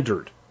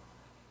standard.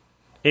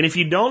 And if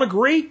you don't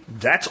agree,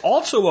 that's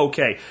also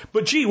okay.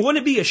 But gee, wouldn't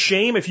it be a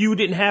shame if you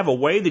didn't have a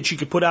way that you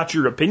could put out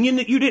your opinion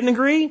that you didn't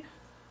agree?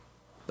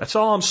 That's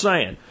all I'm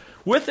saying.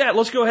 With that,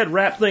 let's go ahead and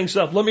wrap things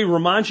up. Let me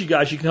remind you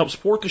guys, you can help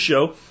support the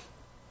show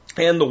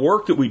and the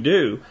work that we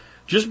do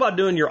just by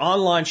doing your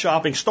online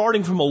shopping,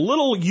 starting from a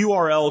little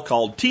URL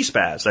called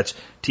TSPAZ. That's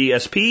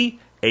TSPAZ.com.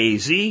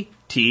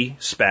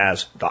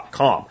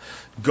 aztspaz.com.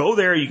 Go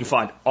there. You can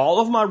find all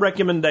of my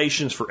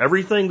recommendations for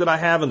everything that I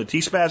have in the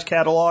T-Spaz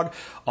catalog.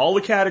 All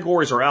the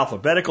categories are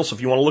alphabetical, so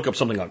if you want to look up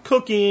something on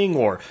cooking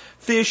or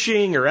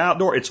fishing or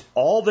outdoor, it's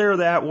all there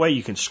that way.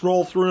 You can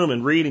scroll through them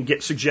and read and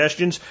get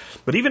suggestions.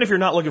 But even if you're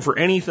not looking for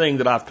anything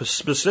that I've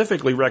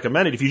specifically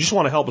recommended, if you just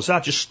want to help us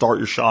out, just start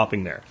your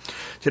shopping there.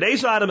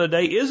 Today's item of the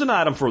day is an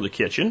item for the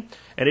kitchen,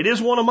 and it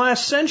is one of my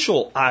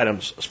essential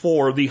items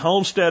for the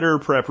Homesteader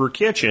Prepper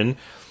Kitchen.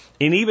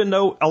 And even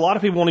though a lot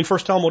of people, when you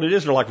first tell them what it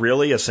is, they're like,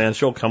 really?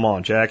 Essential? Come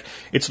on, Jack.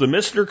 It's the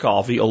Mr.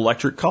 Coffee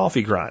electric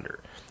coffee grinder.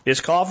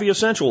 Is coffee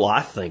essential?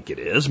 I think it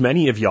is.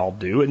 Many of y'all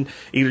do. And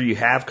either you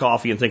have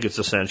coffee and think it's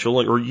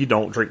essential, or you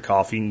don't drink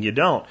coffee and you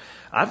don't.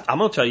 I'm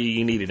going to tell you,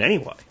 you need it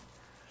anyway.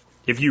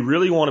 If you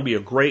really want to be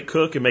a great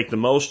cook and make the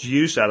most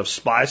use out of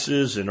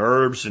spices and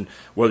herbs, and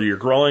whether you're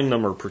growing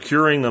them or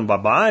procuring them by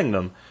buying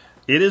them,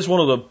 it is one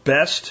of the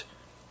best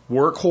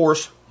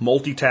workhorse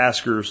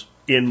multitaskers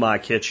in my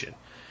kitchen.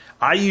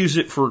 I use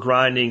it for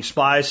grinding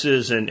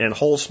spices and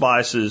whole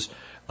spices,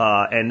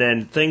 and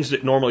then things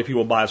that normally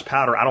people buy as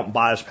powder. I don't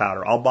buy as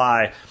powder. I'll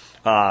buy,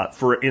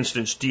 for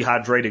instance,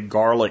 dehydrated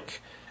garlic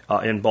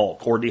in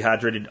bulk or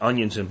dehydrated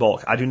onions in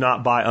bulk. I do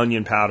not buy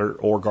onion powder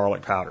or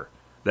garlic powder.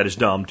 That is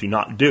dumb. Do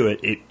not do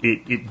it.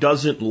 It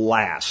doesn't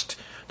last.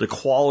 The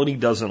quality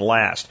doesn't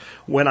last.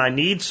 When I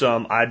need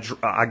some, I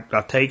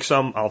take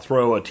some. I'll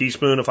throw a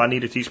teaspoon if I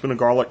need a teaspoon of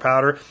garlic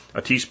powder,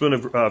 a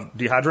teaspoon of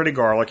dehydrated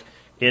garlic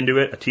into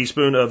it, a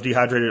teaspoon of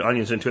dehydrated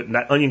onions into it, and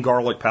that onion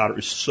garlic powder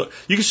is so,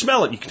 you can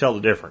smell it, you can tell the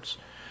difference.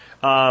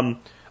 I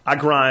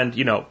grind,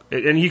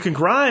 and you can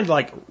grind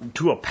like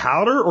to a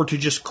powder or to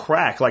just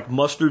crack, like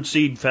mustard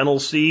seed, fennel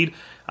seed.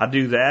 I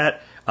do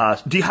that.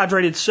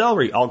 Dehydrated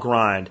celery, I'll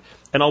grind,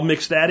 and I'll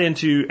mix that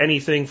into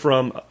anything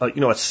from,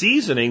 a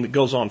seasoning that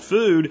goes on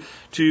food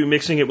to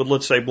mixing it with,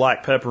 let's say,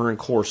 black pepper and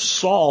coarse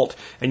salt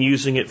and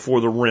using it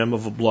for the rim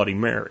of a Bloody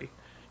Mary.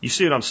 You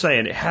see what I'm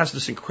saying? It has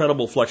this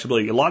incredible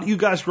flexibility. A lot of you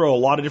guys grow a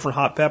lot of different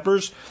hot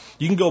peppers.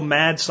 You can go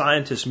mad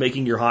scientist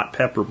making your hot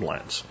pepper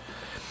blends.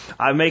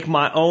 I make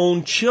my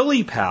own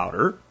chili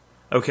powder,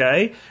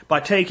 okay, by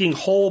taking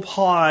whole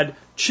pod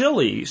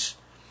chilies,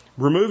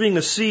 removing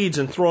the seeds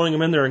and throwing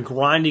them in there and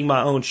grinding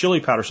my own chili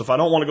powder. So if I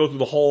don't want to go through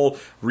the whole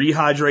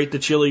rehydrate the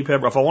chili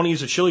pepper, if I want to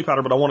use a chili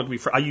powder but I want it to be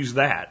I use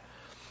that.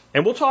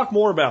 And we'll talk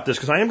more about this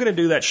because I am going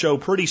to do that show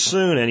pretty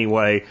soon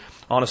anyway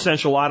on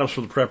essential items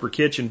for the prepper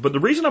kitchen. But the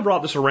reason I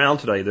brought this around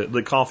today,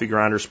 the coffee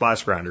grinder,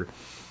 spice grinder,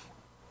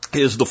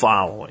 is the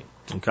following,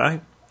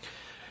 okay?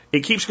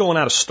 It keeps going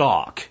out of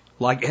stock,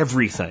 like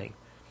everything.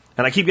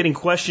 And I keep getting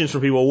questions from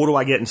people, what do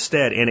I get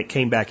instead? And it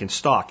came back in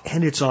stock.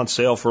 And it's on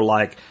sale for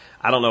like,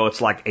 I don't know,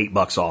 it's like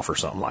 $8 off or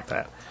something like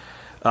that.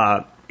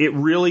 It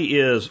really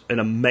is an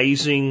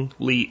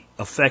amazingly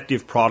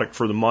effective product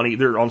for the money.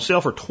 They're on sale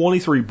for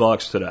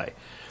 $23 today.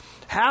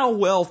 How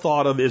well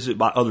thought of is it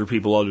by other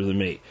people other than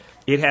me?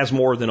 It has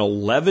more than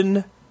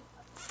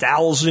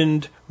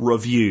 11,000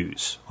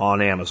 reviews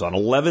on Amazon.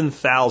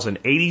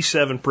 11,000.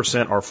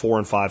 87% are 4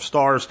 and 5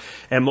 stars.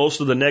 And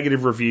most of the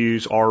negative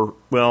reviews are,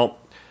 well,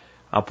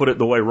 I'll put it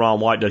the way Ron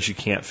White does, you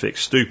can't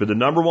fix stupid. The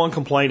number one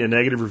complaint in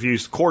negative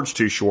reviews, the cord's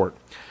too short.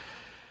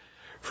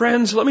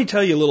 Friends, let me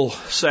tell you a little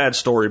sad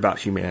story about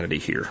humanity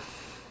here.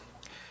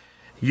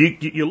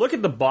 You look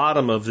at the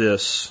bottom of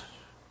this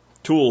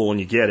tool when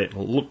you get it,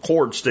 and the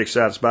cord sticks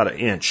out, it's about 1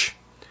 inch.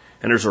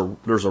 And there's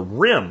a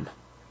rim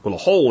with a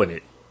hole in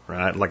it,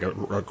 right? Like a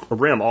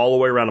rim all the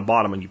way around the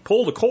bottom. And you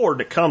pull the cord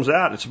and it comes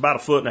out and it's about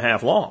 1.5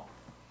 feet long.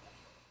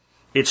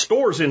 It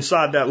stores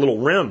inside that little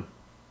rim.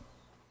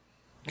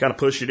 Kind of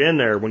push it in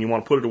there when you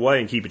want to put it away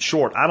and keep it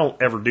short. I don't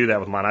ever do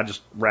that with mine. I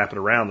just wrap it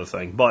around the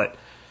thing. But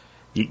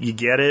you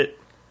get it.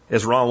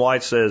 As Ron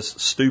White says,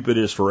 stupid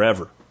is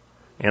forever.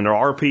 And there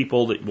are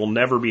people that will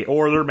never be,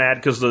 or they're mad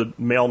because the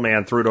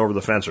mailman threw it over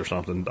the fence or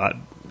something.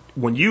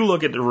 When you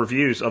look at the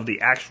reviews of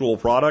the actual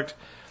product,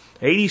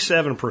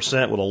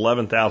 87% with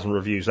 11,000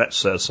 reviews, that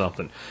says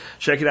something.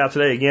 Check it out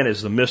today. Again,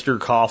 is the Mr.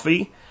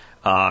 Coffee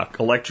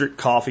electric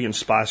coffee and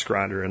spice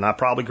grinder. And I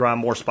probably grind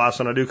more spice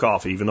than I do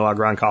coffee, even though I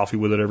grind coffee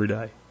with it every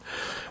day.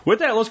 With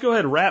that, let's go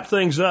ahead and wrap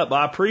things up.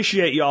 I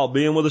appreciate y'all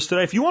being with us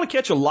today. If you want to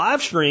catch a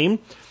live stream,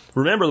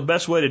 remember the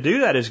best way to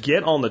do that is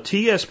get on the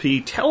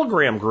TSP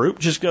Telegram group.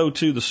 Just go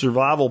to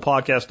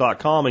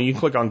thesurvivalpodcast.com and you can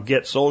click on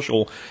Get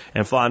Social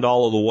and find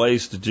all of the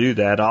ways to do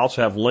that. I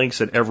also have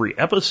links at every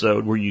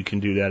episode where you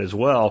can do that as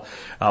well.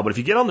 But if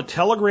you get on the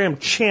Telegram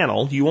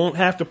channel, you won't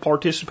have to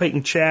participate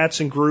in chats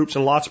and groups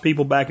and lots of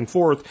people back and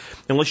forth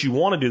unless you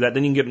want to do that.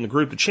 Then you can get in the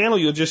group. The channel,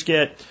 you'll just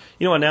get,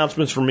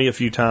 announcements from me a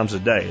few times a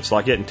day. It's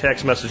like getting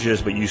text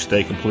messages, but you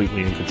stay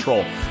completely in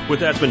control.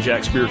 With that, it's been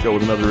Jack Spirko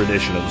with another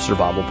edition of the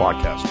Survival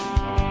Podcast.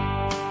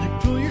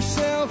 Pull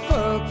yourself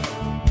up,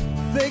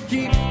 they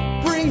keep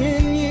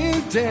bringing you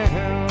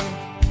down.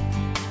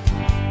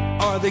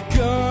 Are they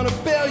gonna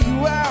bail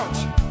you out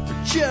or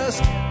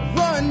just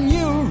run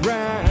you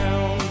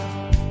around?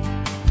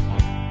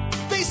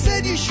 They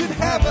said you should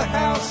have a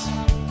house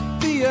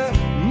the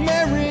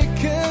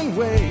American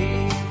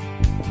way.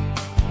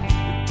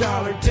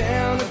 $1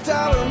 down,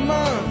 $1 a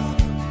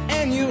month,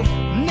 and you'll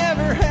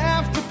never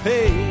have to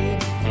pay.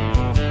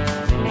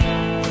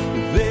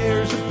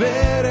 There's a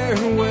better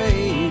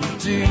way to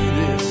do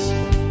this.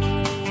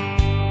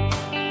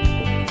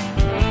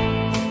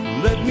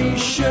 Let me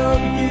show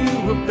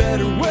you a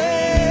better way.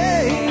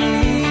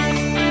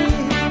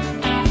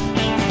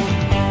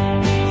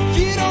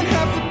 You don't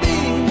have to be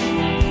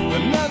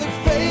another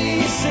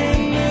face in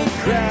the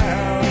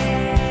crowd.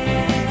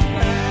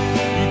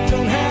 You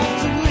don't have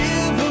to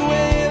live the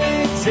way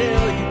they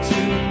tell you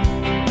to.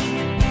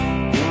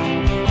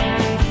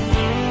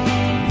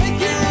 Make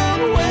your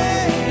own way,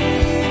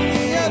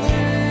 the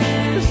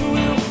others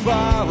will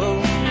follow.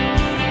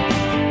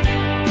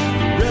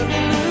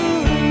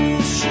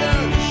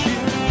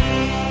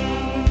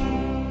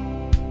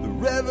 The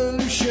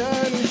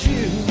revolution is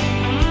you.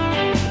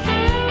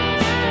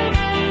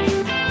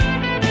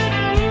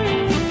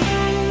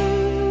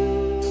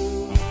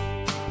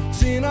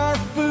 It's in our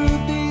food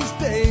these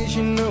days,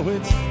 you know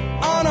it's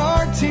on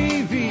our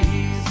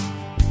TVs.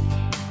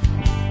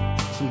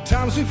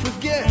 Sometimes we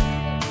forget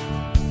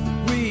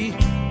we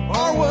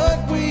are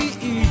what we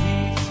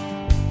eat.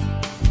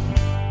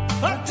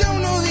 I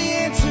don't know the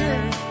answer.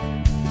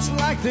 It's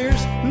like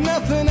there's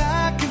nothing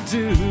I can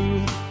do.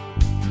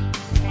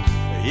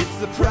 It's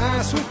the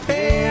price we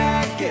pay,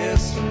 I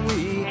guess, when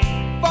we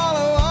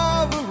follow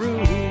all the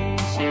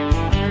rules.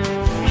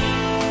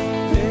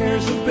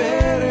 There's a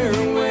better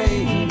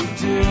way to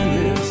do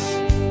this.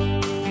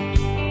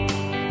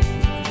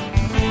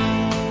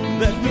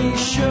 Let me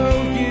show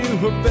you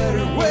a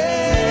better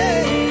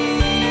way.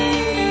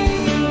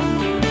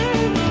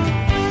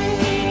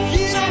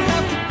 You don't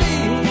have to be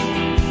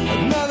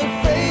another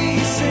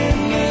face in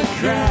the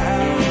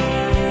crowd.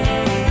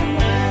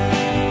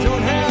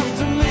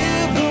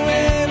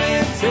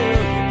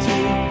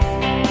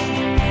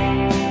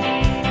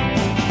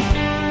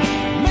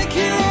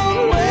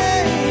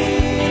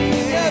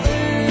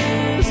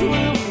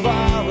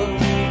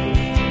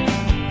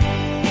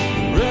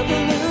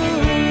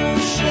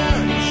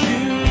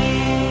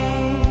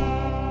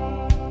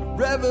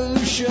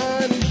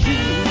 Revolution is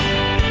you.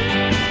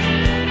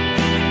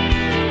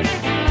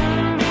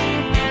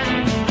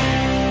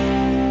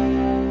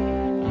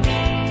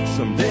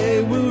 Someday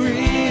we'll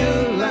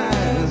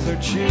realize our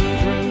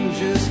children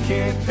just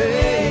can't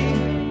pay.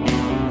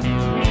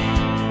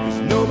 'Cause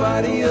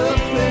nobody up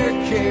there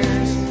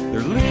cares.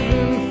 They're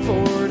living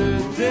for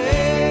today.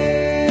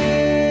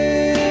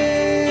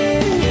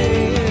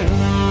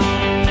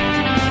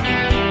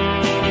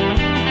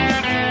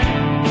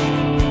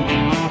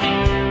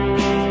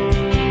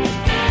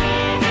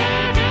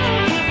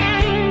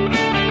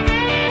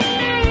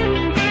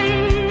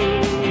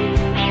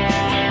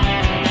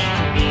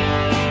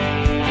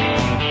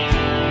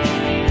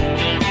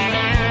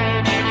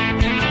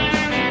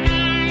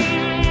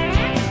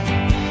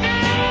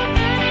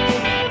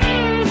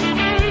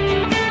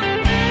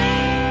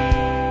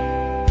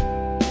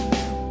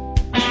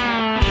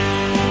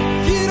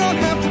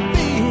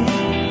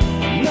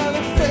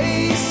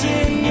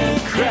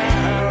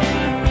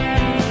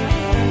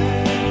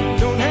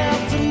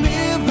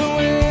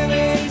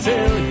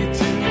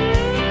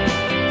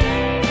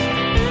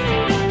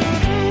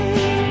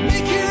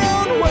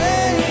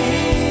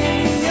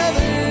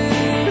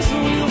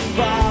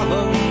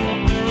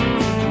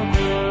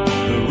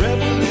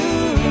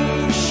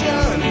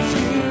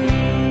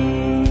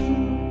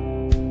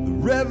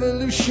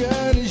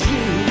 Revolution